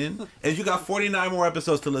tune in. And you got 49 more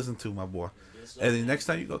episodes to listen to, my boy. And then next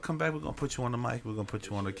time you go come back, we're going to put you on the mic. We're going to put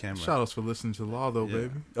you on the camera. Shout outs for listening to Law though, Yeah.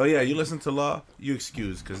 baby. Oh yeah, you listen to Law, you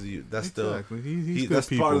excuse because that's Exactly. still He's good that's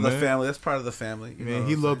people, part of the man. family. That's part of the family. You know Man, what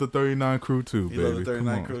he I'm loved saying? the 39 crew too, He baby. loved the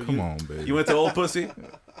 39 come crew. on, come on, baby. You went to Old Pussy.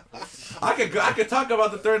 I could talk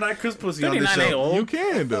about the 39 Chris Pussy on this 39 ain't show. old. You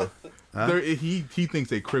can though. Huh? He thinks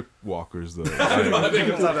they crip walkers though. I Like, think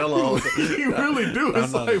it's not hella old. you really do.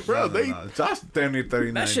 It's like, bro, they. Josh damn near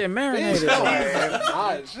 39. That shit marinated.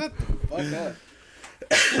 Shut the fuck up.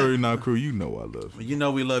 39 crew, you know I love you. You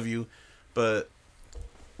know we love you, but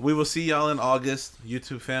we will see y'all in August.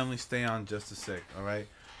 YouTube family, stay on just a sec. All right,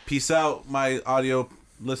 peace out, my audio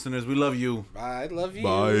listeners. We love you. I love you.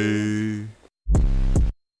 Bye.